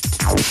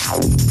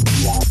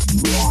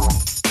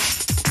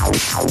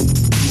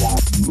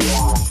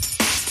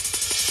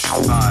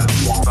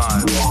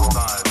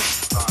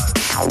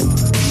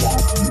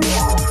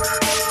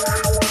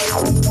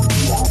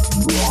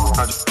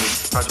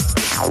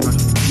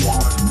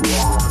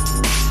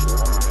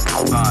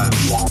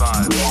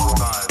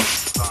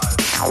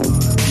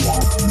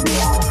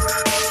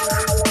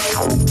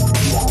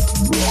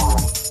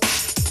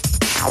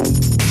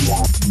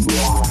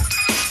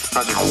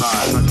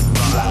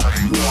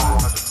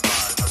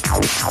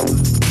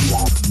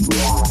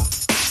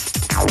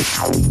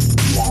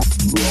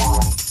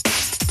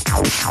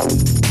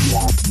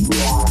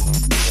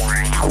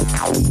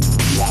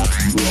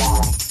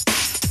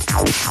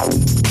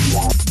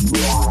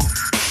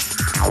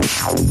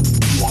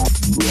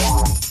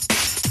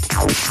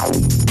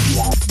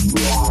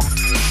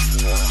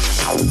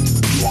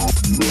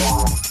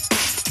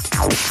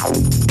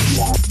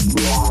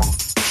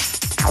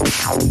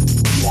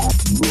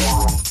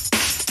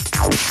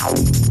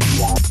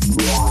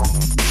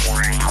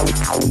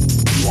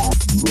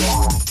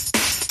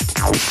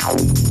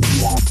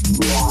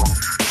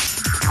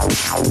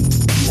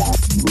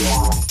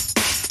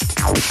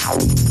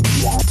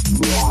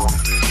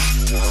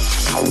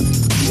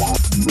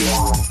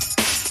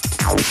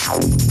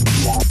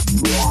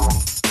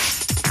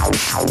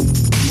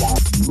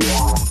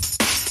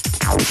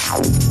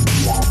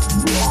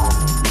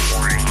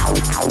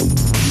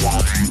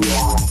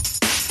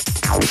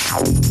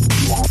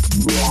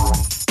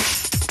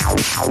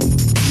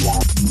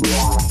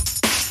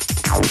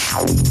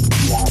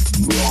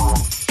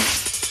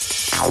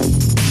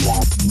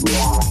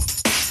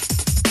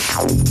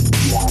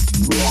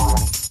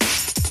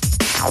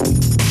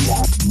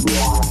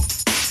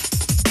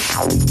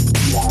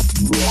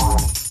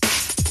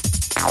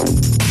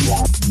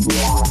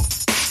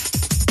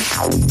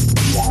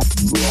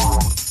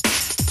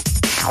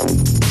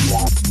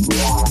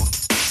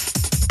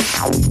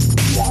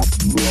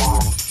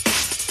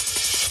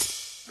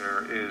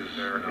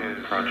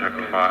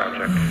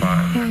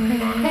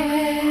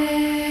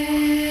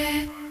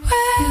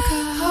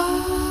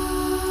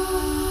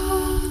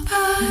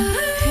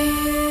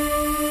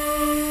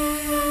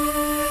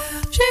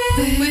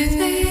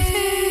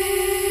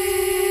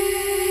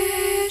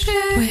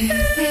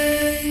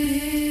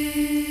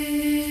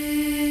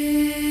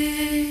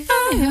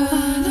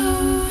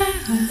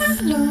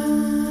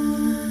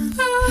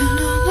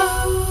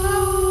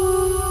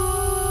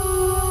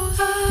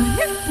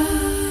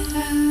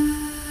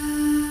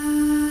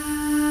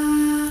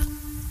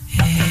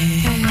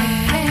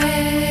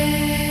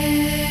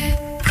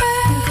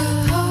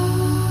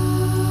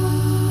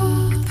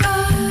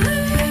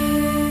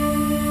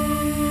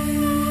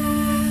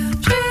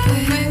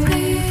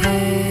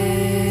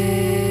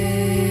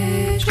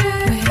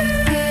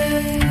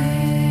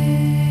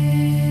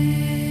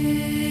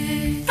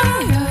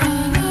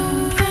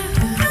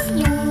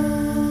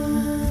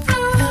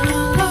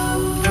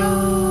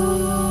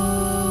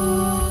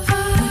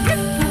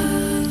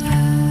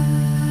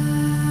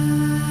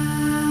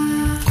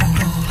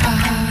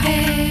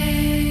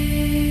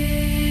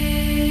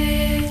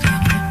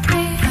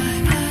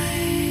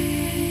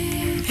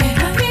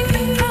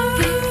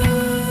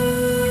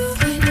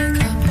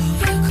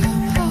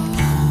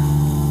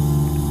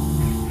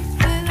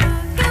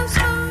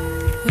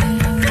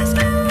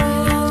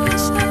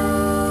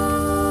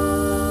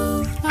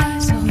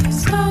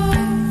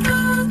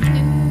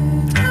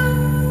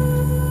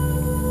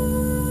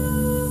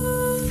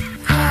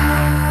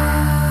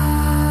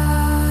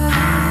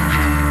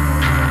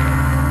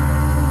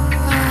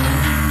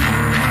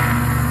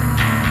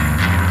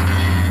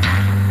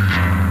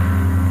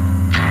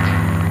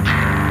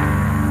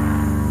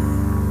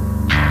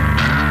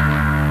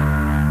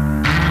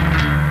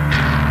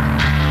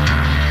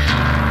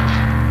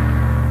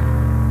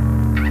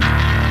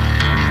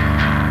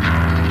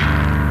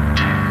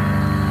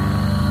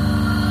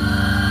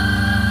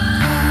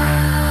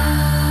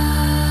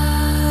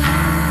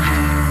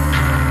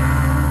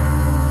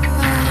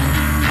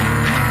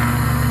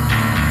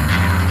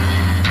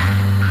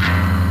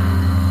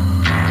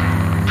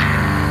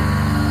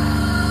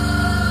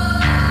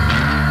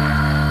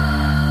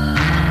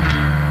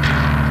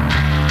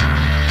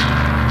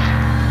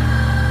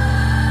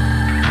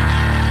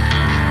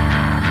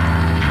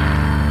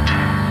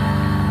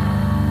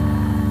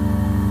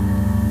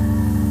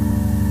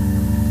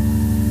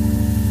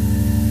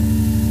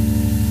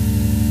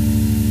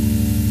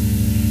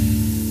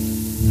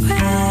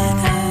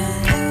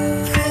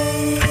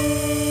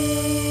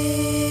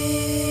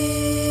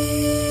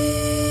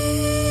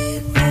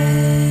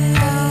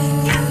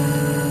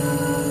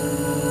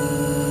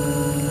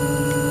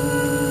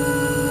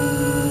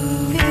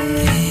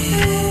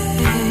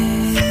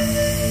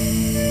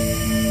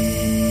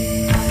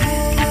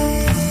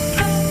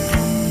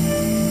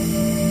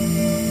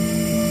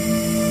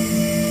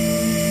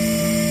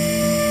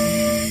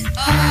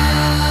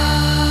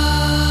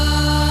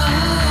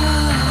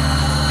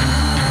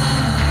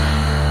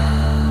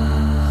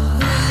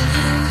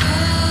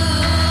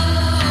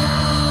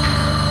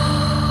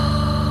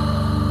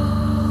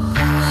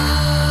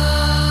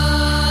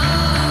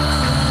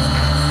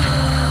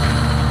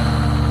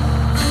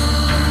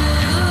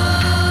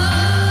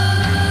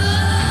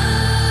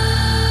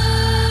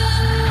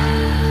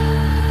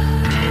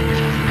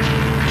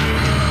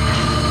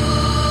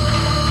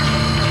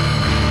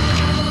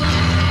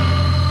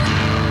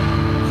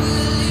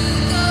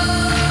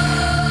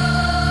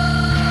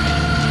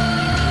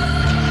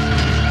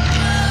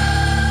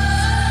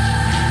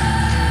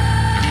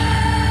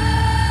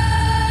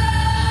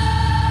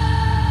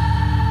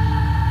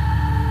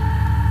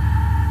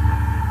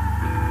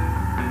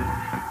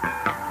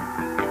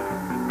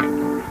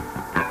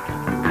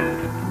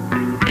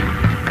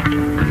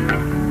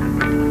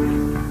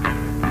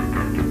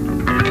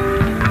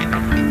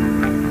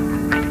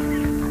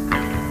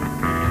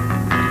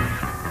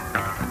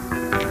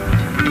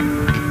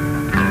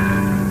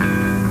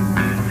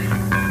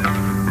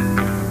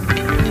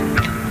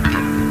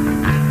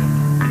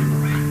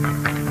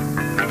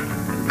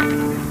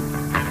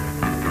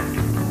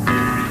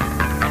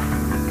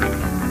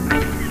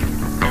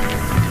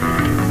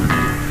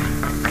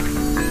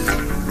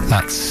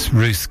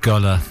 Ruth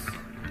Goller,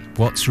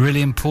 what's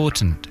really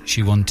important,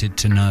 she wanted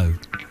to know.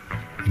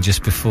 And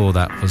just before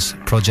that was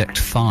Project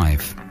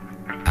 5,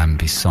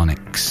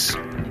 Ambisonics.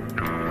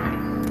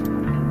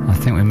 I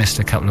think we missed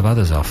a couple of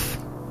others off.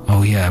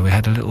 Oh yeah, we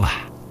had a little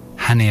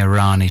Hani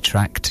Arani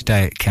track,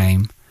 Today It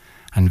Came,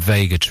 and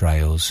Vega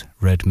Trails,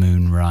 Red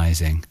Moon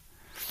Rising.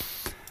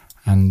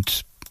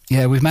 And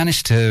yeah, we've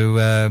managed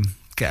to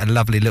get a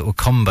lovely little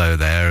combo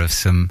there of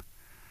some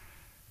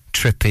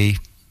trippy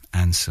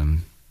and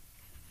some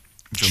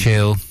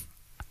chill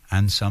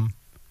and something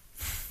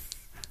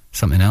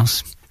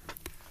else.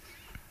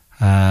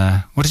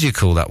 What did you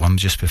call that one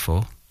just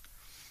before?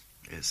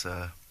 It's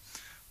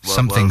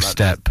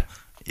step.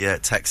 Yeah,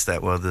 tech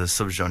step. Well, the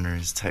subgenre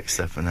is tech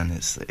step, and then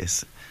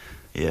it's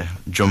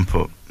jump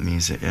up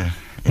music. Yeah,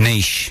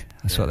 niche.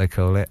 That's what they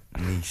call it.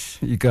 Niche.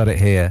 You got it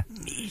here.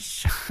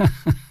 Niche.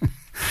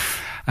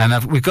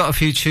 And we've got a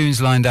few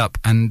tunes lined up,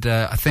 and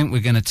I think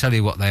we're going to tell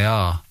you what they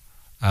are,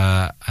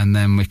 and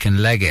then we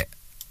can leg it.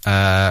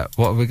 What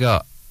have we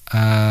got?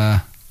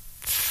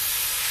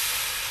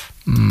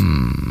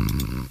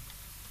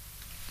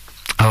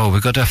 Oh,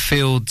 we've got a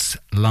Fields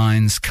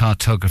Lines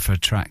Cartographer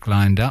track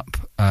lined up,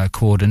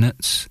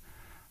 Coordinates,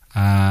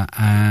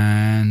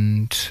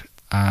 and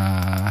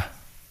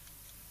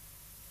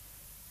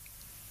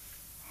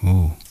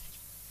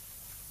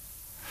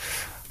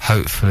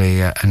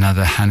hopefully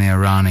another Hani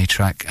Arani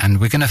track, and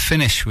we're going to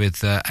finish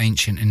with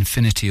Ancient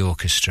Infinity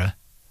Orchestra.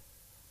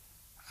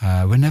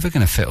 We're never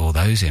going to fit all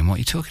those in. What are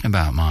you talking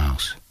about,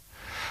 Miles?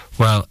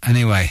 Well,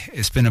 anyway,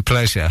 it's been a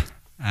pleasure,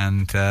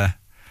 and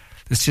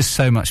there's just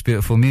so much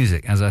beautiful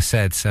music, as I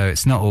said, so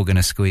it's not all going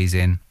to squeeze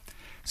in.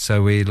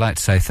 So we'd like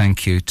to say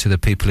thank you to the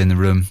people in the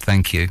room.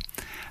 Thank you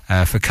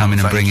for coming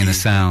and bringing the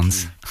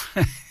sounds.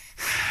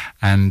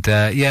 And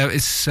yeah,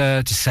 it's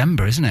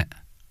December, isn't it?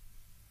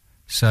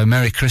 So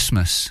Merry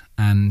Christmas,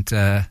 and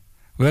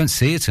we won't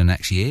see you till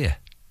next year.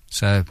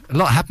 So a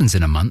lot happens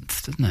in a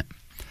month, doesn't it?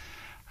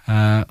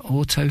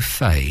 Auto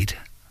fade.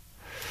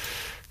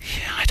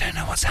 Yeah, I don't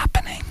know what's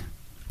happening,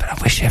 but I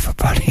wish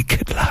everybody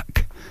good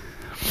luck.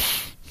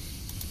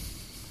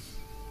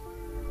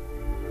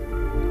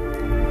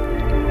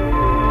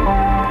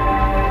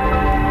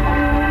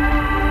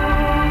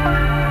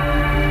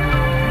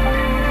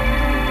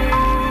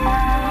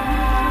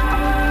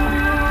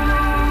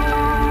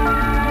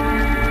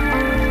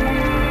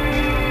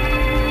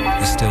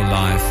 We're still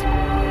live.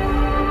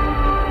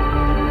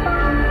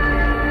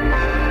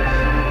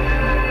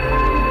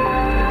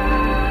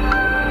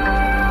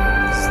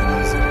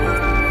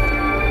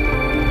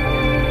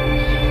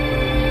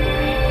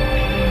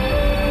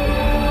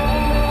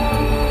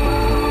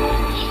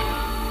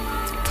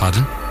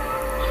 Pardon?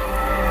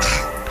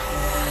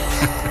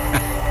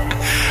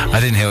 I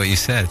didn't hear what you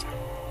said.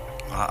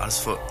 I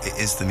just thought,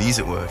 is the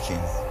music working?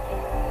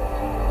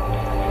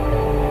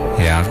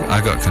 Yeah,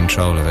 I've got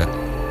control of it.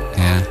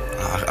 Yeah.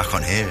 I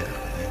can't hear it.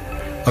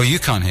 Oh, you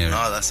can't hear it?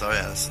 No, that's all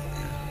right.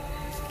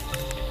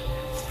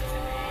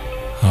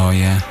 Oh,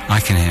 yeah. I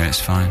can hear it. It's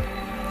fine.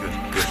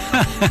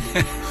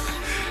 Good.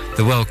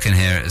 The world can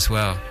hear it as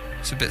well.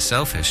 It's a bit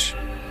selfish.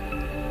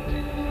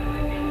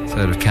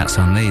 Third of Cats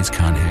on Leeds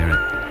can't hear it.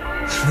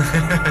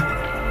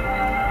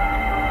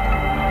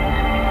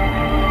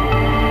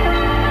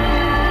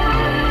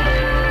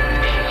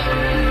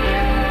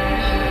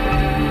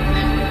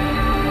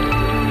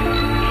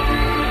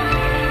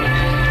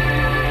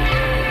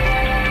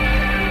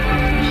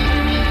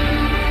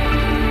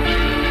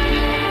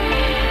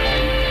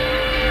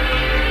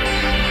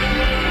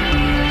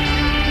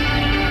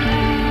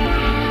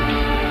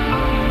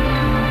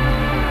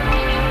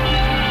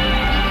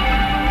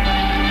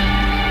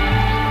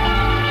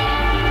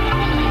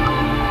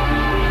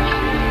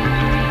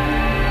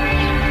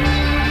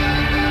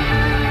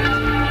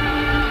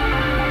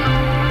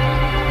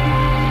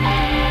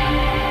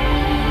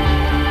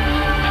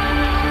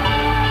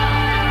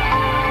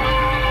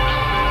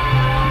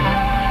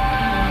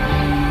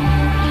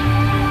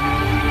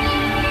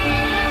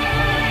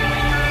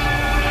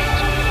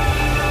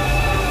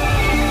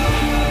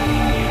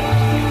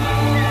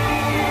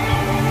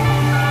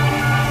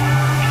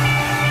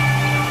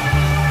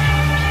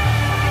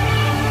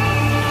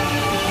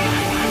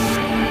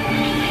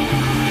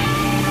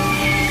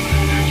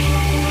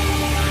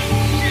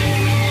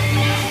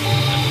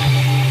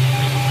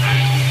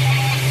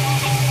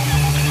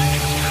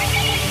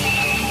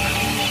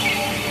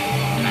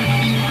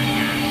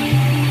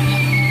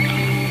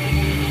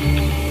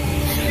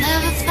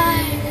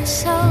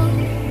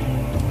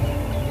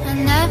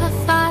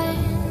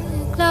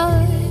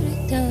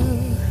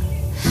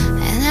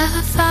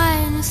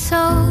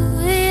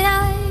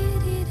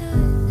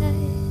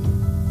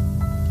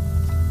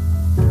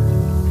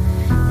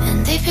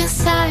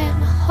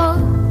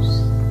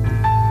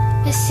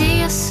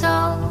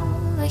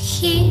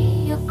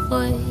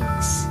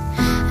 voice.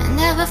 I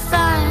never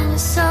find a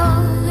soul